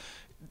length.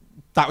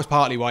 that was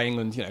partly why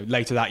England,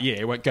 later that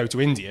year won't go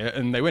to India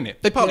and they win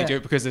it. They partly do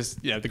it because there's,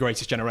 the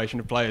greatest generation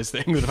of players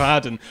that England have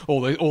had and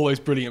all those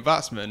brilliant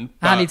batsmen.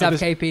 And need to have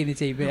KP in the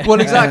team. Yeah.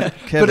 Well, exactly.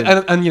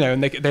 And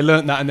they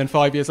learnt that, and then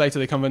 5 years later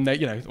they come and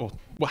or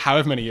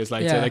however many years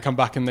later they come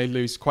back and they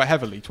lose quite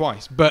heavily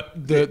twice.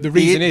 But the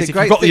reason is if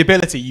you've got the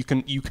ability, you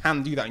can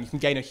do that and you can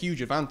gain a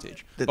huge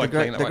advantage. The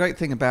great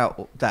thing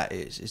about that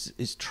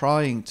is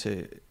trying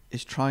to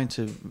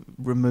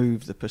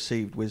remove the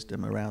perceived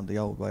wisdom around the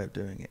old way of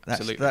doing it.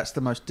 That's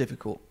the most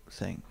difficult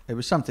thing. It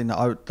was something that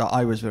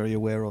I was very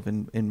aware of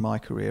in my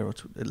career, or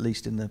at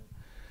least in the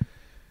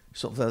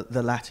sort of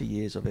the latter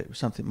years of it. It was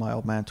something my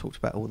old man talked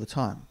about all the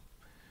time.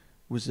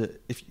 Was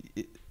that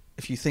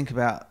if you think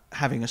about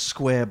having a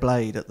square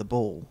blade at the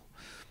ball,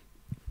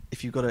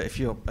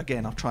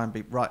 I'll try and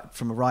be right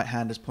from a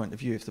right-hander's point of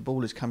view. If the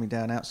ball is coming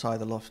down outside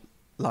the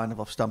line of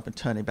off stump and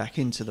turning back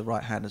into the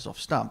right-hander's off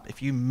stump,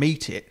 if you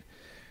meet it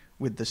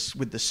with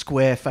the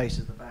square face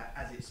of the bat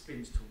as it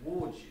spins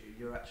towards you,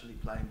 you're actually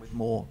playing with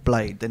more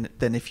blade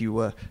than if you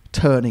were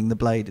turning the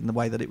blade in the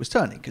way that it was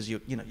turning, because you're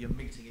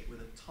meeting it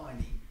with a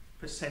tiny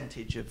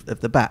percentage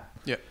of the bat.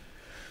 Yeah.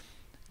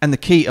 And the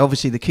key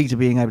to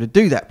being able to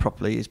do that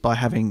properly is by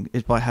having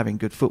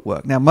good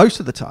footwork. Now,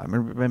 most of the time, I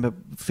remember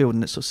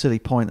fielding at sort of Silly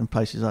Point and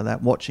places like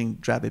that, watching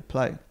Dravid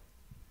play.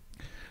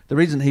 The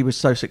reason he was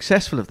so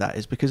successful of that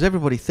is because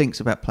everybody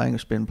thinks about playing a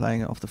spin,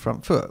 playing it off the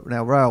front foot.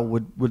 Now, Raoul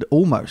would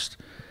almost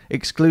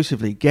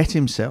exclusively get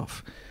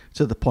himself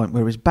to the point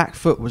where his back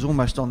foot was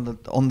almost on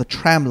the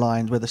tram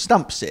lines where the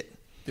stumps sit.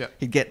 Yeah.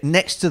 He'd get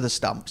next to the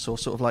stumps, or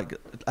sort of like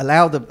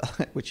allow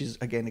which is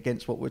again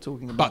against what we're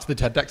talking about. Back to the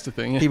Ted Dexter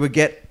thing. Yeah. He would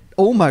get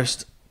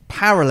almost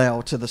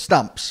parallel to the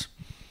stumps,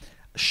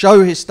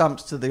 show his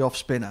stumps to the off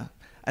spinner,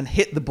 and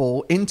hit the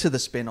ball into the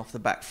spin off the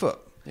back foot.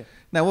 Yeah.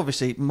 Now,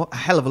 obviously, a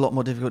hell of a lot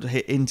more difficult to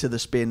hit into the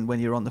spin when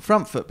you're on the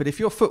front foot. But if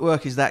your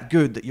footwork is that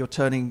good that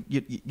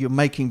you're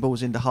making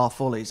balls into half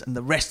volleys, and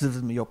the rest of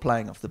them you're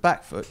playing off the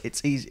back foot,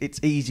 it's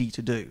easy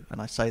to do. And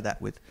I say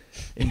that with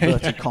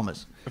inverted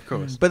commas, of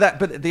course. But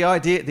the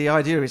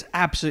idea is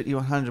absolutely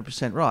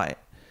 100% right,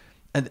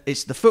 and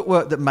it's the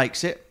footwork that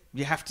makes it.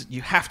 You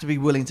have to be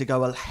willing to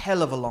go a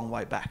hell of a long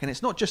way back, and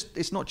it's not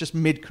just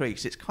mid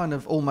crease. It's kind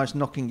of almost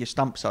knocking your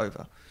stumps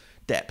over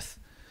depth.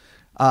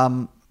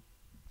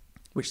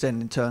 Which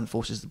then in turn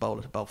forces the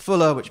bowler to bowl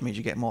fuller, which means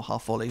you get more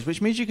half volleys, which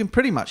means you can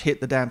pretty much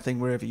hit the damn thing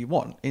wherever you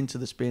want, into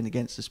the spin,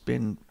 against the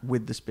spin,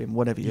 with the spin,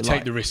 whatever you like. You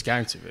take the risk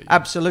out of it.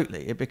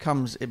 Absolutely. It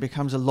becomes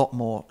a lot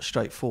more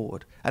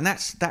straightforward. And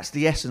that's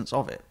the essence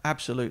of it,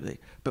 absolutely.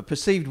 But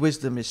perceived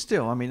wisdom is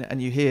still,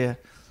 and you hear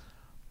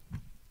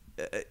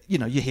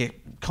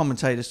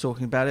commentators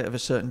talking about it of a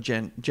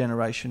certain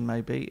generation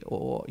maybe,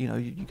 or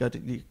you go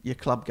to your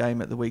club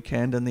game at the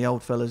weekend and the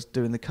old fellas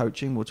doing the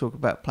coaching will talk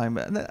about playing,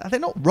 and they're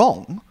not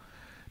wrong.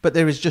 But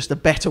there is just a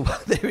better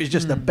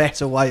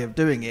way of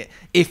doing it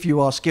if you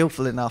are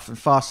skillful enough and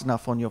fast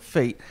enough on your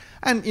feet.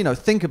 And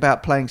think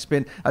about playing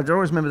spin. I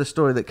always remember the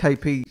story that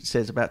KP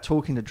says about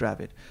talking to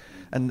Dravid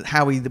and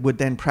how he would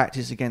then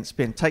practice against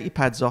spin. Take your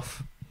pads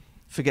off,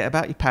 forget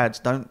about your pads.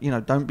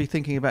 Don't be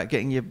thinking about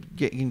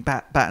getting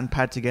bat and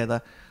pad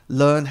together.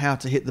 Learn how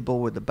to hit the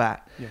ball with the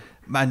bat. Yeah.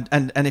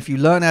 And if you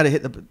learn how to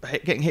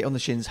getting hit on the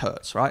shins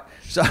hurts, right?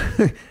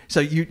 So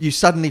you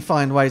suddenly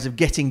find ways of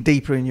getting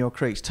deeper in your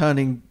crease,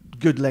 turning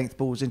good length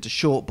balls into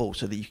short balls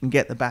so that you can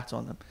get the bat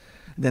on them.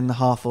 And then the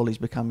half volleys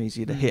become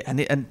easier to hit. And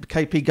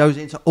KP goes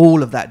into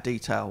all of that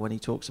detail when he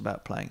talks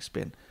about playing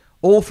spin.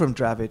 All from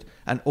Dravid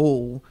and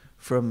all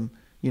from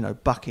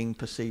bucking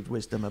perceived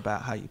wisdom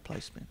about how you play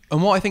spin.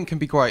 And what I think can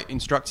be quite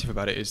instructive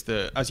about it is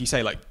that, as you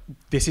say,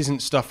 this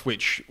isn't stuff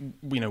which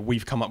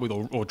we've come up with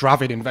or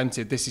Dravid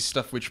invented. This is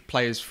stuff which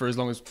players, for as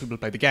long as people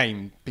have played the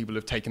game, people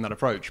have taken that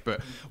approach.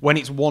 But when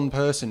it's one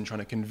person trying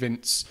to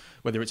convince,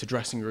 whether it's a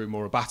dressing room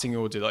or a batting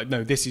order,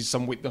 no, this is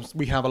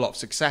we have a lot of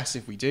success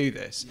if we do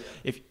this.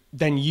 Yeah.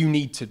 Then you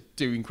need to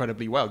do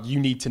incredibly well. You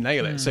need to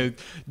nail it. So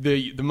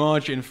the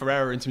margin for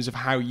error in terms of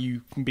how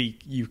you can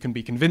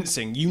be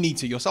convincing, you need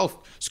to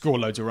yourself score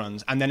loads of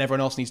runs, and then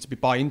everyone else needs to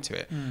buy into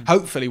it.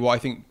 Hopefully, what I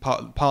think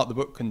part of the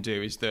book can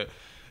do is that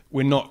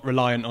we're not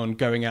reliant on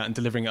going out and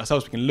delivering it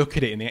ourselves. We can look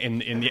at it in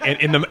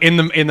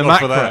the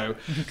macro.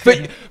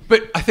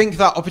 But I think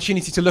that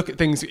opportunity to look at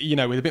things,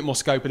 with a bit more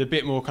scope and a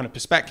bit more kind of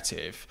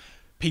perspective,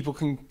 people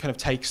can kind of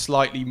take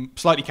slightly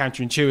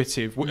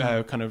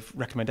counterintuitive kind of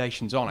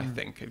recommendations on. I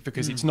think,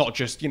 because it's not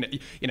just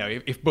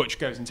if Butch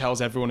goes and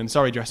tells everyone in the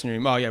Surrey dressing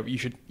room, oh yeah, you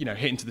should hit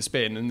into the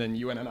spin, and then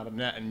you went out of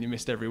net and you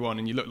missed everyone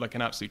and you look like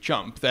an absolute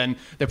chump, then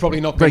they're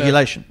probably not gonna,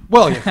 regulation.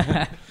 Well,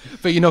 yeah,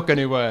 but you're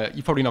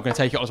probably not going to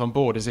take it as on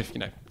board as if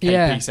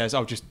KP says,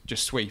 oh,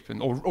 just sweep,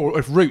 or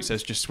if Root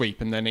says just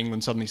sweep, and then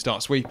England suddenly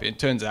starts sweeping. It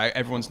turns out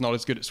everyone's not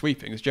as good at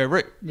sweeping as Joe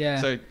Root.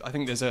 Yeah. So I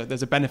think there's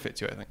a benefit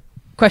to it. I think.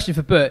 Question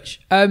for Butch.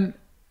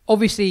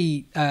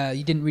 Obviously,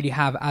 you didn't really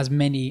have as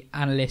many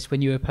analysts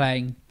when you were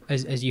playing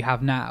as you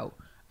have now.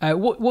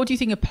 What do you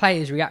think a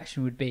player's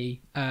reaction would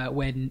be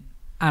when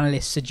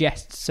analysts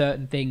suggest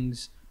certain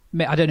things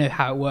I don't know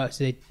how it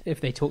works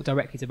if they talk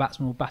directly to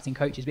batsmen or batting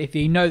coaches, but if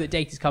you know that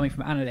data is coming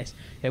from analysts,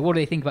 what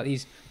do they think about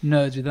these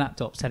nerds with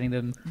laptops telling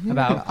them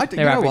about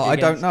their average? I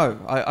don't know.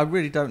 I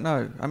really don't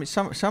know. I mean,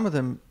 some of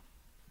them,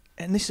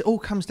 and this all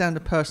comes down to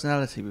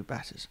personality with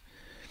batters.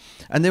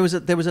 And there was a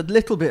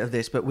little bit of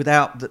this, but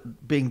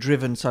without being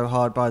driven so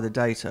hard by the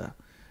data,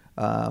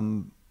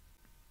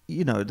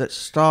 that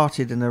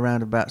started in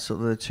around about sort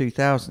of the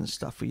 2000s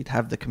stuff, where you'd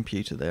have the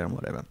computer there and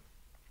whatever.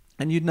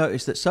 And you'd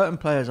notice that certain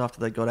players,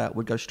 after they got out,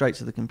 would go straight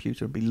to the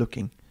computer and be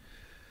looking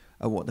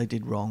at what they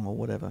did wrong or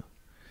whatever.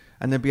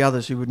 And there'd be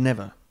others who would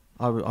never.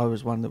 I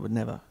was one that would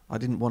never. I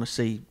didn't want to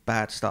see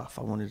bad stuff.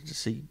 I wanted to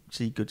see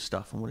good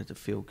stuff. I wanted to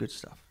feel good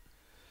stuff.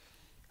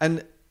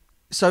 And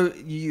so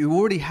you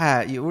already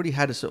had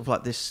a sort of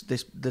like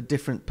the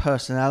different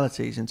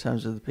personalities in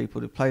terms of the people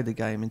who play the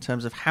game, in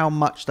terms of how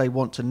much they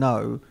want to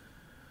know,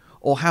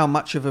 or how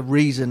much of a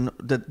reason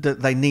that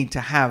they need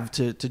to have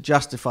to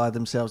justify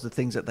themselves the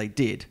things that they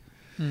did.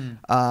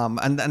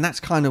 And that's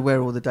kind of where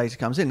all the data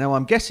comes in. Now,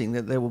 I'm guessing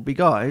that there will be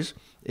guys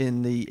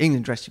in the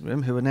England dressing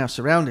room who are now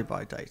surrounded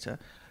by data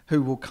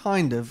who will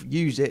kind of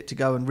use it to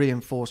go and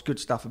reinforce good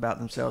stuff about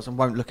themselves and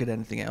won't look at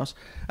anything else.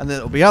 And then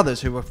there'll be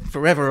others who are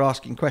forever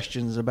asking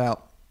questions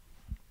about,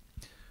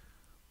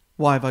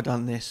 why have I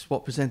done this?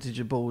 What percentage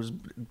of balls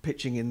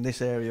pitching in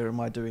this area am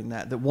I doing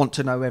that want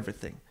to know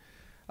everything.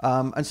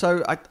 And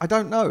so I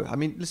don't know. I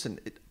mean, listen,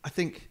 I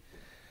think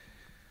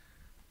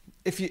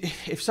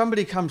if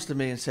somebody comes to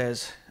me and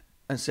says,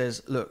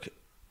 look,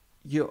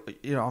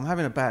 I'm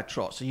having a bad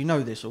trot, so you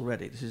know this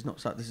already. This is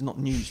not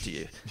news to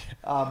you.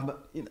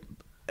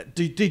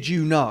 Did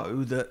you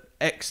know that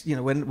X?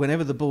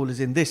 Whenever the ball is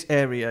in this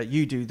area,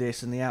 you do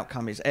this, and the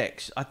outcome is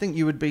X. I think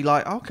you would be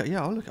like, okay,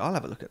 yeah, I'll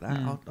have a look at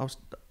that.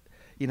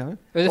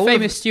 There's a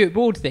famous Stuart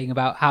Broad thing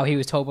about how he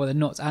was told by the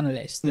Notts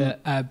analyst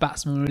that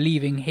batsmen were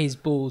leaving his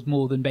balls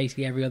more than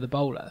basically every other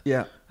bowler.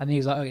 Yeah. And he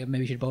was like,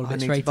 maybe you should bowl a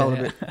bit straighter. Bowl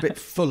a bit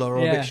fuller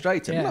or a bit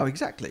straighter. Yeah. No,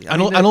 exactly.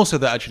 And also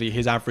that actually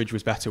his average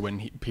was better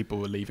when people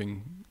were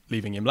leaving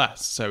him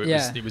less. So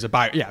it was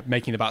about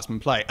making the batsman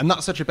play. And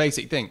that's such a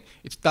basic thing.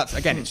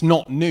 It's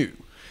not new.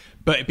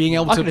 But being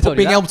able to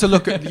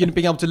look at,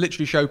 being able to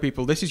literally show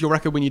people, this is your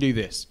record when you do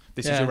this.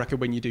 This is your record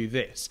when you do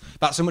this.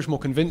 That's so much more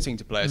convincing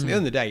to players. At the end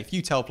of the day, if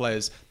you tell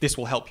players this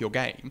will help your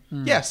game,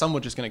 some are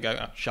just going to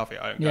go, shove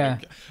it,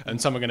 and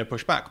some are going to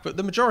push back. But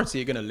the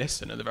majority are going to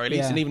listen at the very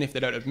least. And even if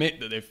they don't admit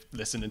that they've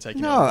listened and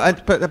taken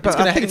it, but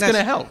I think it's going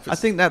to help. I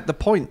think that the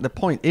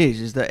point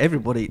is that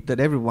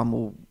everyone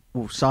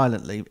will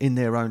silently, in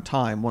their own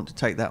time, want to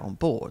take that on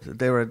board.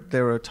 There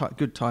are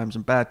good times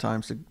and bad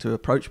times to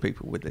approach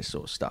people with this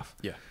sort of stuff.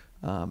 Yeah.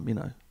 I don't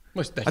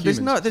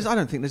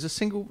think there's a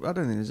single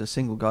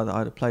guy that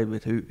I'd have played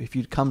with who, if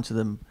you'd come to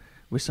them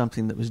with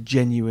something that was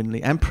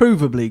genuinely and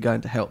provably going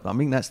to help them, I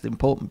mean, that's the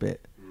important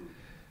bit.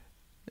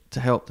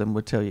 To help them,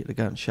 would tell you to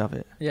go and shove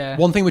it. Yeah.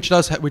 One thing which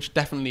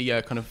definitely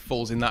kind of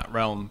falls in that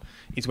realm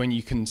is when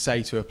you can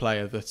say to a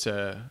player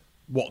that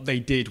what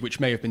they did, which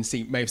may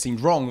have seemed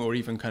wrong or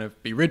even kind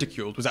of be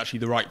ridiculed, was actually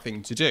the right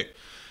thing to do.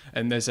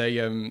 And there's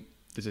a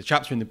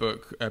chapter in the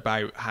book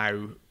about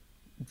how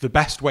the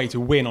best way to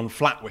win on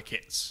flat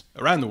wickets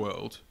around the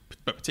world,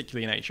 but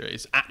particularly in Asia,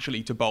 is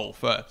actually to bowl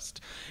first.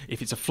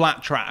 If it's a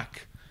flat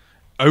track,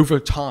 over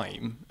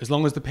time, as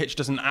long as the pitch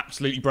doesn't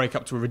absolutely break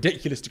up to a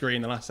ridiculous degree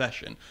in the last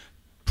session,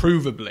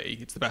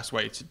 provably it's the best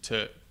way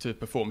to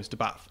perform is to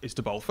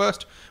bowl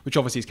first, which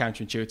obviously is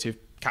counterintuitive.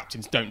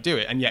 Captains don't do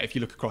it, and yet if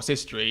you look across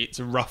history, it's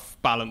a rough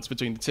balance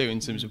between the two in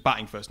terms of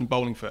batting first and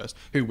bowling first,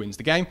 who wins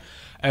the game.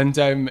 And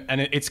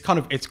it's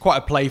quite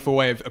a playful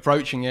way of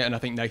approaching it, and I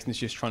think Nathan's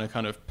just trying to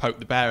kind of poke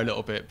the bear a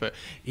little bit. But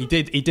he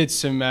did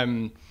some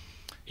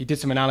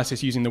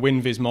analysis using the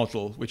WinViz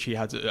model, which he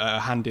had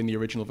a hand in the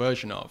original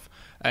version of,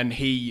 and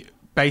he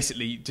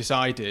basically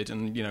decided,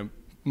 and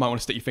might want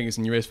to stick your fingers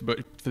in your ears for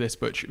this,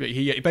 but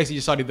he basically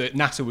decided that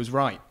NASA was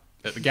right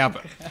at the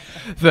Gabba.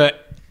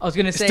 That I was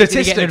going to say, did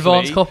he get an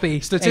advanced copy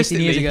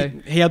 18 years ago?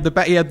 He had the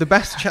best. They had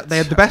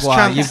the best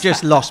chance. You've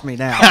just lost me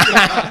now.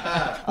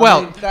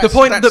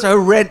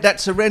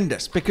 That's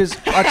horrendous. Because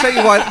I tell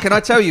you why. Can I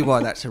tell you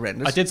why that's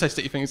horrendous? I did say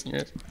stick your fingers in your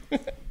ears.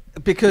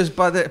 Because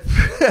by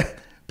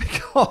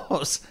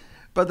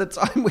the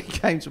time we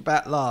came to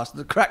bat last,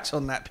 the cracks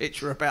on that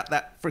pitch were about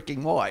that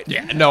freaking wide.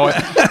 Yeah, no.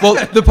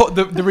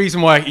 The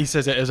reason why he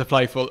says it as a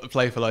playful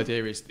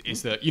idea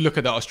is that you look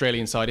at that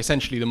Australian side.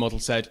 Essentially, the model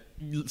said,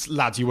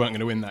 "Lads, you weren't going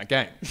to win that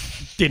game.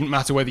 Didn't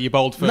matter whether you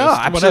bowled first, no,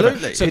 absolutely,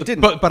 whatever." So it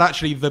didn't. But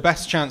actually, the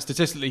best chance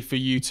statistically for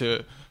you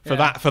for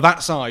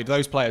that side,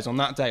 those players on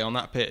that day on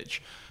that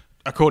pitch,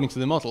 according to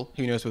the model,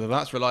 who knows whether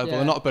that's reliable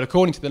or not, but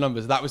according to the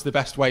numbers, that was the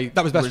best way.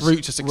 That was the best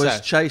route to success.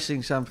 Was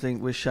chasing something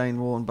with Shane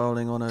Warne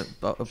bowling on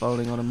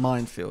a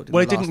minefield.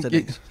 Well, he didn't.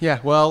 He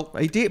did. Well,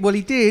 he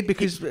did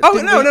because. No.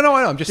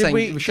 I'm just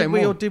saying.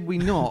 Did we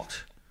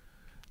not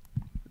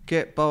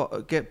get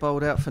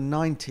bowled out for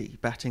 90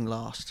 batting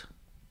last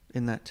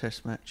in that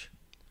Test match?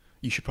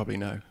 You should probably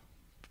know.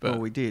 But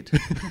we did.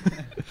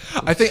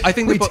 I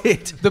think we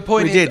did. The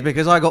point we did,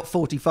 because I got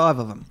 45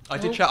 of them. I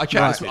did check. I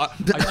checked.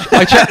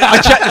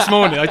 I checked this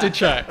morning. I did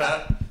check.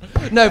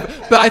 No,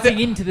 but I think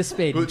into the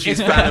spin. Which is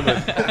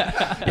Bannerman.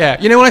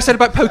 Yeah, you know what I said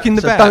about poking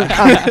the bear.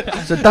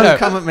 Don't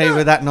come at me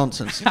with that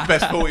nonsense.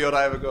 Best 40-odd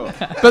I ever got.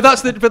 But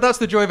that's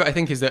the joy of it. I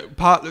think is that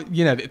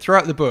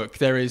throughout the book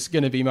there is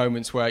going to be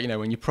moments where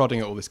when you're prodding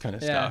at all this kind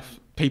of stuff,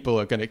 people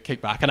are going to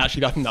kick back, and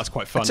actually I think that's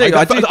quite fun.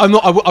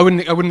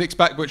 I wouldn't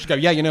expect Butch to go,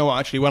 yeah, you know what,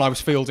 actually when I was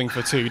fielding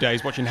for 2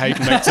 days watching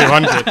Hayden make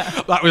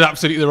 200, that was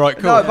absolutely the right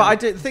call. No, but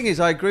the thing is,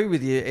 I agree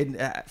with you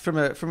from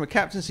a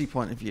captaincy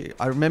point of view.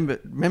 I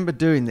remember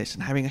doing this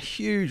and having a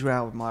huge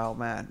row with my old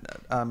man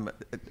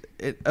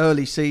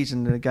early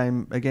season in a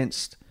game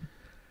against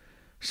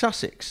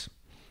Sussex,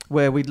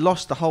 where we'd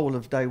lost the whole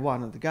of day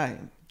one of the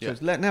game. So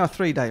it's now a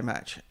 3-day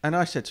match, and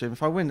I said to him,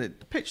 if I win the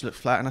pitch looked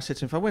flat, and I said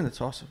to him, if I win the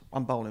toss,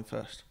 I'm bowling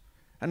first.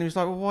 And he was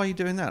like, well, why are you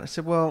doing that? I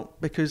said, well,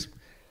 because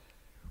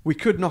we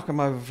could knock them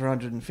over for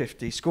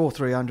 150, score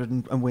 300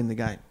 and win the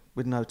game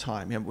with no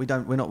time. We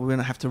don't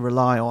have to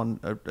rely on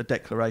a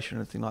declaration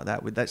or anything like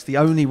that. That's the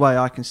only way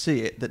I can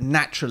see it, that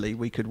naturally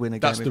we could win a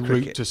game of cricket. That's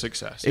the route to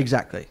success.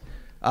 Exactly.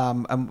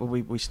 And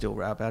we still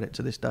row about it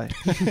to this day.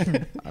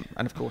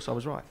 And of course I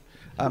was right.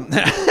 But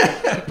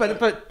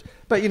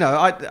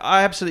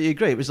I absolutely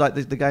agree. It was like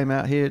the game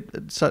out here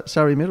at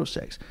Surrey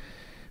Middlesex.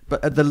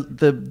 But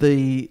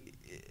the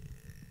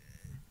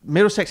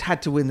Middlesex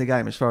had to win the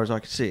game as far as I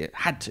could see it.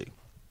 Had to,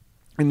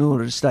 in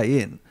order to stay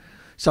in.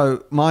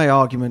 So my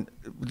argument,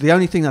 the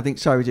only thing I think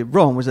Surrey did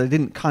wrong was they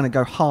didn't kind of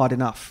go hard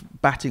enough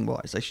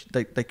batting-wise.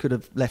 They could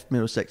have left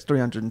Middlesex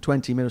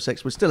 320.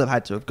 Middlesex would still have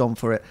had to have gone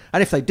for it.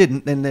 And if they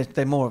didn't, then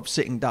they're more of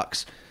sitting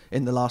ducks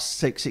in the last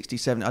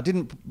 67. I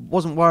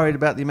wasn't worried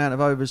about the amount of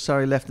overs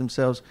Surrey left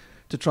themselves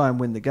to try and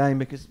win the game,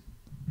 because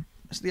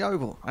it's the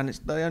Oval, and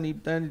they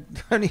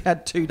only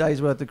had 2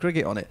 days worth of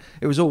cricket on it.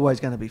 It was always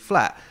going to be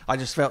flat. I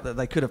just felt that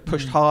they could have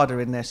pushed harder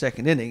in their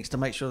second innings to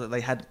make sure that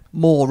they had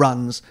more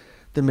runs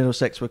than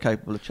Middlesex were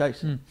capable of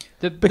chasing.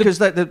 Because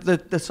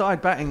the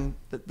side batting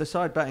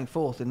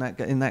fourth in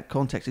that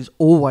context is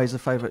always the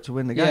favourite to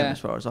win the game, as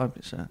far as I'm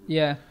concerned.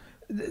 Yeah.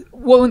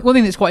 One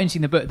thing that's quite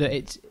interesting in the book, that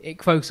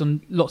it focuses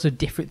on lots of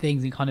different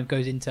things and kind of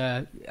goes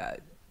into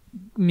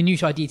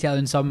minutiae detail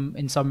in some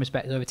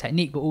respects over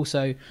technique, but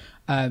also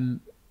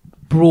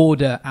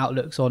broader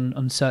outlooks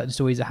on certain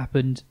stories that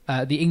happened.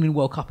 The England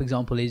World Cup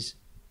example is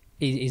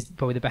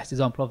probably the best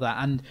example of that.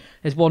 And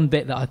there's one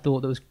bit that I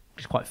thought that was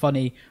just quite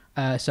funny.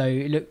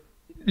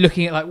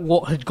 Looking at like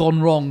what had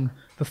gone wrong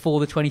before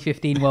the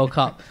 2015 World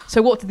Cup.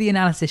 So what did the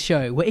analysis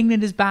show? Were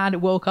England as bad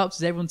at World Cups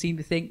as everyone seemed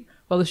to think?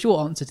 Well, the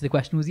short answer to the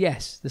question was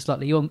yes. The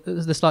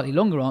slightly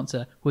longer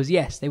answer was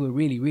yes. They were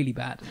really, really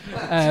bad,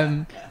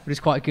 which is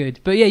quite good.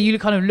 But yeah, you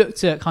kind of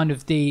looked at kind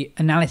of the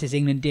analysis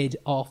England did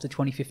after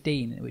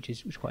 2015, which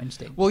is quite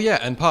interesting. Well, yeah,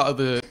 and part of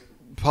the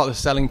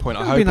selling point,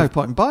 There'll be no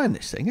point in buying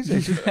this thing, is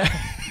there?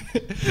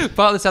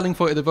 Part of the selling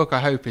point of the book, I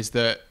hope, is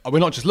that we're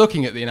not just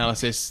looking at the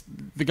analysis.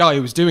 The guy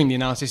who was doing the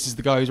analysis is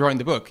the guy who's writing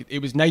the book. It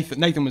was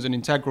Nathan. Nathan was an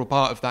integral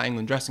part of that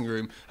England dressing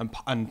room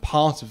and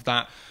part of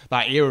that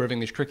era of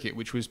English cricket,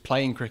 which was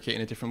playing cricket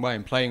in a different way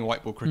and playing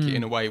white ball cricket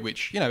in a way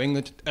which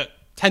England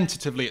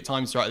tentatively at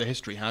times throughout the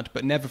history had,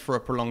 but never for a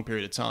prolonged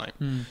period of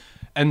time.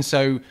 And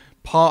so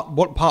part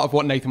of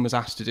what Nathan was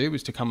asked to do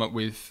was to come up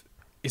with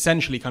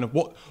essentially kind of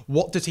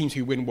what do teams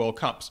who win World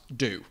Cups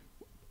do.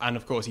 And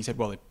of course he said,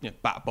 well, they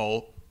bat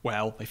ball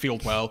well, they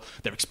field well,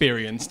 they're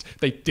experienced,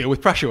 they deal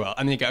with pressure well.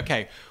 And then you go,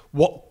 okay,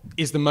 what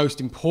is the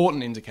most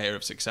important indicator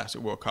of success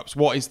at World Cups?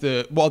 What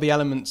are the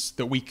elements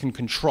that we can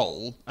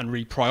control and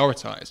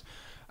reprioritise?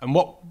 And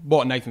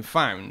what Nathan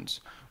found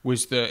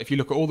was that if you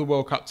look at all the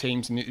World Cup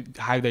teams and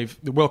how the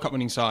World Cup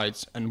winning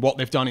sides and what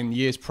they've done in the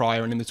years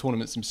prior and in the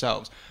tournaments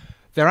themselves,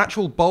 their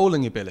actual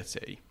bowling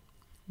ability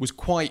was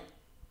quite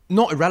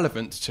not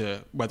irrelevant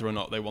to whether or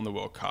not they won the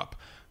World Cup,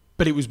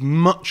 but it was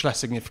much less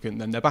significant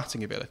than their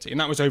batting ability. And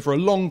that was over a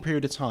long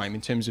period of time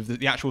in terms of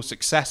the actual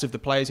success of the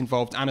players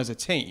involved and as a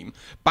team.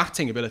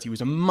 Batting ability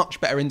was a much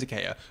better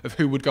indicator of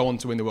who would go on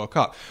to win the World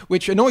Cup,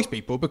 which annoys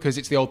people because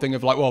it's the old thing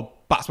of like, well,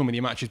 batsmen win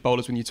your matches,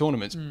 bowlers win your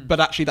tournaments. But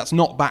actually that's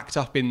not backed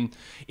up in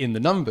the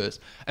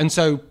numbers. And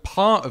so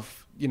part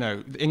of,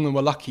 England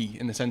were lucky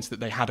in the sense that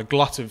they had a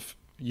glut of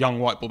young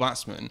white ball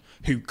batsmen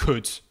who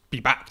could be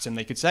backed and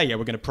they could say, yeah,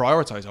 we're going to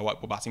prioritise our white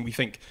ball batting. We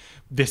think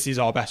this is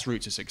our best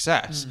route to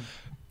success.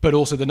 But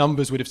also the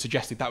numbers would have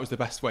suggested that was the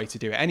best way to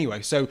do it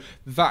anyway. So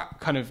that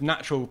kind of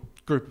natural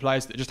group of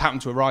players that just happened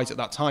to arise at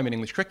that time in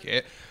English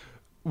cricket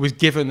was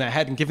given their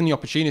head and given the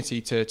opportunity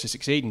to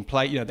succeed and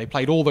play. They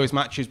played all those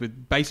matches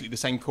with basically the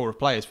same core of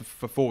players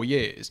for 4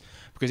 years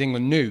because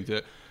England knew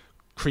that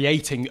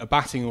creating a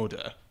batting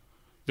order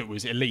that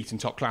was elite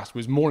and top class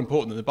was more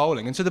important than the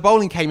bowling. And so the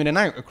bowling came in and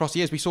out across the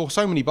years. We saw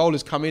so many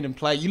bowlers come in and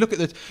play. You look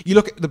at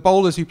the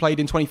bowlers who played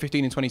in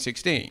 2015 and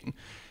 2016.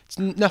 It's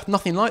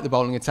nothing like the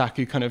bowling attack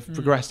who kind of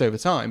progressed over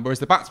time, whereas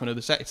the batsmen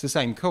it's the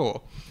same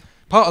core.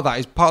 Part of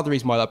the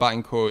reason why that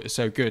batting core is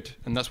so good,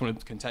 and that's one of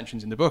the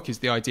contentions in the book, is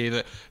the idea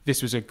that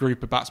this was a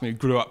group of batsmen who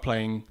grew up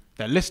playing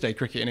their list day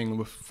cricket in England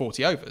were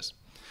 40 overs.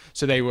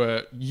 So they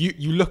were.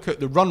 You look at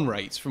the run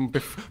rates from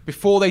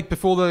before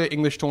the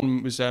English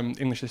tournament was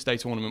English list day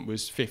tournament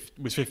was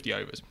 50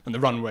 overs, and the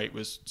run rate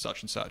was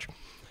such and such.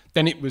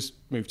 Then it was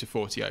moved to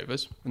 40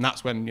 overs, and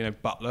that's when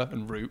Butler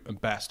and Root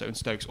and Bairstow and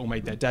Stokes all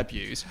made their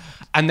debuts.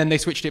 And then they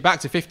switched it back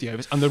to 50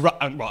 overs, and the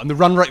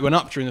run rate went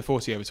up during the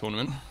 40 over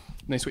tournament.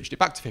 And they switched it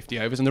back to 50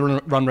 overs, and the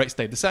run rate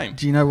stayed the same.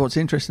 Do you know what's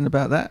interesting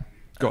about that?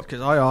 Because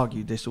I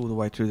argued this all the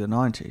way through the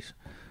 90s,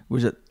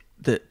 was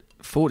that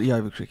 40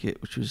 over cricket,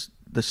 which was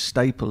the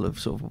staple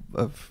of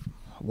of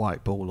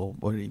white ball,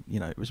 or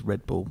it was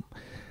red ball.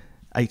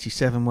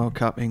 87 World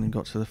Cup, England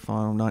got to the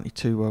final.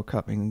 92 World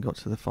Cup, England got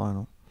to the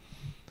final.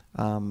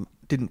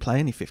 Didn't play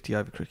any 50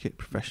 over cricket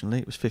professionally.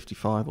 It was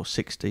 55 or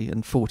 60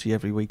 and 40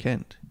 every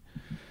weekend.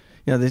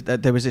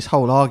 There was this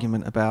whole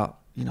argument about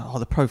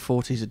the Pro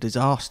 40 is a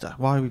disaster.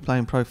 Why are we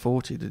playing Pro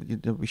 40?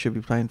 We should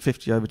be playing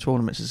 50 over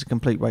tournaments. It's a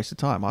complete waste of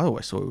time. I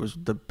always thought it was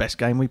the best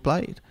game we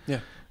played. Yeah,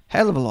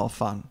 hell of a lot of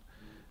fun.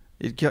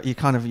 You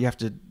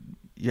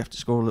have to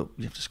score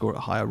at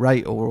a higher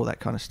rate or all that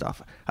kind of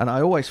stuff. And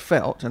I always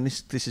felt, and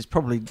this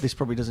probably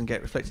doesn't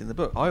get reflected in the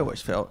book, I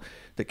always felt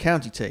that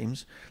county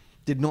teams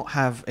did not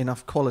have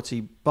enough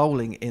quality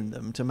bowling in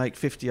them to make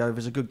 50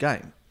 overs a good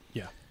game.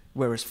 Yeah.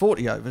 Whereas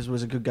 40 overs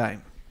was a good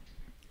game.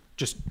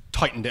 Just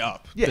tightened it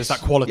up. Yes. There's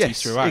that quality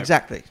throughout.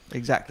 Exactly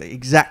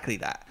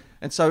that.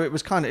 And so it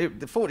was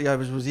the 40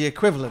 overs was the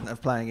equivalent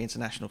of playing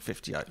international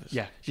 50 overs.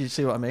 Yeah. Do you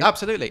see what I mean?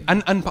 Absolutely.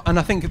 And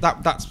I think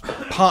that's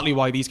partly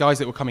why these guys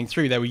that were coming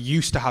through, they were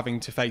used to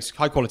having to face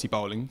high quality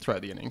bowling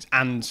throughout the innings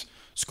and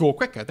score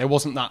quicker. There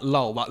wasn't that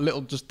lull, that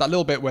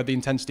little bit where the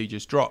intensity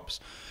just drops.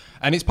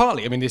 And it's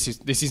partly, this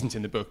isn't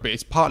in the book, but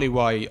it's partly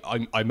why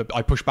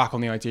I push back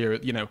on the idea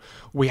that,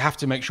 we have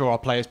to make sure our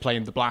players play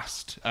in the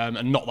blast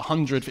and not the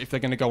 100 if they're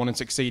going to go on and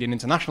succeed in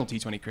international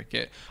T20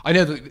 cricket. I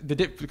know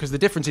that because the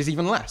difference is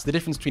even less. The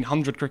difference between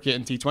 100 cricket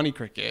and T20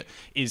 cricket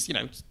is,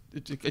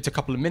 it's a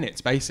couple of minutes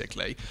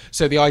basically.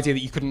 So the idea that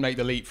you couldn't make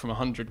the leap from a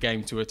 100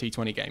 game to a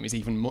T20 game is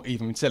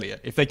even sillier.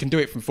 If they can do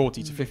it from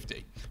 40 to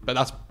 50, but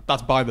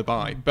that's by the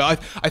by.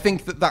 But I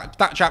think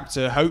that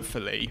chapter,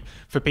 hopefully,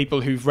 for people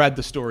who've read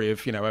the story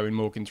of Owen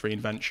Morgan's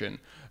reinvention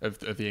of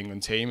the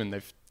England team, and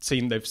read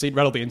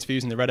all the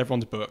interviews and they've read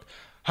everyone's book.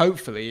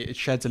 Hopefully, it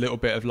sheds a little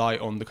bit of light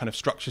on the kind of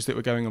structures that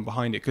were going on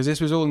behind it, because this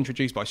was all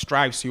introduced by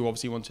Strauss, who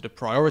obviously wanted to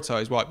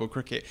prioritise white ball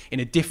cricket in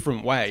a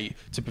different way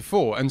to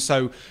before, and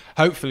so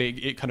hopefully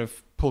it kind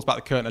of pulls back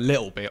the curtain a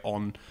little bit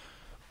on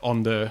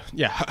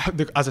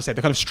as I said,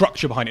 the kind of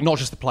structure behind it, not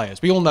just the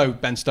players. We all know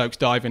Ben Stokes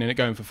diving in and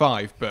going for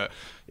 5, but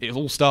it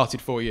all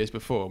started 4 years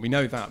before. We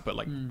know that,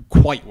 but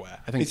quite where?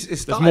 I think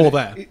there's more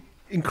there.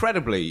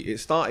 Incredibly, it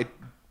started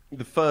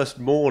the first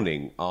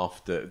morning of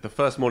the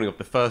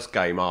first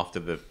game after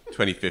the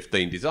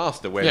 2015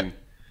 disaster when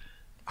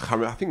I can't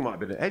remember, I think it might have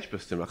been at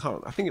Edgbaston.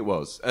 I think it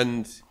was,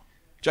 and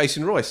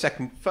Jason Roy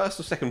first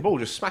or second ball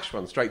just smashed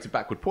one straight to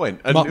backward point.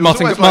 And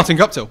Martin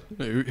Guptill,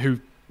 who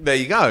there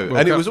you go,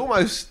 and it was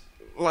almost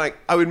like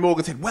Owen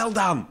Morgan said, "Well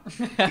done,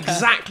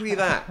 exactly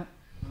that."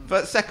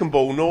 But second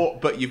ball,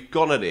 naught, but you've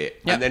gone at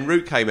it. Yep. And then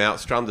Root came out,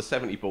 strummed a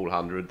 70 ball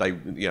 100.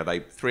 They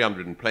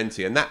 300 and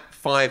plenty. And that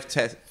 5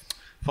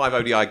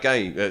 ODI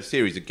game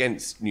series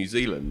against New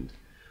Zealand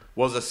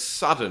was a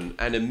sudden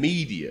and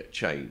immediate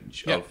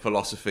change of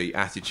philosophy,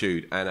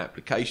 attitude, and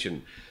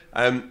application.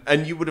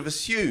 And you would have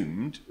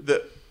assumed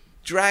that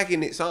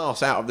dragging its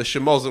arse out of the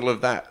schmozzle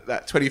of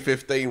that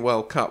 2015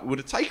 World Cup would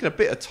have taken a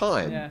bit of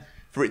time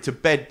for it to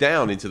bed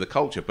down into the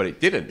culture, but it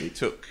didn't. It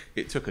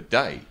took a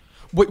day.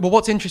 Well,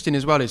 what's interesting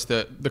as well is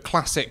that the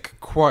classic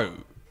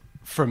quote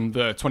from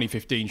the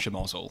 2015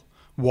 schmozzle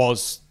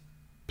was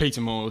Peter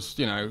Moore's,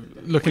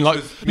 looking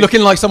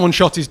like someone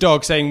shot his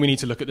dog, saying we need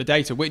to look at the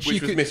data, which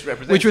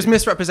was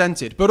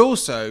misrepresented. But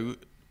also,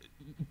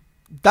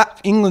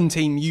 that England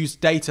team used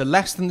data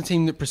less than the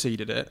team that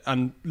preceded it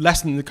and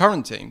less than the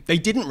current team. They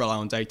didn't rely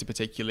on data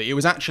particularly. It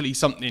was actually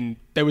something,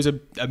 there was a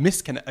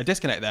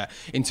disconnect there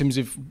in terms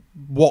of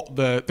what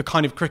the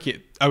kind of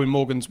cricket Owen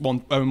Morgan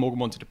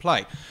wanted to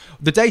play.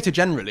 The data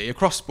generally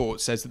across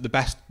sports says that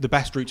the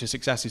best route to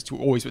success is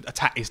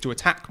to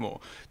attack more.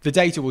 The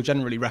data will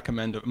generally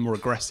recommend a more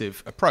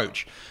aggressive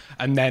approach,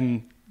 and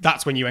then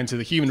that's when you enter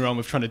the human realm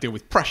of trying to deal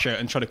with pressure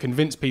and trying to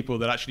convince people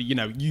that actually,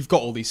 you've got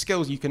all these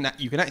skills, you can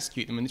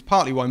execute them. And it's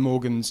partly why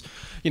Morgan's,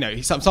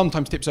 he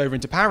sometimes tips over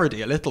into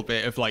parody a little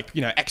bit of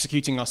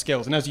executing our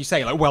skills. And as you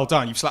say, well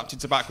done, you've slapped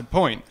it to backward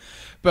point.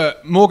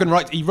 But Morgan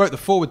he wrote the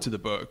foreword to the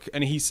book,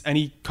 and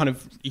he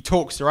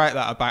talks throughout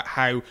that about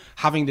how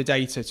having the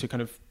data to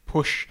kind of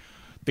push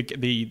the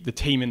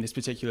team in this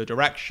particular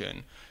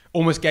direction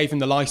almost gave him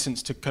the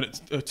license to kind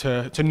of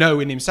to know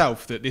in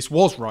himself that this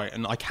was right,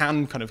 and I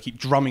can kind of keep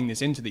drumming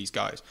this into these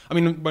guys. I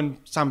mean, when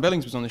Sam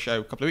Billings was on the show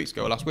a couple of weeks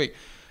ago or last week,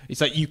 it's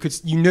like you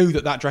knew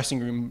that dressing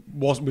room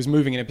was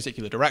moving in a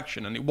particular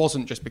direction, and it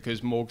wasn't just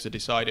because Morgs had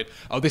decided,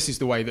 oh, this is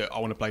the way that I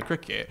want to play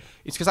cricket.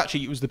 It's because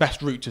actually it was the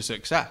best route to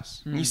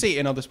success. And you see it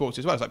in other sports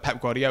as well. It's like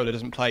Pep Guardiola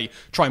doesn't try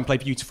and play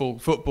beautiful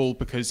football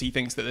because he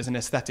thinks that there's an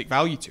aesthetic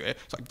value to it.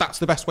 It's like that's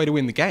the best way to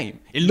win the game.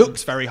 It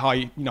looks very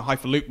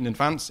highfalutin and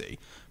fancy,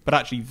 but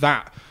actually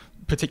that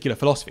particular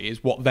philosophy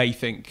is what they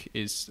think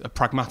is a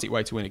pragmatic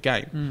way to win a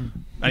game,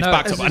 and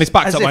it's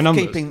backed up by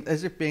numbers.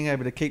 As if being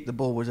able to keep the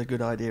ball was a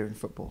good idea in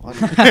football.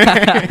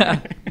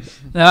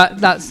 No,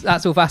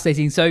 that's all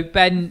fascinating. So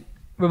Ben,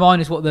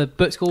 remind us what the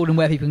book's called and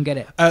where people can get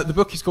it. The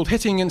book is called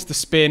Hitting Against the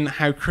Spin,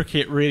 How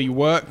Cricket Really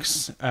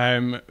Works.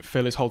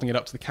 Phil is holding it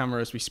up to the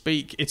camera as we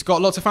speak. It's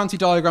got lots of fancy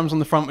diagrams on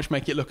the front which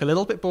make it look a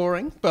little bit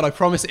boring, but I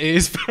promise it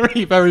is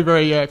very, very,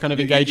 very kind of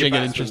engaging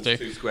and interesting.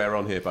 Two square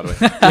on here, by the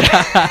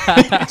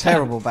way.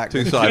 Terrible back.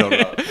 Two side on.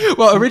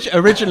 Well,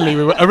 originally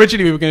we were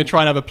going to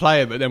try and have a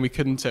player, but then we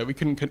couldn't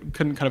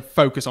kind of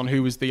focus on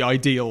who was the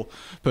ideal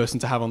person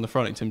to have on the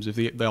front in terms of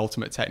the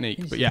ultimate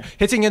technique. But yeah,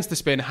 Hitting Against the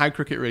Spin, How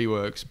Cricket Really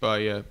Works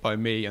by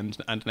me and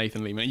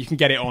Nathan Leamon. You can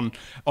get it on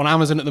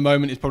Amazon at the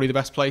moment. It's probably the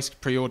best place to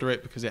pre-order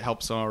it because it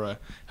helps our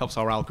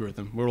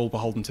algorithm. We're all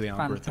beholden to the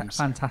algorithms.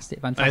 Fantastic.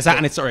 And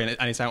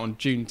it's out on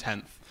June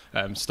 10th.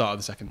 Start of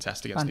the second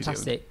test against New Zealand.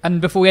 Fantastic. And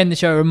before we end the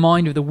show, a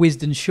reminder of the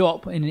Wisden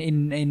shop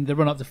in the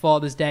run-up to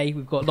Father's Day.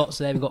 We've got lots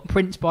there. We've got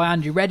prints by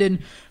Andrew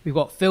Redden. We've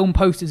got film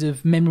posters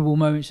of memorable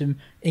moments from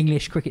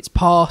English cricket's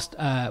past.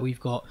 We've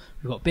got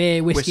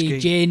beer, whiskey,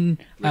 gin,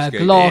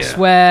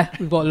 glassware. Yeah.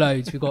 We've got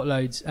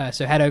loads.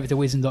 So head over to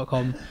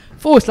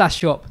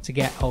wisden.com/shop to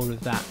get hold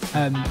of that.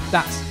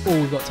 That's all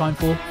we've got time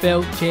for.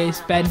 Phil,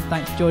 cheers. Ben,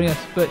 thanks for joining us.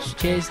 Butch,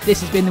 cheers.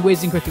 This has been the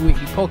Wisden Cricket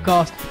Weekly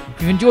podcast.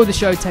 If you've enjoyed the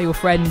show, tell your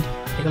friend,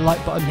 hit the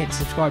like button, hit the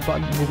subscribe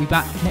button, and we'll be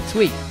back next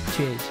week.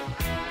 Cheers.